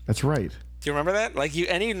 That's right. Do you remember that? Like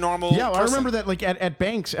any normal person. I remember that. Like at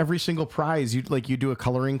banks, every single prize you do a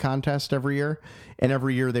coloring contest every year, and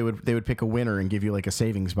every year they would pick a winner and give you like a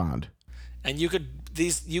savings bond. And you could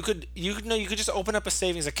just open up a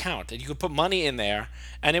savings account and you could put money in there,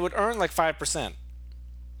 and it would earn like 5%.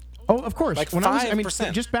 Oh, of course. Like when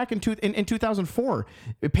 5%. Just back in 2004,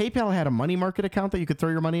 PayPal had a money market account that you could throw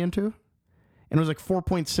your money into. And it was like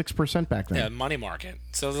 4.6% back then. Yeah, money market.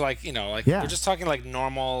 So like we're just talking like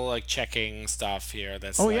normal like checking stuff here.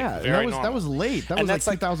 That's very normal. That was late. That was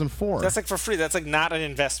like 2004. That's like for free. That's like not an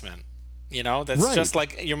investment. That's just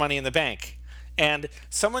like your money in the bank. And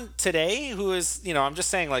someone today who is I'm just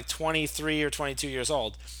saying like 23 or 22 years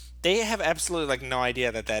old, they have absolutely like no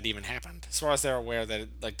idea that even happened. As far as they're aware that it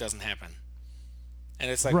like doesn't happen. And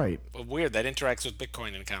it's like weird that interacts with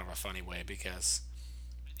Bitcoin in kind of a funny way because.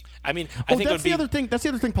 I mean, I think that's the other thing. That's the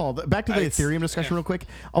other thing, Paul. Back to the Ethereum discussion real quick.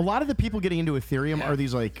 A lot of the people getting into Ethereum are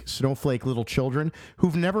these like snowflake little children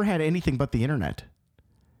who've never had anything but the internet.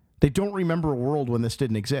 They don't remember a world when this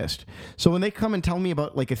didn't exist. So when they come and tell me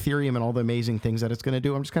about like Ethereum and all the amazing things that it's going to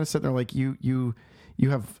do, I'm just kind of sitting there like you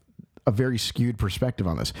have a very skewed perspective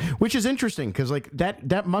on this, which is interesting because like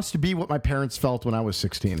that must be what my parents felt when I was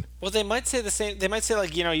 16. Well, they might say the same. They might say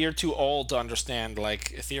like you're too old to understand like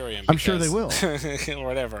Ethereum. I'm sure they will, or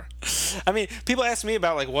whatever. I mean, people ask me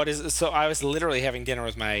about like what is. So I was literally having dinner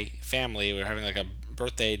with my family. We were having like a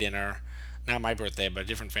birthday dinner, not my birthday, but a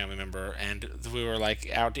different family member, and we were like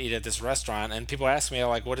out to eat at this restaurant. And people asked me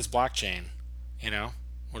like, "What is blockchain?"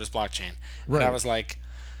 What is blockchain? Right. And I was like,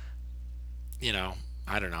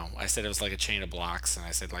 I don't know. I said it was like a chain of blocks, and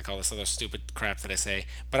I said like all this other stupid crap that I say.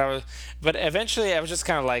 But eventually I was just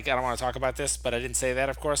kind of like, I don't want to talk about this, but I didn't say that,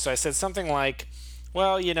 of course. So I said something like,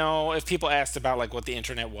 Well, if people asked about like what the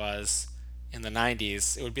internet was in the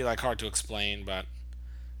 90s, it would be like hard to explain, but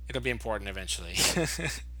it'll be important eventually.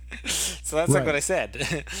 So that's like what Right. I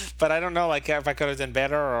said. But I don't know like if I could have done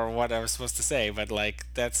better or what I was supposed to say, but like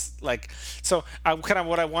that's like so I kind of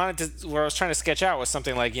what I was trying to sketch out was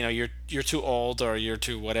something like, you're too old or you're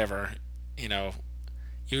too whatever, you know,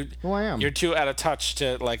 you Well, I am. you're too out of touch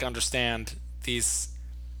to like understand this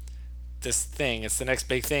thing. It's the next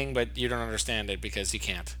big thing, but you don't understand it because you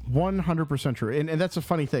can't. 100% true, and that's a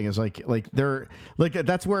funny thing is like they're like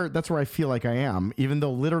that's where I feel like I am, even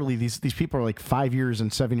though literally these people are like 5 years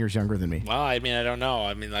and 7 years younger than me. Well, I mean, I don't know.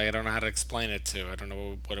 I mean, like, I don't know how to explain it to. I don't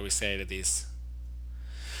know what do we say to these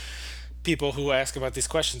people who ask about these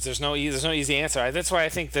questions. There's no easy answer. That's why I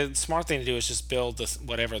think the smart thing to do is just build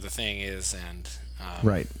whatever the thing is, and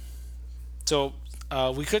Right. so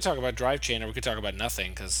we could talk about drive chain, or we could talk about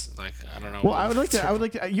nothing, because like I don't know. Well, I would like to. I would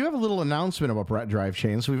like to. You have a little announcement about drive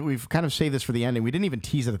chains. We've kind of saved this for the ending. We didn't even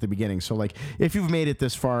tease it at the beginning. So, like, if you've made it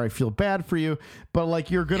this far, I feel bad for you. But like,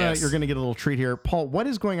 you're gonna get a little treat here, Paul. What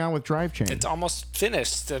is going on with drive chain? It's almost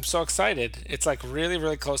finished. I'm so excited. It's like really,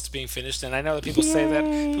 really close to being finished. And I know that people say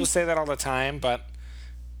that all the time, but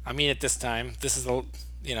I mean it this time. This is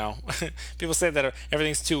people say that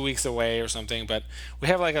everything's 2 weeks away or something, but we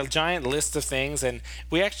have like a giant list of things, and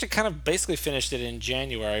we actually kind of basically finished it in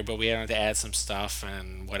January, but we had to add some stuff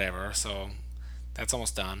and whatever. So that's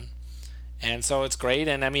almost done. And so it's great.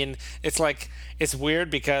 And I mean, it's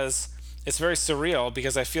weird because it's very surreal,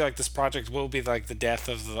 because I feel like this project will be like the death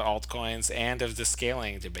of the altcoins and of the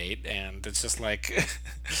scaling debate. And it's just like,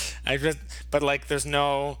 but like,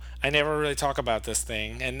 I never really talk about this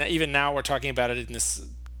thing. And even now we're talking about it in this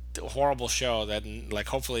horrible show that like,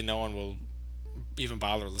 hopefully no one will even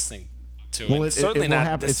bother listening to Well, it. Certainly it will not.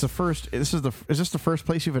 happen. It's the first. Is this the first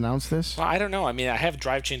place you've announced this? Well, I don't know. I mean, I have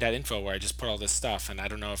drivechain.info where I just put all this stuff, and I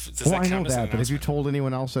don't know if does Well, that I know count as an that, but have you announcement? told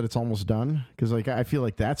anyone else that it's almost done? Because like I feel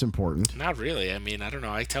like that's important. Not really. I mean, I don't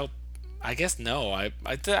know. I guess no. I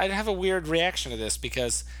have a weird reaction to this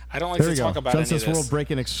because I don't like There to you go. talk about any of Census this. World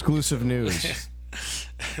breaking exclusive news.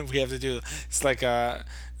 We have to do. It's like a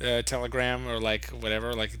Telegram or like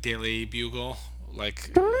whatever, like Daily Bugle.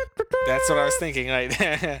 Like that's what I was thinking,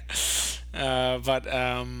 right? But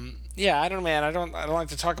yeah, I don't know, man. I don't like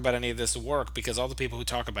to talk about any of this work because all the people who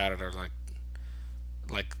talk about it are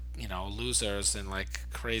like losers and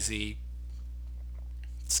like crazy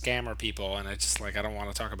scammer people, and it's just like I don't want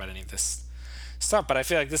to talk about any of this stuff. But I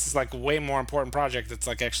feel like this is like a way more important project that's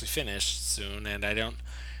like actually finished soon, and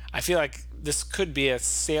I feel like this could be a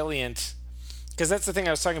salient, because that's the thing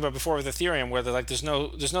I was talking about before with Ethereum, where like there's no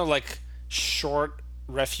like short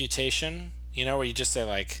refutation, where you just say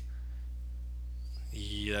like,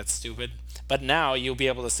 yeah, that's stupid. But now you'll be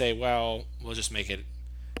able to say, well, we'll just make it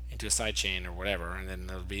into a sidechain or whatever, and then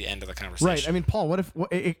it'll be the end of the conversation. Right. I mean, Paul, what if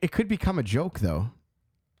it could become a joke though?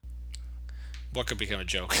 What could become a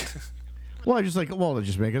joke? Well, I just make it a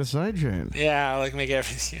sidechain. Yeah, like make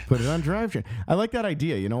everything. Yeah. Put it on drive chain. I like that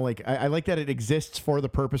idea. Like I like that it exists for the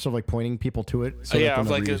purpose of like pointing people to it. So Yeah, that of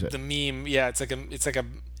they'll like reuse it. the meme. Yeah, it's like a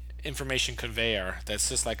information conveyor that's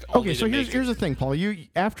just like only Okay, so to make here's the thing, Paul. You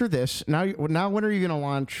after this now when are you going to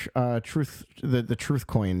launch the Truth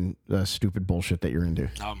Coin stupid bullshit that you're into?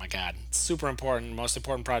 Oh my god, super important, most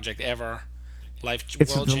important project ever,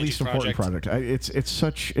 It's world the changing least important project.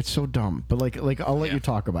 It's so dumb. But like I'll let you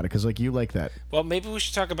talk about it because like you like that. Well, maybe we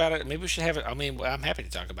should talk about it. Maybe we should have it. I mean, I'm happy to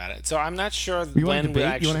talk about it. So I'm not sure You want when a we debate?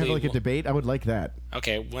 actually. You want to have like a debate? I would like that.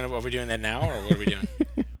 Okay, when are we doing that now, or what are we doing?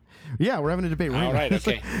 Yeah, we're having a debate right All now. right, It's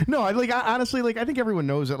okay. like, no, honestly, like I think everyone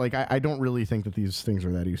knows that. Like I don't really think that these things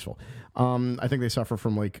are that useful. I think they suffer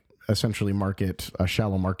from like essentially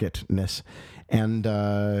shallow marketness, and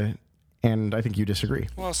I think you disagree.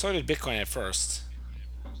 Well, so did Bitcoin at first,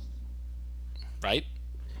 right?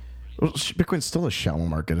 Well, Bitcoin's still a shallow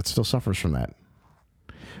market. It still suffers from that.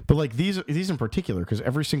 But like these in particular, because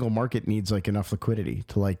every single market needs like enough liquidity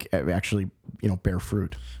to like actually bear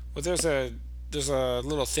fruit. Well, there's a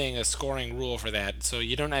little thing, a scoring rule for that. So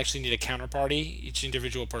you don't actually need a counterparty. Each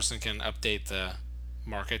individual person can update the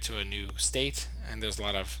market to a new state, and there's a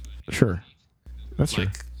lot of Sure, that's true.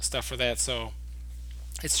 stuff for that. So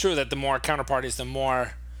it's true that the more counterparties, the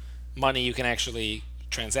more money you can actually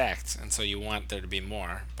transact, and so you want there to be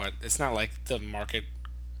more. But it's not like the market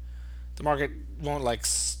won't like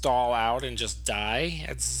stall out and just die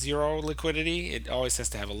at zero liquidity. It always has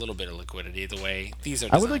to have a little bit of liquidity the way these are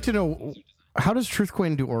designed. I would like to know, how does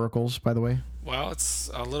Truthcoin do oracles, by the way? Well, it's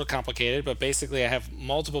a little complicated, but basically I have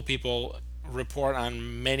multiple people report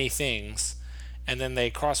on many things, and then they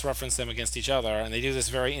cross-reference them against each other, and they do this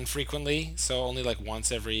very infrequently, so only like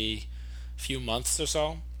once every few months or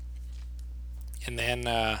so, and then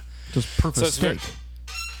just proof of stake.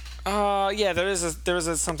 Yeah, there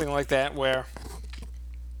is something like that where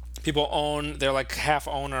people they're like half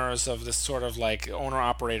owners of this sort of like owner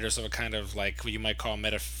operators of a kind of like what you might call a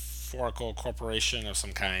metaphorical corporation of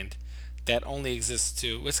some kind that only exists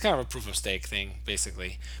it's kind of a proof of stake thing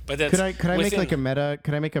basically. But that's could I make like a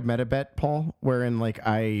meta bet, Paul, wherein like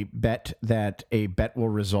I bet that a bet will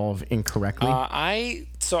resolve incorrectly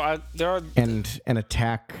there are and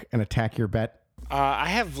attack your bet. I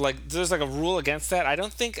have there's like a rule against that. I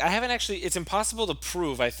haven't actually. It's impossible to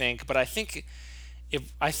prove. I think, but I think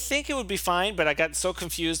it would be fine. But I got so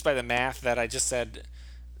confused by the math that I just said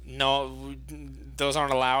no, those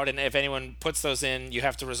aren't allowed. And if anyone puts those in, you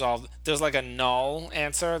have to resolve. There's like a null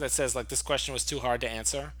answer that says like this question was too hard to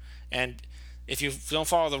answer, and if you don't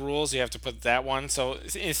follow the rules, you have to put that one. So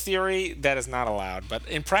in theory, that is not allowed. But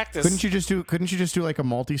in practice, couldn't you just do like a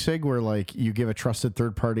multi-sig where like you give a trusted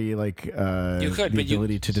third party like the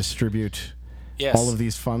ability to distribute all of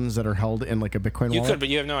these funds that are held in like a Bitcoin wallet? You could, but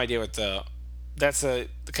you have no idea that's a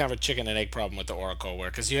kind of a chicken and egg problem with the Oracle,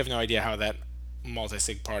 because you have no idea how that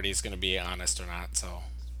multi-sig party is going to be honest or not. So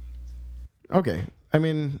okay, I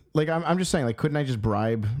mean, like I'm just saying, like, couldn't I just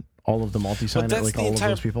bribe all of the multi-signer, like all of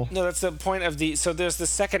those people? No, that's the point of so there's the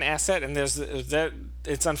second asset, and there's that.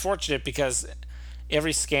 It's unfortunate because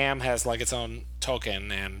every scam has like its own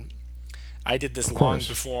token, and I did this long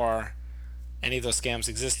before any of those scams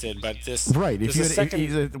existed. But this right.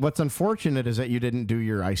 What's unfortunate is that you didn't do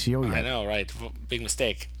your ICO yet. I know, right? Big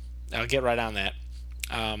mistake. I'll get right on that.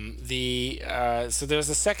 So there's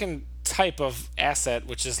a second type of asset,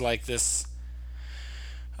 which is like this.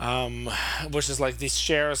 Which is like these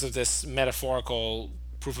shares of this metaphorical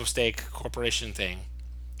proof of stake corporation thing.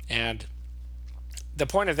 And the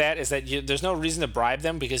point of that is that there's no reason to bribe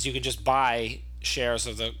them because you can just buy shares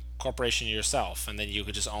of the corporation yourself and then you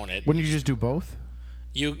could just own it. Wouldn't you just do both?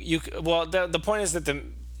 Well, the point is that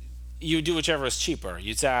you do whichever is cheaper.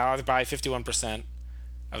 You'd say I'll either buy 51%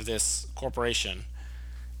 of this corporation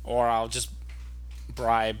or I'll just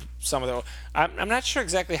bribe some of the. I'm not sure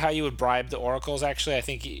exactly how you would bribe the oracles. Actually, I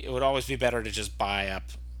think it would always be better to just buy up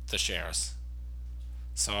the shares.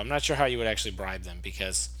 So I'm not sure how you would actually bribe them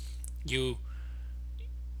because you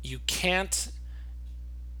can't.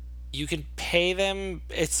 You can pay them.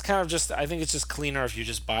 It's kind of just. I think it's just cleaner if you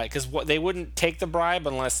just buy because they wouldn't take the bribe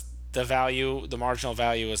unless the marginal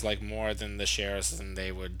value is like more than the shares, and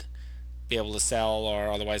they would be able to sell or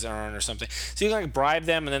otherwise earn or something. So you can like bribe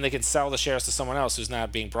them and then they can sell the shares to someone else who's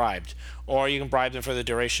not being bribed. Or you can bribe them for the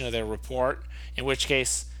duration of their report, in which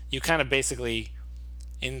case you kind of basically,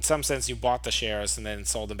 in some sense, you bought the shares and then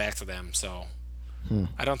sold them back to them. So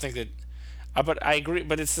I don't think that, but I agree,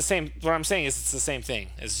 but it's the same, what I'm saying is it's the same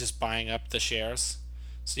thing. It's just buying up the shares.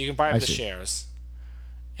 So you can buy up the shares.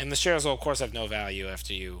 And the shares will of course have no value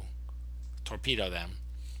after you torpedo them.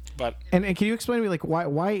 But and can you explain to me like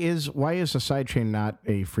why is a sidechain not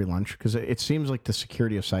a free lunch? Because it seems like the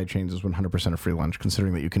security of sidechains is 100% a free lunch,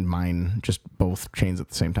 considering that you can mine just both chains at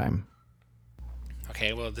the same time.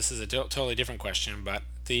 Okay, well this is a totally different question, but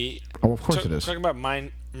of course it is. Talking about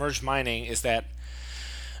merge mining is that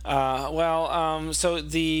so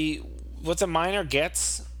what the miner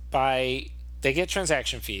gets they get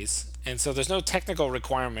transaction fees, and so there's no technical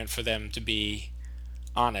requirement for them to be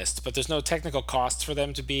honest, but there's no technical cost for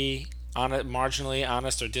them to be marginally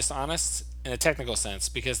honest or dishonest in a technical sense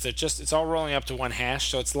because it's all rolling up to one hash,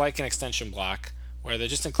 so it's like an extension block where they're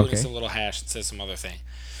just including some little hash that says some other thing.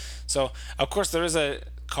 So of course there is a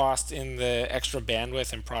cost in the extra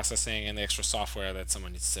bandwidth and processing and the extra software that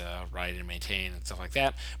someone needs to write and maintain and stuff like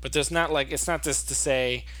that, but there's not like, it's not just to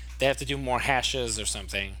say they have to do more hashes or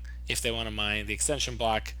something if they want to mine the extension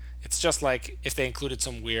block. It's just like if they included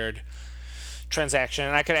some weird transaction,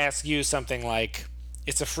 and I could ask you something like,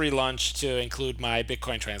 it's a free lunch to include my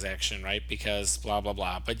Bitcoin transaction, right? Because blah blah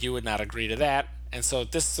blah, but you would not agree to that, and so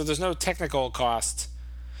there's no technical cost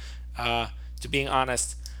to being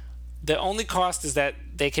honest. The only cost is that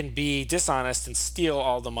they can be dishonest and steal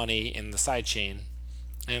all the money in the sidechain,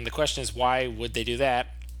 and the question is why would they do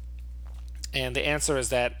that? And the answer is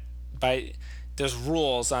that there's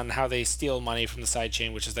rules on how they steal money from the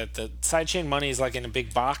sidechain, which is that the sidechain money is like in a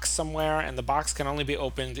big box somewhere, and the box can only be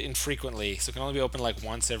opened infrequently. So it can only be opened like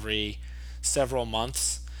once every several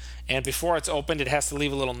months. And before it's opened, it has to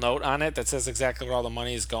leave a little note on it that says exactly where all the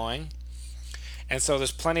money is going. And so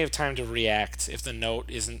there's plenty of time to react if the note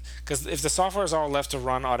isn't, because if the software is all left to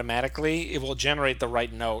run automatically, it will generate the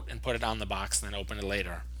right note and put it on the box and then open it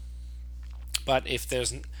later. But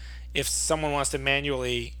if someone wants to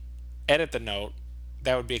manually edit the note,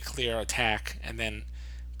 that would be a clear attack, and then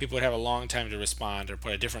people would have a long time to respond or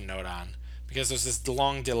put a different node on because there's this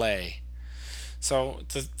long delay. So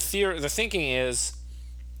the thinking is,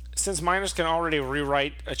 since miners can already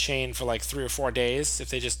rewrite a chain for like 3 or 4 days, if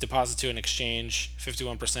they just deposit to an exchange,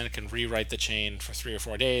 51% can rewrite the chain for 3 or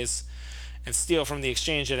 4 days and steal from the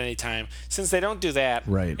exchange at any time. Since they don't do that,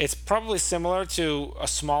 it's probably similar to a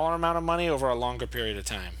smaller amount of money over a longer period of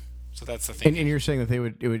time. So that's the thing. And you're saying that they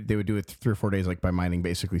would do it 3 or 4 days, like by mining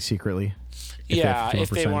basically secretly. If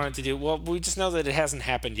they wanted to do. Well, we just know that it hasn't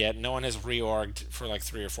happened yet. No one has reorged for like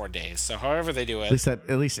 3 or 4 days. So however they do it,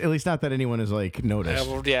 at least not that anyone has like noticed.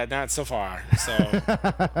 Not so far. So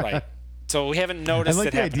right. So we haven't noticed. I like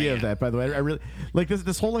it the idea yet. of that. By the way, I really like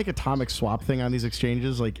this whole like atomic swap thing on these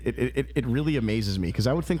exchanges. Like it really amazes me because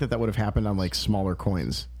I would think that would have happened on like smaller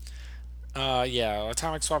coins.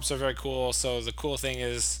 Atomic swaps are very cool. So the cool thing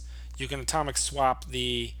is you can atomic swap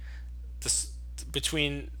the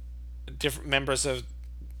between different members of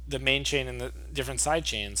the main chain and the different side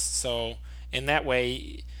chains. So in that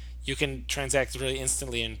way, you can transact really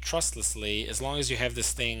instantly and trustlessly as long as you have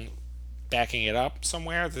this thing backing it up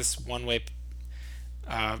somewhere. This one-way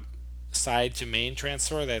side to main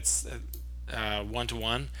transfer that's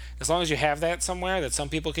one-to-one. As long as you have that somewhere that some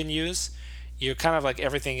people can use, you're kind of like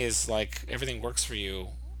everything works for you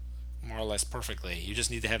more or less perfectly. You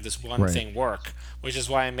just need to have this one thing work, which is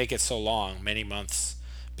why I make it so long, many months,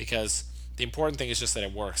 because the important thing is just that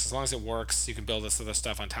it works. As long as it works, you can build this other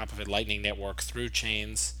stuff on top of it, Lightning Network through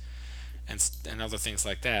chains and other things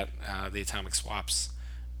like that. The atomic swaps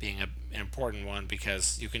being an important one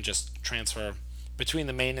because you can just transfer between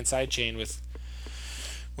the main and side chain with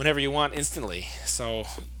whenever you want instantly. So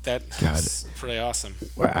that's pretty awesome.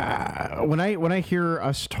 When I hear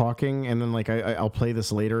us talking and then like I'll play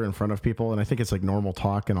this later in front of people and I think it's like normal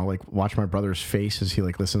talk and I'll like watch my brother's face as he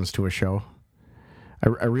like listens to a show,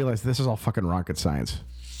 I realize this is all fucking rocket science.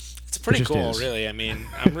 It's pretty cool, really. I mean,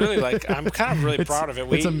 I'm kind of really proud of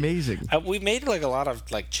it. It's amazing. We made like a lot of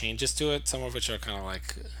like changes to it, some of which are kind of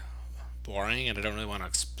like boring and I don't really want to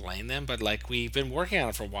explain them, but like we've been working on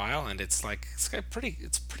it for a while and it's pretty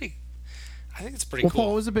I think it's pretty cool. Paul,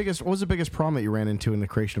 what was the biggest problem that you ran into in the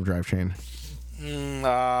creation of Drive Chain?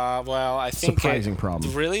 Well, I think surprising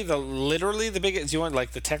problem. Really, literally the biggest. Do you want like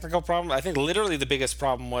the technical problem? I think literally the biggest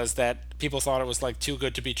problem was that people thought it was like too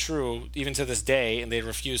good to be true, even to this day, and they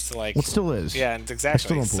refused to like. Well, it still is. Yeah,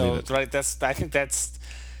 exactly. I still don't believe it. I think that's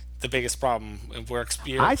the biggest problem.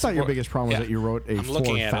 I thought your biggest problem was that you wrote a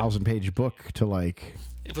 4,000-page book to like.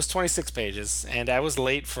 It was 26 pages, and I was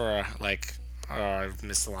late for I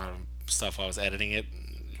missed a lot of stuff. I was editing it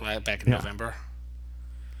back in November.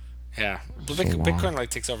 Yeah, Bitcoin like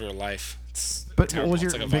takes over your life. But terrible. What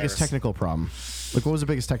was your biggest technical problem? Like, what was the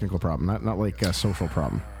biggest technical problem? Not like a social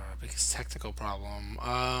problem. Biggest technical problem.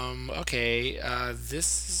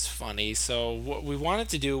 This is funny. So what we wanted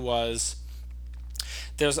to do was,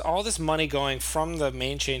 there's all this money going from the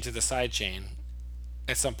main chain to the side chain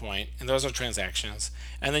at some point, and those are transactions,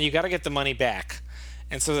 and then you got to get the money back.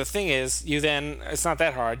 And so the thing is, it's not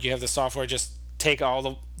that hard. You have the software just take all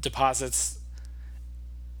the deposits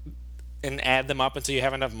and add them up until you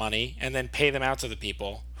have enough money, and then pay them out to the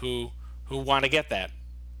people who want to get that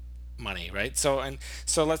money, right? So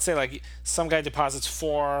let's say like some guy deposits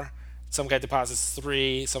 4, some guy deposits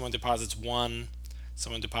 3, someone deposits 1,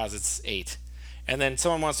 someone deposits 8, and then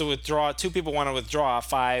someone wants to withdraw. 2 people want to withdraw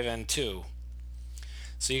 5 and 2.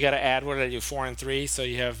 So you got to add, what did I do, 4 and 3? So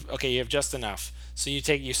you have just enough. So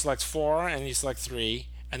you select 4 and you select 3.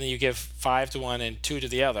 And then you give 5 to one and 2 to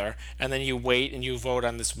the other, and then you wait and you vote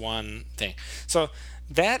on this one thing. So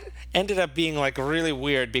that ended up being like really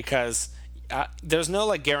weird because there's no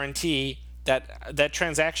like guarantee that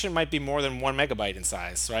transaction might be more than 1 megabyte in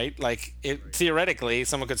size, right? Like theoretically,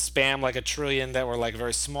 someone could spam like 1 trillion that were like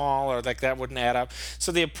very small, or like that wouldn't add up.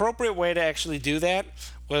 So the appropriate way to actually do that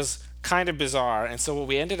was kind of bizarre. And so what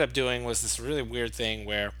we ended up doing was this really weird thing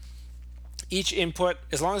where each input,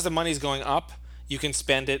 as long as the money's going up, you can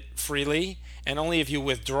spend it freely, and only if you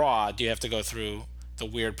withdraw do you have to go through the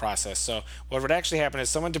weird process. So what would actually happen is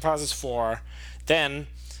someone deposits 4, then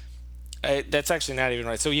that's actually not even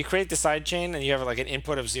right. So you create the side chain and you have like an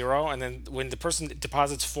input of 0, and then when the person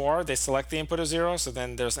deposits 4, they select the input of 0, so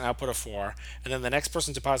then there's an output of 4, and then the next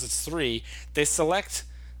person deposits 3, they select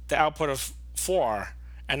the output of 4,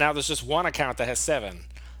 and now there's just one account that has 7,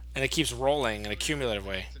 and it keeps rolling in a cumulative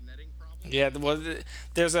way. Yeah, well,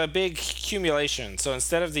 there's a big accumulation. So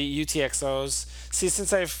instead of the UTXOs, see,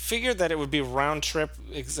 since I figured that it would be round trip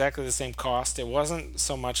exactly the same cost, it wasn't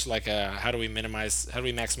so much like how do we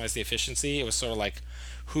maximize the efficiency? It was sort of like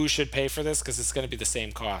who should pay for this because it's going to be the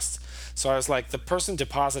same cost. So I was like, the person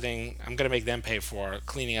depositing, I'm going to make them pay for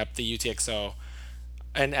cleaning up the UTXO.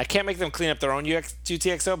 And I can't make them clean up their own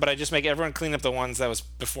UTXO, but I just make everyone clean up the ones that was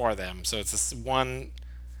before them. So it's this one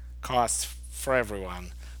cost for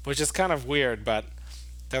everyone, which is kind of weird, but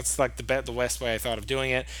that's like the best way I thought of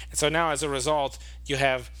doing it. And so now, as a result, you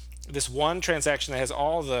have this one transaction that has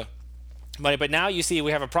all the money, but now you see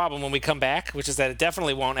we have a problem when we come back, which is that it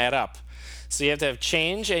definitely won't add up. So you have to have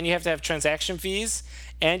change, and you have to have transaction fees,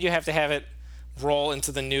 and you have to have it roll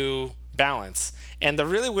into the new balance. And the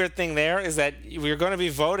really weird thing there is that we're going to be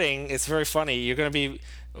voting. It's very funny. You're going to be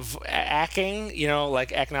acking,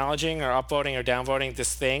 like acknowledging or upvoting or downvoting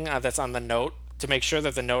this thing that's on the note to make sure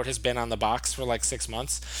that the note has been on the box for like 6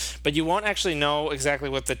 months. But you won't actually know exactly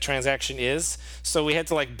what the transaction is. So we had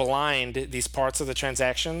to like blind these parts of the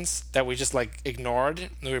transactions that we just like ignored.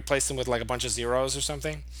 And we replaced them with like a bunch of zeros or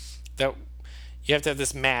something. That you have to have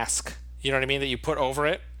this mask, you know what I mean, that you put over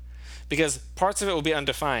it. Because parts of it will be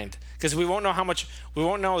undefined. Because we won't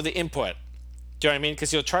know the input. Do you know what I mean?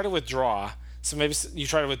 Because you'll try to withdraw. So maybe you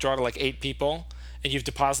try to withdraw to like 8 people, and you've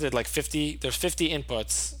deposited like 50. There's 50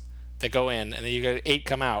 inputs that go in, and then you get 8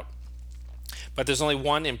 come out. But there's only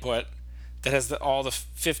one input that has all the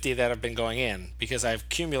 50 that have been going in, because I've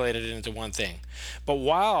accumulated it into one thing. But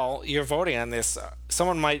while you're voting on this,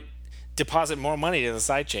 someone might deposit more money to the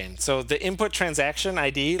sidechain. So the input transaction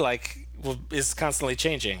ID is constantly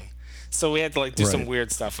changing. So we had to like do some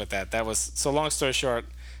weird stuff with that. That was, so long story short,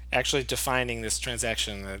 actually defining this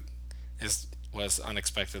transaction that was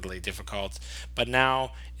unexpectedly difficult. But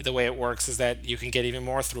now the way it works is that you can get even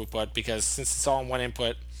more throughput, because since it's all in one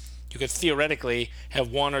input, you could theoretically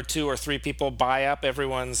have 1 or 2 or 3 people buy up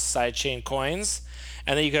everyone's sidechain coins,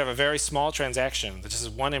 and then you could have a very small transaction that just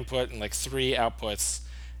has 1 input and like 3 outputs,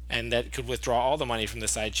 and that could withdraw all the money from the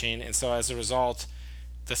sidechain. And so as a result,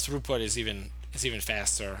 the throughput is even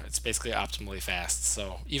faster. It's basically optimally fast.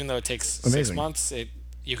 So even though it takes 6 months,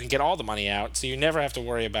 you can get all the money out. So you never have to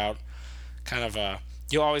worry about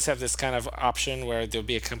you always have this kind of option where there'll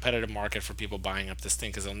be a competitive market for people buying up this thing,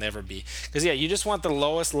 because there'll never be. Because you just want the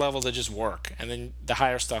lowest level to just work, and then the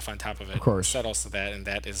higher stuff on top of it settles to that, and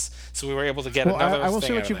that is. So we were able to get another. I will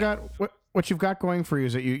say what you've got going for you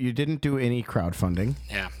is that you didn't do any crowdfunding.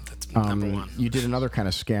 Yeah, that's number one. You did another kind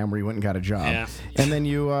of scam where you went and got a job, and then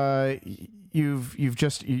you've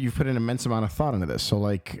put an immense amount of thought into this. So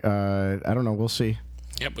I don't know. We'll see.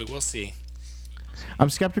 Yep, we will see. I'm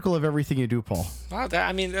skeptical of everything you do, Paul. Well,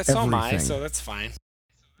 that's so am I, so that's fine.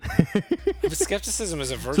 But skepticism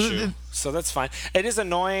is a virtue, so that's fine. It is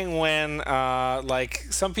annoying when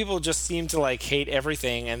some people just seem to hate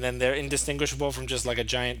everything, and then they're indistinguishable from just like a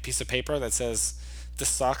giant piece of paper that says this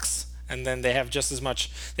sucks, and then they have just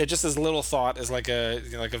as little thought as like a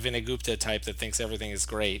Vinay Gupta type that thinks everything is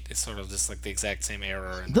great. It's sort of just like the exact same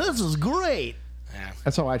error. This is great. Yeah,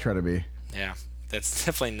 that's how I try to be. Yeah. That's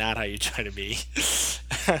definitely not how you try to be.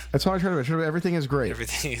 That's how I try to be. Everything is great.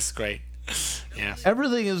 Everything is great. Yeah.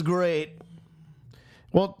 Everything is great.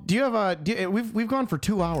 Well, do you have we've gone for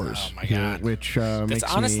 2 hours. Oh my god. Which it's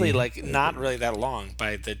honestly not really that long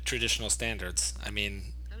by the traditional standards. I mean,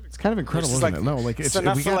 it's kind of incredible, isn't it? No, it's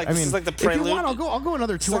enough for this is like the prelude. If you want, I'll go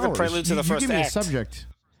another 2 hours. Like the prelude to the first you give me act. a subject.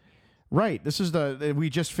 Right. This is we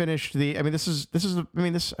just finished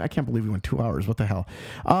this I can't believe we went 2 hours. What the hell?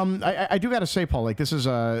 I do got to say, Paul, this is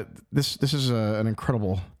an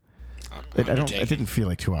incredible. It didn't feel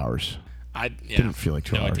like 2 hours. Didn't feel like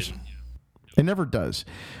 2 hours. It didn't. It never does.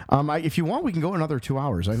 If you want, we can go another 2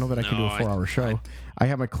 hours. I know that I can do a 4-hour show. I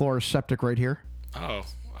have my Chloroseptic right here. Oh,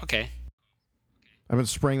 okay. I've been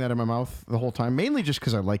spraying that in my mouth the whole time, mainly just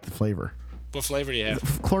because I like the flavor. What flavor do you have?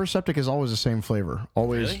 Chloroseptic is always the same flavor.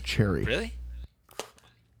 Always really? Cherry. Really?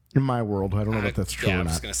 In my world, I don't know if that's true or not. I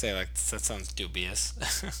was going to say, that sounds dubious.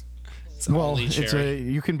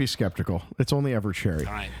 You can be skeptical. It's only ever cherry.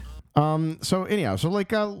 All right. So anyhow,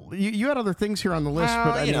 you had other things here on the list,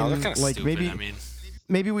 but they're kind of stupid.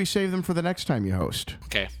 Maybe we save them for the next time you host.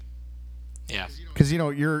 Okay. Yeah. Because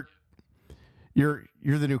you're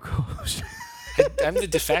the new co-host. I'm the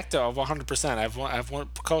de facto of 100%. I've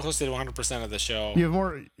co-hosted 100% of the show. You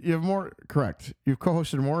have more. Correct. You've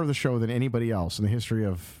co-hosted more of the show than anybody else in the history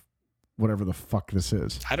of whatever the fuck this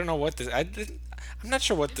is. I don't know what this. I'm not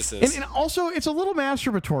sure what this is. And also, it's a little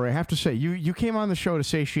masturbatory. I have to say, you came on the show to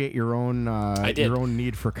satiate your own your own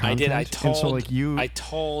need for content. I did. I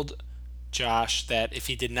told Josh that if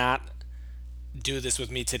he did not do this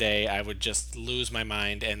with me today, I would just lose my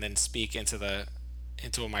mind and then speak into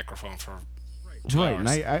a microphone for 2 hours. And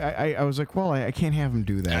I was like, well, I can't have him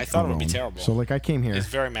do that. I thought it would be alone. terrible. So like I came here. It's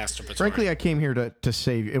very masturbatory. Frankly, I came here to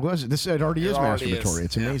save. It already is masturbatory.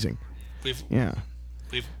 It's amazing. We've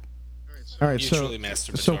all right. mutually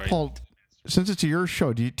masturbatory. So Paul, since it's your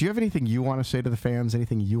show, do you have anything you want to say to the fans?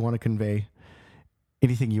 Anything you want to convey?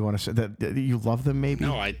 Anything you want to say that you love them? Maybe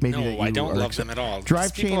no, I don't love them at all.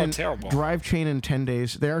 Drive Chain Chain terrible. Drive Chain in 10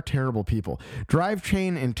 days. They are terrible people. Drive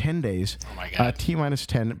Chain in 10 days. Oh my god.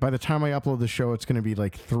 T-10. By the time I upload the show, it's going to be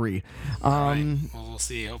like 3. All right. Well, we'll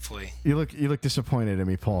see. Hopefully. You look disappointed at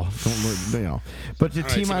me, Paul. But the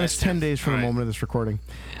T-10 days from the moment of this recording.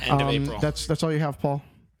 End of April. That's all you have, Paul.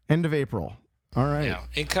 End of April. All right.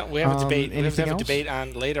 Yeah. We have a debate. We have to have a else? debate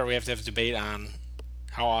on later. We have to have a debate on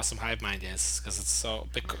how awesome HiveMind is, because it's so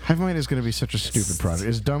big. HiveMind is going to be such a stupid project.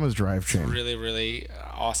 As dumb as Drive Chain. Really, really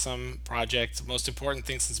awesome project. Most important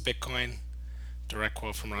thing since Bitcoin. Direct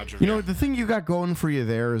quote from Roger. You know, the thing you got going for you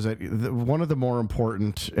there is that one of the more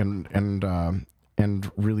important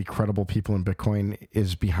and really credible people in Bitcoin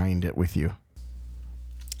is behind it with you.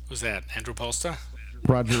 Who's that? Andrew Posta?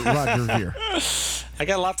 Roger Ver. I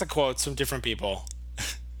got lots of quotes from different people.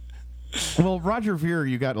 Well, Roger Ver,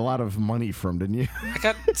 you got a lot of money from, didn't you?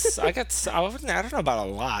 I don't know about a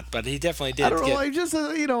lot, but he definitely did. I don't know. Like just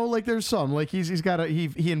like there's some like he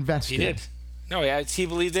invested. He did. No, yeah, he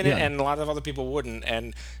believed in it, and a lot of other people wouldn't,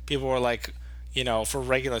 and people were like, for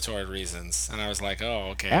regulatory reasons, and I was like, oh,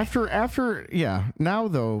 okay. After, now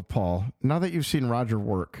though, Paul, now that you've seen Roger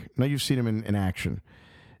work, now you've seen him in action,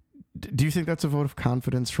 do you think that's a vote of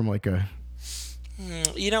confidence from like a?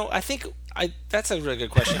 I think that's a really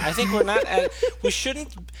good question. I think we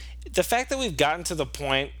shouldn't. The fact that we've gotten to the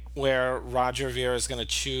point where Roger Ver is going to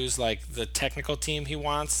choose like the technical team he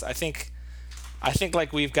wants, I think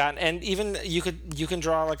like we've gotten, and even you can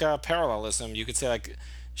draw like a parallelism. You could say like,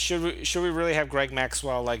 should we really have Greg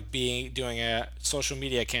Maxwell like doing a social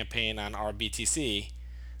media campaign on our BTC?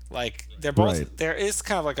 Like they're both There is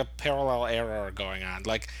kind of like a parallel error going on.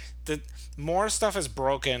 Like the more stuff is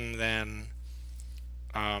broken than.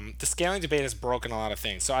 The scaling debate has broken a lot of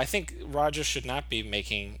things. So I think Roger should not be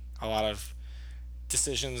making a lot of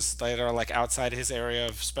decisions that are like outside his area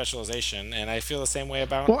of specialization, and I feel the same way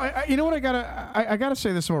about. Well, you know what, I gotta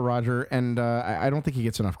say this about Roger, and I don't think he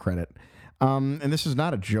gets enough credit. And this is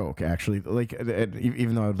not a joke, actually. Like,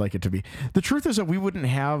 even though I would like it to be, the truth is that we wouldn't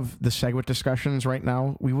have the SegWit discussions right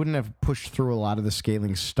now. We wouldn't have pushed through a lot of the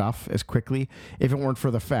scaling stuff as quickly if it weren't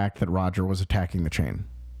for the fact that Roger was attacking the chain.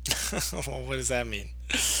 Well, what does that mean?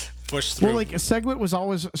 Push through. Well, like SegWit was on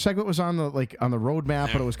the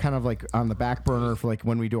roadmap, but it was kind of like on the back burner for like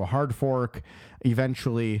when we do a hard fork.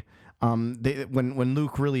 Eventually, when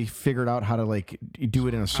Luke really figured out how to like do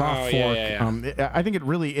it in a soft fork, I think it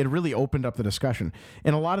really opened up the discussion,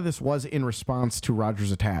 and a lot of this was in response to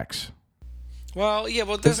Roger's attacks. Well, yeah,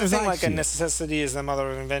 well, there's a thing like a necessity is the mother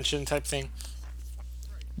of invention type thing.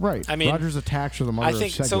 Right. I mean, Roger's attacks are the mother of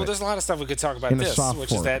SegWit. So there's a lot of stuff we could talk about this,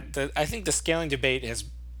 which is that I think the scaling debate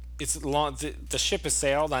it's long. The ship has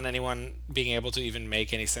sailed on anyone being able to even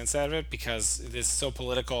make any sense out of it, because it is so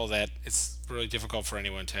political that it's really difficult for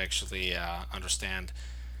anyone to actually understand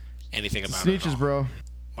anything about it. Sneeches, bro.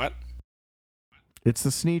 What? It's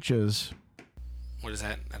the Sneeches. What is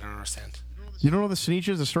that? I don't understand. You don't know the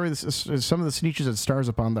Sneeches? The story. Some of the Sneeches that stars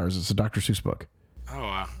upon theirs. It's a Dr. Seuss book.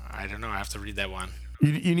 Oh, I don't know. I have to read that one.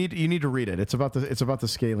 You need to read it. It's about the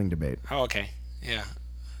scaling debate. Oh, okay. Yeah.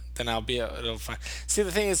 Then it'll fine. See,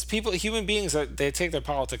 the thing is, human beings, they take their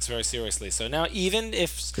politics very seriously. So now, even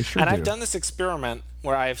if, I've done this experiment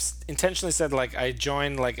where I've intentionally said, like, I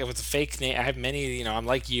joined, like, if it's a fake name, I have many, I'm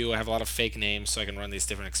like you, I have a lot of fake names, so I can run these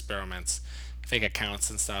different experiments, fake accounts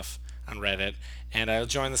and stuff on Reddit, and I'll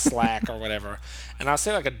join the Slack or whatever, and I'll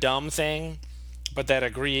say, like, a dumb thing, but that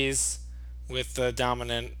agrees with the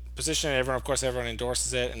dominant position, and everyone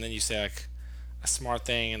endorses it, and then you say, like, a smart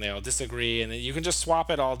thing, and they all disagree, and then you can just swap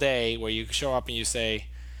it all day, where you show up and you say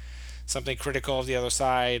something critical of the other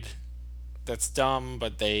side that's dumb,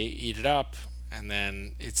 but they eat it up, and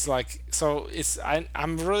then it's like, so it's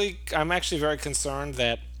I'm actually very concerned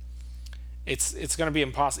that it's going to be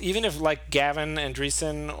impossible, even if like Gavin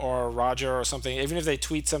Andreessen or Roger or something, even if they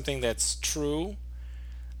tweet something that's true,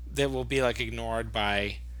 that will be like ignored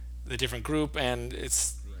by the different group, and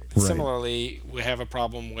it's similarly we have a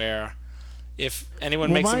problem where if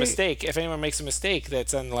anyone makes a mistake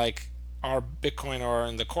that's on like our Bitcoin or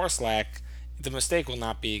in the core Slack, the mistake will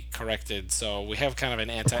not be corrected. So we have kind of an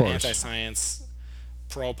anti-science,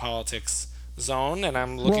 pro-politics zone, and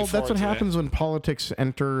I'm looking forward to it. Well, that's what happens when politics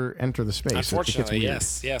enter the space. Unfortunately,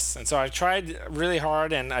 yes. And so I've tried really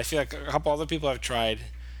hard, and I feel like a couple other people have tried,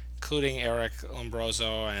 including Eric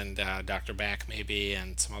Lombroso and Dr. Back maybe,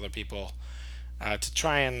 and some other people, to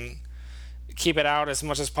try and keep it out as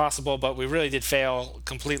much as possible. But we really did fail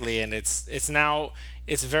completely, and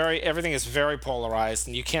everything is very polarized,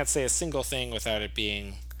 and you can't say a single thing without it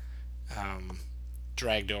being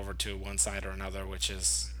dragged over to one side or another, which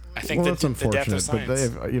is, I think, that's unfortunate. The death of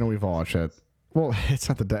science. But we've all watched it. Well, it's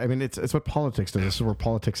not the death. I mean, it's what politics does. This is where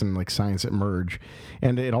politics and like science merge,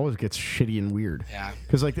 and it always gets shitty and weird. Yeah.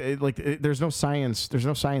 Because there's no science. There's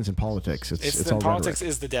no science in politics. It's all politics rhetoric.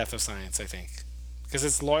 is the death of science, I think, because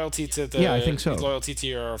it's loyalty to I think so. Loyalty to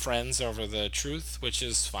your friends over the truth, which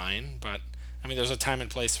is fine, but. I mean, there's a time and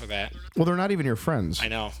place for that. Well, they're not even your friends. I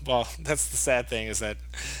know. Well, that's the sad thing, is that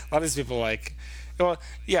a lot of these people, like, well,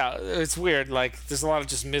 yeah, it's weird. Like, there's a lot of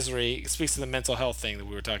just misery. It speaks to the mental health thing that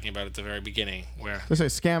we were talking about at the very beginning, where Let's say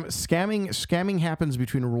scamming happens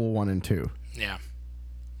between Rule 1 and 2. yeah,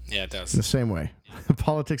 it does. In the same way,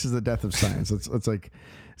 politics is the death of science. It's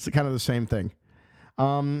kind of the same thing.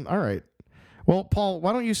 All right. Well, Paul,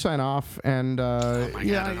 why don't you sign off, and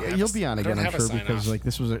you'll be on again, I'm sure, because like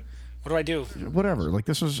this was a. What do I do? Whatever. Like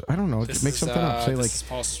this was, I don't know. Make something up. Say like,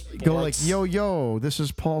 go like, yo, this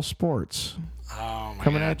is Paul Sports. Oh my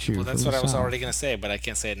coming God. at you. Well, that's what I was already gonna say, but I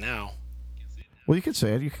can't say it now. Well, you could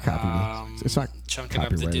say it. You could copy me. It's not chunking up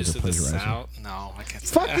the deuce of the south. No, I can't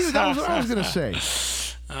say Fuck you. That was what I was gonna say.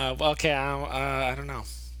 Well, okay. I don't know.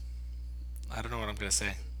 I don't know what I'm gonna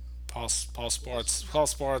say. Paul Sports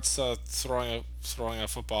throwing a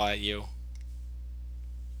football at you.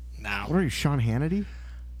 Now. What are you, Sean Hannity?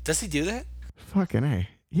 Does he do that? Fucking A.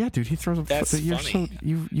 Yeah, dude, he throws a That's funny.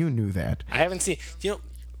 You knew that. I haven't seen.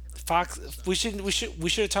 Fox. We should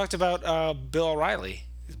have talked about Bill O'Reilly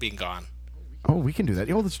being gone. Oh, we can do that.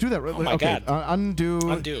 Let's do that. Oh my God.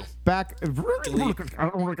 Undo. Back. Delete.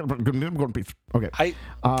 Okay.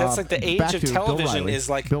 That's like the age of television is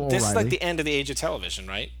like. Bill this is like O'Reilly. the end of the age of television,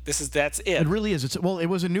 right? That's it. It really is. It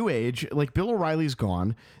was a new age. Like Bill O'Reilly's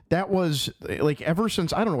gone. That was like ever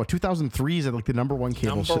since, I don't know what, 2003 is like the number one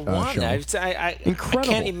cable show. I Incredible. I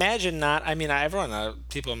can't imagine not. I mean,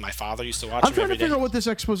 people. My father used to watch. I'm trying to figure out what this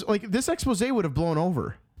expose. Like this expose would have blown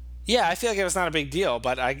over. Yeah, I feel like it was not a big deal,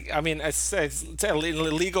 but I mean, it's a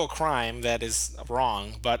legal crime that is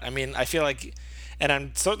wrong. But I mean, I feel like, and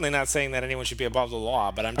I'm certainly not saying that anyone should be above the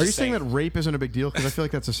law. But I'm just saying that rape isn't a big deal? Because I feel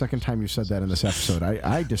like that's the second time you said that in this episode.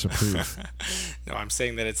 I disapprove. No, I'm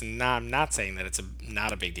saying that it's not. I'm not saying that it's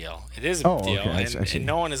not a big deal. It is a big deal, okay. and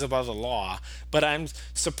no one is above the law. But I'm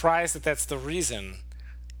surprised that that's the reason.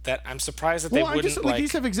 I'm surprised that they wouldn't like.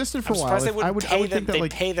 These have existed for a while. I'm surprised they wouldn't I would think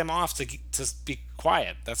that pay them off to be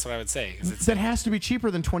quiet. That's what I would say. That has to be cheaper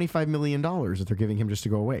than $25 million that they're giving him just to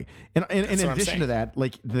go away. And in addition to that,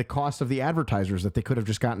 like the cost of the advertisers that they could have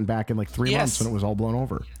just gotten back in like 3 months when it was all blown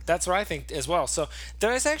over. That's what I think as well. So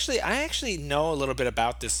I actually know a little bit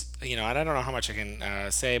about this, and I don't know how much I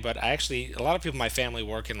can say, but a lot of people in my family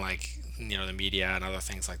work in like, the media and other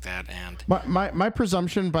things like that. And my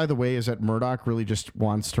presumption, by the way, is that Murdoch really just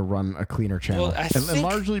wants to run a cleaner channel, and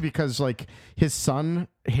largely because like his son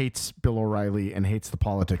hates Bill O'Reilly and hates the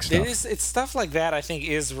politics stuff. It's stuff like that I think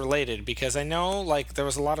is related, because I know like there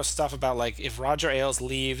was a lot of stuff about like if Roger Ailes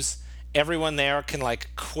leaves, everyone there can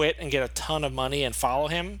like quit and get a ton of money and follow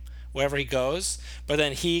him wherever he goes. But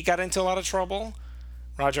then he got into a lot of trouble.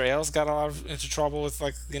 Roger Ailes got into trouble with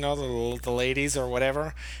like the ladies or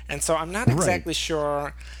whatever, and so I'm not exactly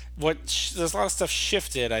sure there's a lot of stuff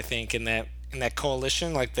shifted, I think, in that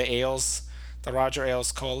coalition, like the Roger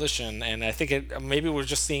Ailes coalition, and I think maybe we're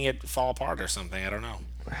just seeing it fall apart or something. I don't know.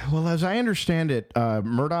 Well, as I understand it,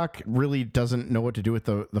 Murdoch really doesn't know what to do with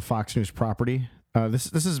the Fox News property.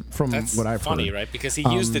 This is from what I've heard. That's funny, right? Because he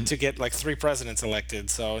used it to get like 3 presidents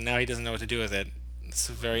elected, so now he doesn't know what to do with it. It's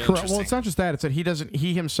very interesting. Well, it's not just that. It's that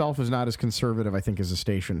he himself is not as conservative, I think, as the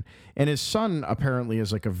station. And his son apparently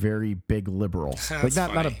is like a very big liberal. Like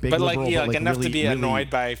not a big but liberal, like but enough really, to be really annoyed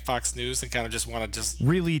by Fox News and kind of just want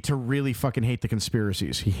to really fucking hate the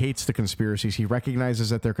conspiracies. He hates the conspiracies. He recognizes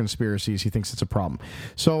that they're conspiracies. He thinks it's a problem.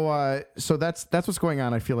 So that's what's going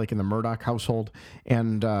on, I feel like, in the Murdoch household.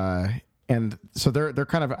 And so they're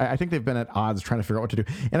kind of, I think they've been at odds trying to figure out what to do.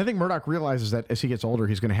 And I think Murdoch realizes that as he gets older,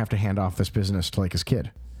 he's going to have to hand off this business to like his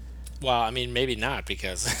kid. Well, I mean, maybe not,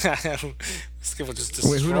 because this kid will just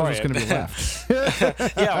destroy who knows what's going to be left?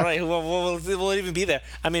 Yeah, right. Will it even be there?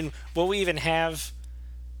 I mean, will we even have?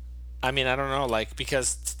 I mean, I don't know. Like,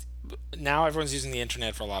 because now everyone's using the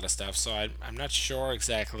internet for a lot of stuff, so I'm not sure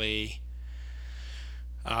exactly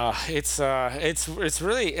It's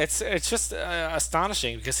just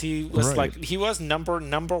astonishing because he was Right. he was number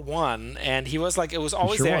one, and he was like, it was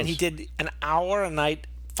always sure there, was. and he did an hour a night,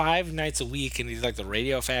 5 nights a week, and he's like the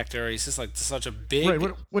Radio Factor. He's just like such a big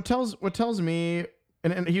Right. What tells me,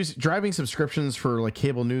 and he was driving subscriptions for like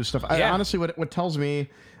cable news stuff. Yeah. Honestly, what tells me,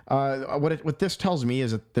 what this tells me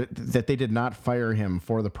is that they did not fire him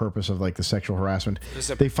for the purpose of like the sexual harassment.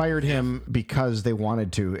 They fired him because they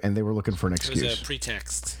wanted to, and they were looking for an It was excuse. a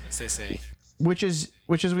pretext, as they say. Which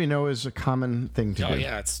we know is a common thing to do. Oh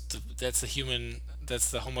yeah, that's the human. That's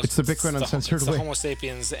the homo. It's the Bitcoin uncensored It's the way. Homo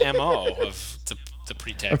sapiens MO of the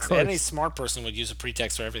pretext. course. Any smart person would use a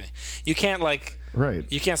pretext for everything. You can't Right.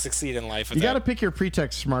 You can't succeed in life. With You got to that. pick your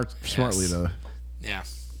pretext smartly though. Yeah.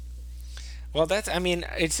 Well,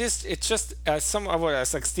 it's just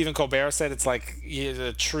it's like Stephen Colbert said. It's like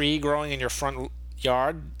a tree growing in your front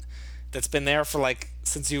yard that's been there for like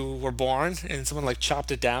since you were born, and someone like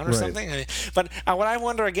chopped it down or Right. something. But what I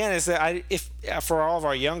wonder again is that if for all of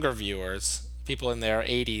our younger viewers, people in their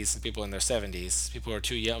 80s, people in their 70s, people who are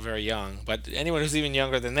too young, very young, but anyone who's even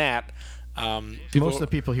younger than that. Most of the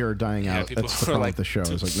people here are dying out. People That's the who are problem like with the show.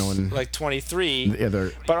 It's like no one. like 23. Yeah,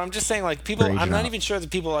 they're But I'm just saying, like people. they're I'm aging not out. even sure that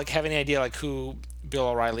people like have any idea like who Bill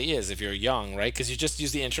O'Reilly is if you're young, right? Because you just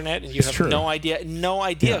use the internet and you have true. no idea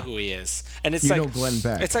Yeah. who he is. And it's You like know Glenn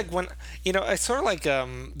Beck. It's like when it's sort of like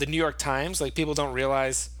the New York Times. Like people don't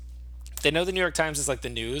realize they know the New York Times is like the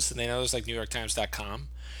news, and they know there's like NewYorkTimes.com,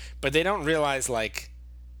 but they don't realize like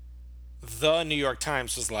the New York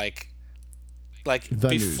Times was like The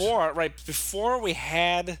news. before we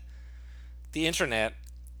had the internet.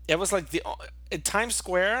 It was like Times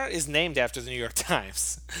Square is named after the New York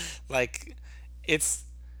Times. Like it's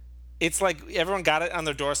like everyone got it on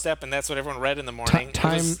their doorstep, and that's what everyone read in the morning.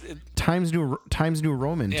 Times New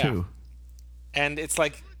Roman Yeah. too. And it's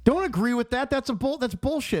like, Don't agree with that. That's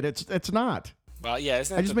bullshit. It's not. well, yeah,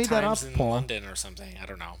 isn't it I just the made that Times up, in Paul. London or something? I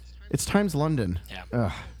don't know. It's Times London. Yeah.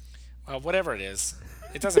 Ugh. Well, whatever it is,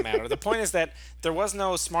 it doesn't matter. The point is that there was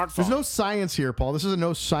no smartphone. There's no science here, Paul. This is a no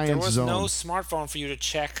There science was zone. no smartphone for you to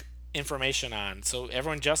check information on. So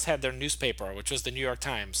everyone just had their newspaper, which was the New York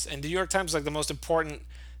Times. And the New York Times was like the most important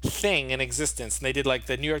thing in existence. And they did like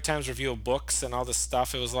the New York Times review of books and all this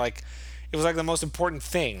stuff. It was like the most important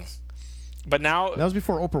thing. But now That was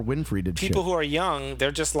before Oprah Winfrey did people shit. who are young,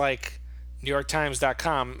 they're just like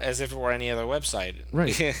NewYorkTimes.com as if it were any other website.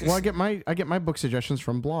 Right. Well, I get my book suggestions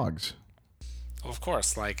from blogs. Of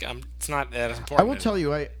course, like it's not that important. I will tell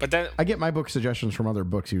you, But then, I get my book suggestions from other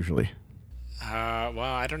books usually. well,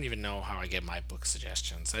 I don't even know how I get my book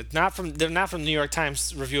suggestions. They're not from New York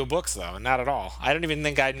Times review of books though, not at all. I don't even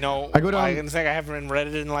think I know. I go down- I think I haven't read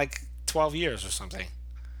it in like 12 years or something.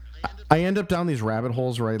 I end up down these rabbit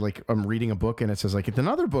holes where I'm reading a book and it says like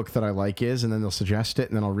another book that I like is, and then they'll suggest it,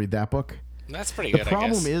 and then I'll read that book. That's pretty The good.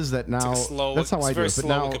 problem I guess. is that now It's slow, that's how it's I do very it. But slow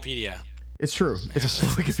now Wikipedia. it's true. It's a slow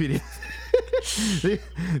Wikipedia.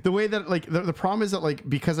 the way that like the problem is that like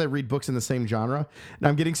because I read books in the same genre, now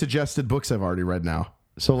I'm getting suggested books I've already read now.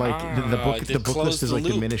 So like the book close list is the like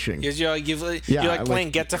loop. diminishing. You're like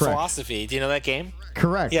playing Get to correct. Philosophy. Do you know that game?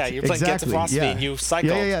 Correct. Yeah, you're playing Get to exactly. Philosophy yeah. and you cycle.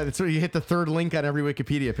 Yeah. That's where you hit the third link on every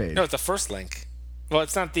Wikipedia page. No, it's the first link. Well,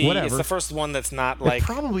 it's not the. Whatever. It's the first one that's not it like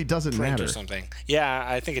probably doesn't print matter. or something. Yeah,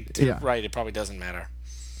 I think it. Yeah. Right, it probably doesn't matter.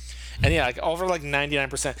 And yeah, like over like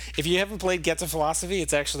 99%. If you haven't played Get to Philosophy,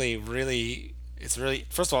 it's actually really. It's really.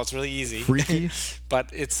 First of all, it's really easy. Freaky. But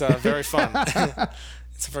it's very fun.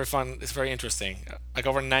 It's very fun. It's very interesting. Like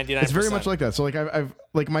over 99%. It's very much like that. So like I've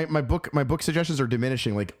like my book suggestions are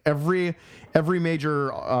diminishing. Like every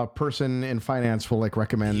major person in finance will like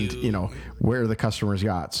recommend Where the Customer's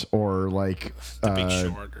Yachts or like The Big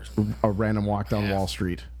Short or a random walk down Wall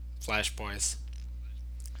Street. Flash Boys.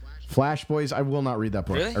 Flash Boys. I will not read that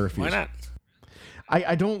book. Really? I refuse. Why not?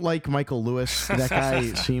 I don't like Michael Lewis. That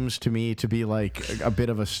guy seems to me to be like a bit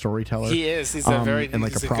of a storyteller. He is. He's a very in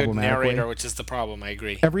like he's a a good problematic narrator, way. which is the problem. I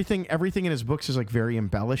agree. Everything in his books is like very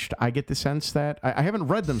embellished. I get the sense that I haven't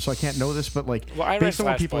read them, so I can't know this, but like Well, I read based on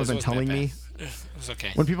what Flash people Boys, have been telling me, it was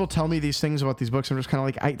okay. when people tell me these things about these books, I'm just kind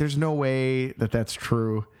of like, there's no way that that's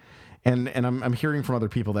true. And I'm hearing from other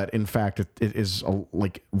people that in fact it is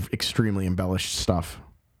like extremely embellished stuff,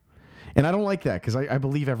 and I don't like that because I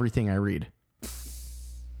believe everything I read.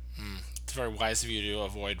 It's very wise of you to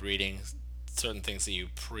avoid reading certain things that you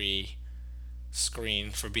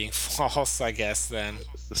pre-screen for being false, I guess, then.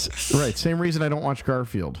 Right. Same reason I don't watch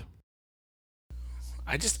Garfield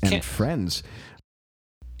I just and can't. Friends.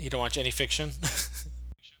 You don't watch any fiction?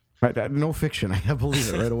 Right, no fiction. I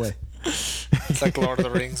believe it right away. It's like Lord of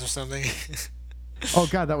the Rings or something. Oh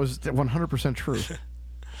God, that was 100% true.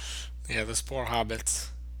 Yeah, those poor hobbits.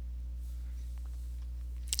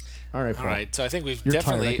 All right. All right. So I think we've You're tired,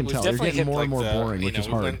 definitely I can we've tell. You're definitely getting hit more like and more the boring, which is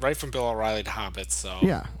we hard. went right from Bill O'Reilly to Hobbit. So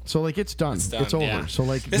Yeah. So like it's done. done, It's over. yeah. So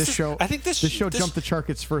like This this is- show. I think this show this- jumped the shark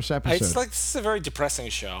its first episode. it's like this is a very depressing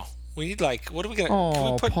show. We need like what are we gonna? can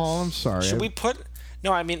Oh, we put, Paul, I'm sorry. Should we put?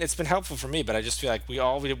 No, I mean it's been helpful for me, but I just feel like we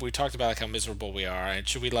talked about like how miserable we are, and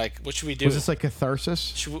should we like what should we do? Was this like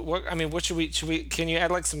catharsis? Should we, what I mean, what should we? Can you add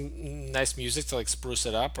like some nice music to like spruce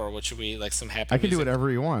it up, or what should we like some happy? I can do music? whatever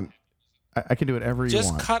you want. I can do whatever you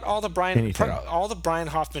Just want. cut all the Anything. all the Brian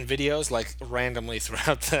Hoffman videos like randomly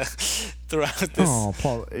throughout this. Oh,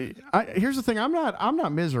 Paul. Here's the thing. I'm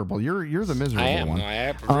not miserable. You're the miserable I am. one. No,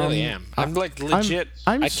 I really am. I'm like legit.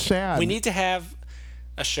 I'm sad. We need to have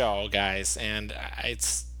a show, guys, and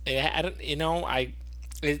it's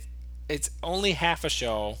only half a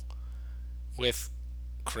show with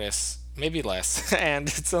Chris, maybe less, and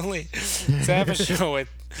it's half a show with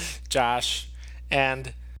Josh,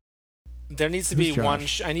 and there needs to be one.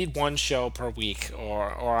 I need one show per week,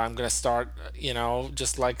 or I'm gonna start,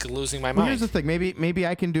 just like losing my Well, mind. here's the thing. Maybe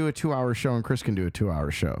I can do a 2-hour show and Chris can do a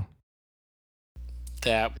 2-hour show.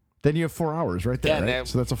 That Then you have 4 hours right there, Yeah, right?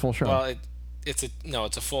 So that's a full show. well, it's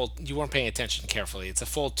a full. You weren't paying attention carefully. It's a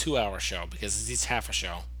full 2-hour show because it's half a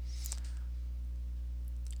show.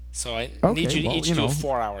 So I need you to each do a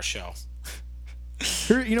 4-hour show.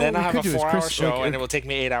 Here, Then what I'll we have could a do is 4-hour Chris, show, and it will take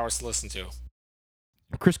me 8 hours to listen to.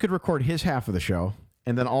 Chris could record his half of the show,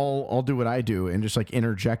 and then I'll do what I do and just like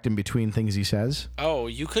interject in between things he says. Oh,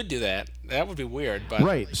 you could do that. That would be weird, but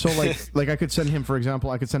Right. So like I could send him, for example,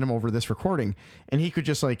 I could send him over this recording, and he could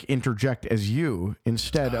just like interject as you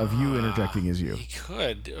instead of you interjecting as you. he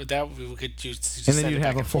could. We could just And then send you'd it have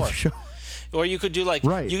back a and full forth. show. Or you could do like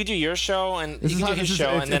Right. you could do your show and This you is could how- do his this is- show,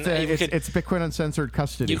 it's- and then you could it's Bitcoin Uncensored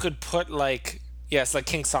custody. you could put like it's like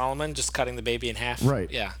King Solomon just cutting the baby in half.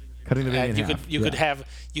 Right. Yeah. Cutting the baby in you half.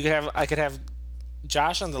 could I could have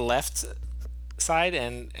Josh on the left side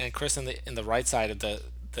and Chris in the right side of the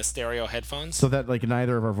stereo headphones. So that like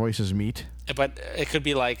neither of our voices meet. But it could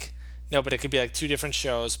be like but it could be like two different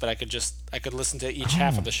shows, but I could listen to each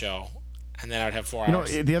half of the show, and then I'd have 4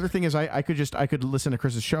 hours. The other thing is I could listen to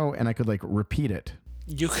Chris's show and I could like repeat it.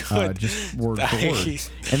 You could just word for word,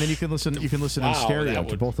 and then you can listen in stereo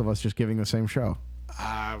to both of us just giving the same show.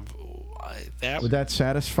 Would that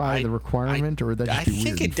satisfy the requirement, or would that just be weird? I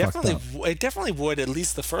think it definitely would, at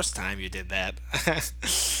least the first time you did that.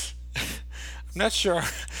 I'm not sure.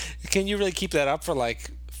 Can you really keep that up for like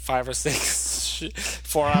 5 or 6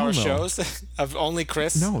 4-hour shows of only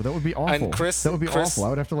Chris? No, that would be awful. And Chris, that would be awful. I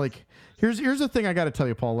would have to like. Here's the thing I got to tell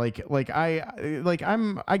you, Paul. I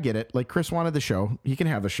get it. Like Chris wanted the show, he can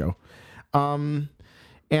have the show, and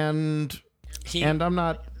I'm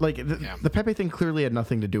not like the Pepe thing clearly had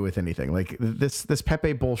nothing to do with anything. Like this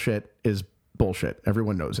Pepe bullshit is bullshit.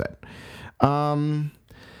 Everyone knows that.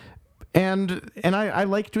 And I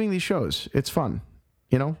like doing these shows. It's fun,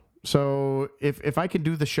 So if I can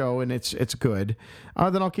do the show and it's good,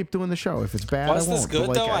 then I'll keep doing the show. If it's bad, was I won't. this good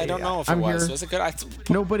But, though? I don't know if it was. Was it good?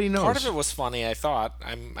 Nobody knows. Part of it was funny. I thought.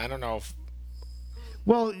 I don't know.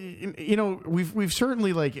 Well, we've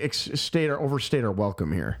certainly like overstayed our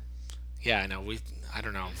welcome here. Yeah, I know. I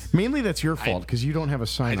don't know. Mainly that's your fault because you don't have a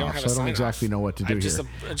sign off, so I don't exactly know what to do here. Just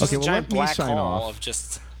okay, a well, giant let me black sign hole off. of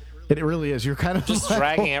just. It really is. You're kind of just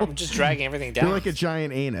dragging everything down. You're like a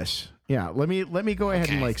giant anus. Yeah. Let me go ahead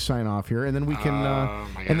and like sign off here, and then we can.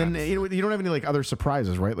 And then you don't have any like other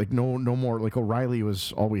surprises, right? Like no more. Like O'Reilly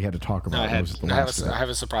was all we had to talk about. I have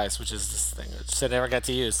a surprise, which is this thing, which I never got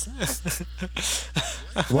to use.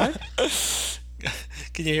 What?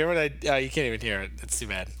 Can you hear what you can't even hear it. It's too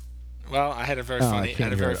bad. Well, I had a very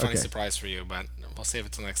funny surprise for you, but we'll save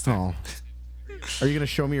it till next time. Oh. Are you gonna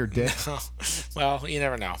show me your dick? No. Well, you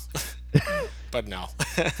never know. But no.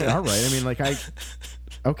 All right. I mean, like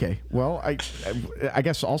Okay. Well, I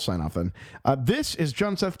guess I'll sign off then. This is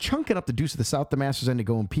John Seth chunking up the deuce of the South. The masses end to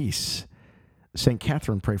go in peace. St.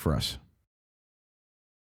 Catherine, pray for us.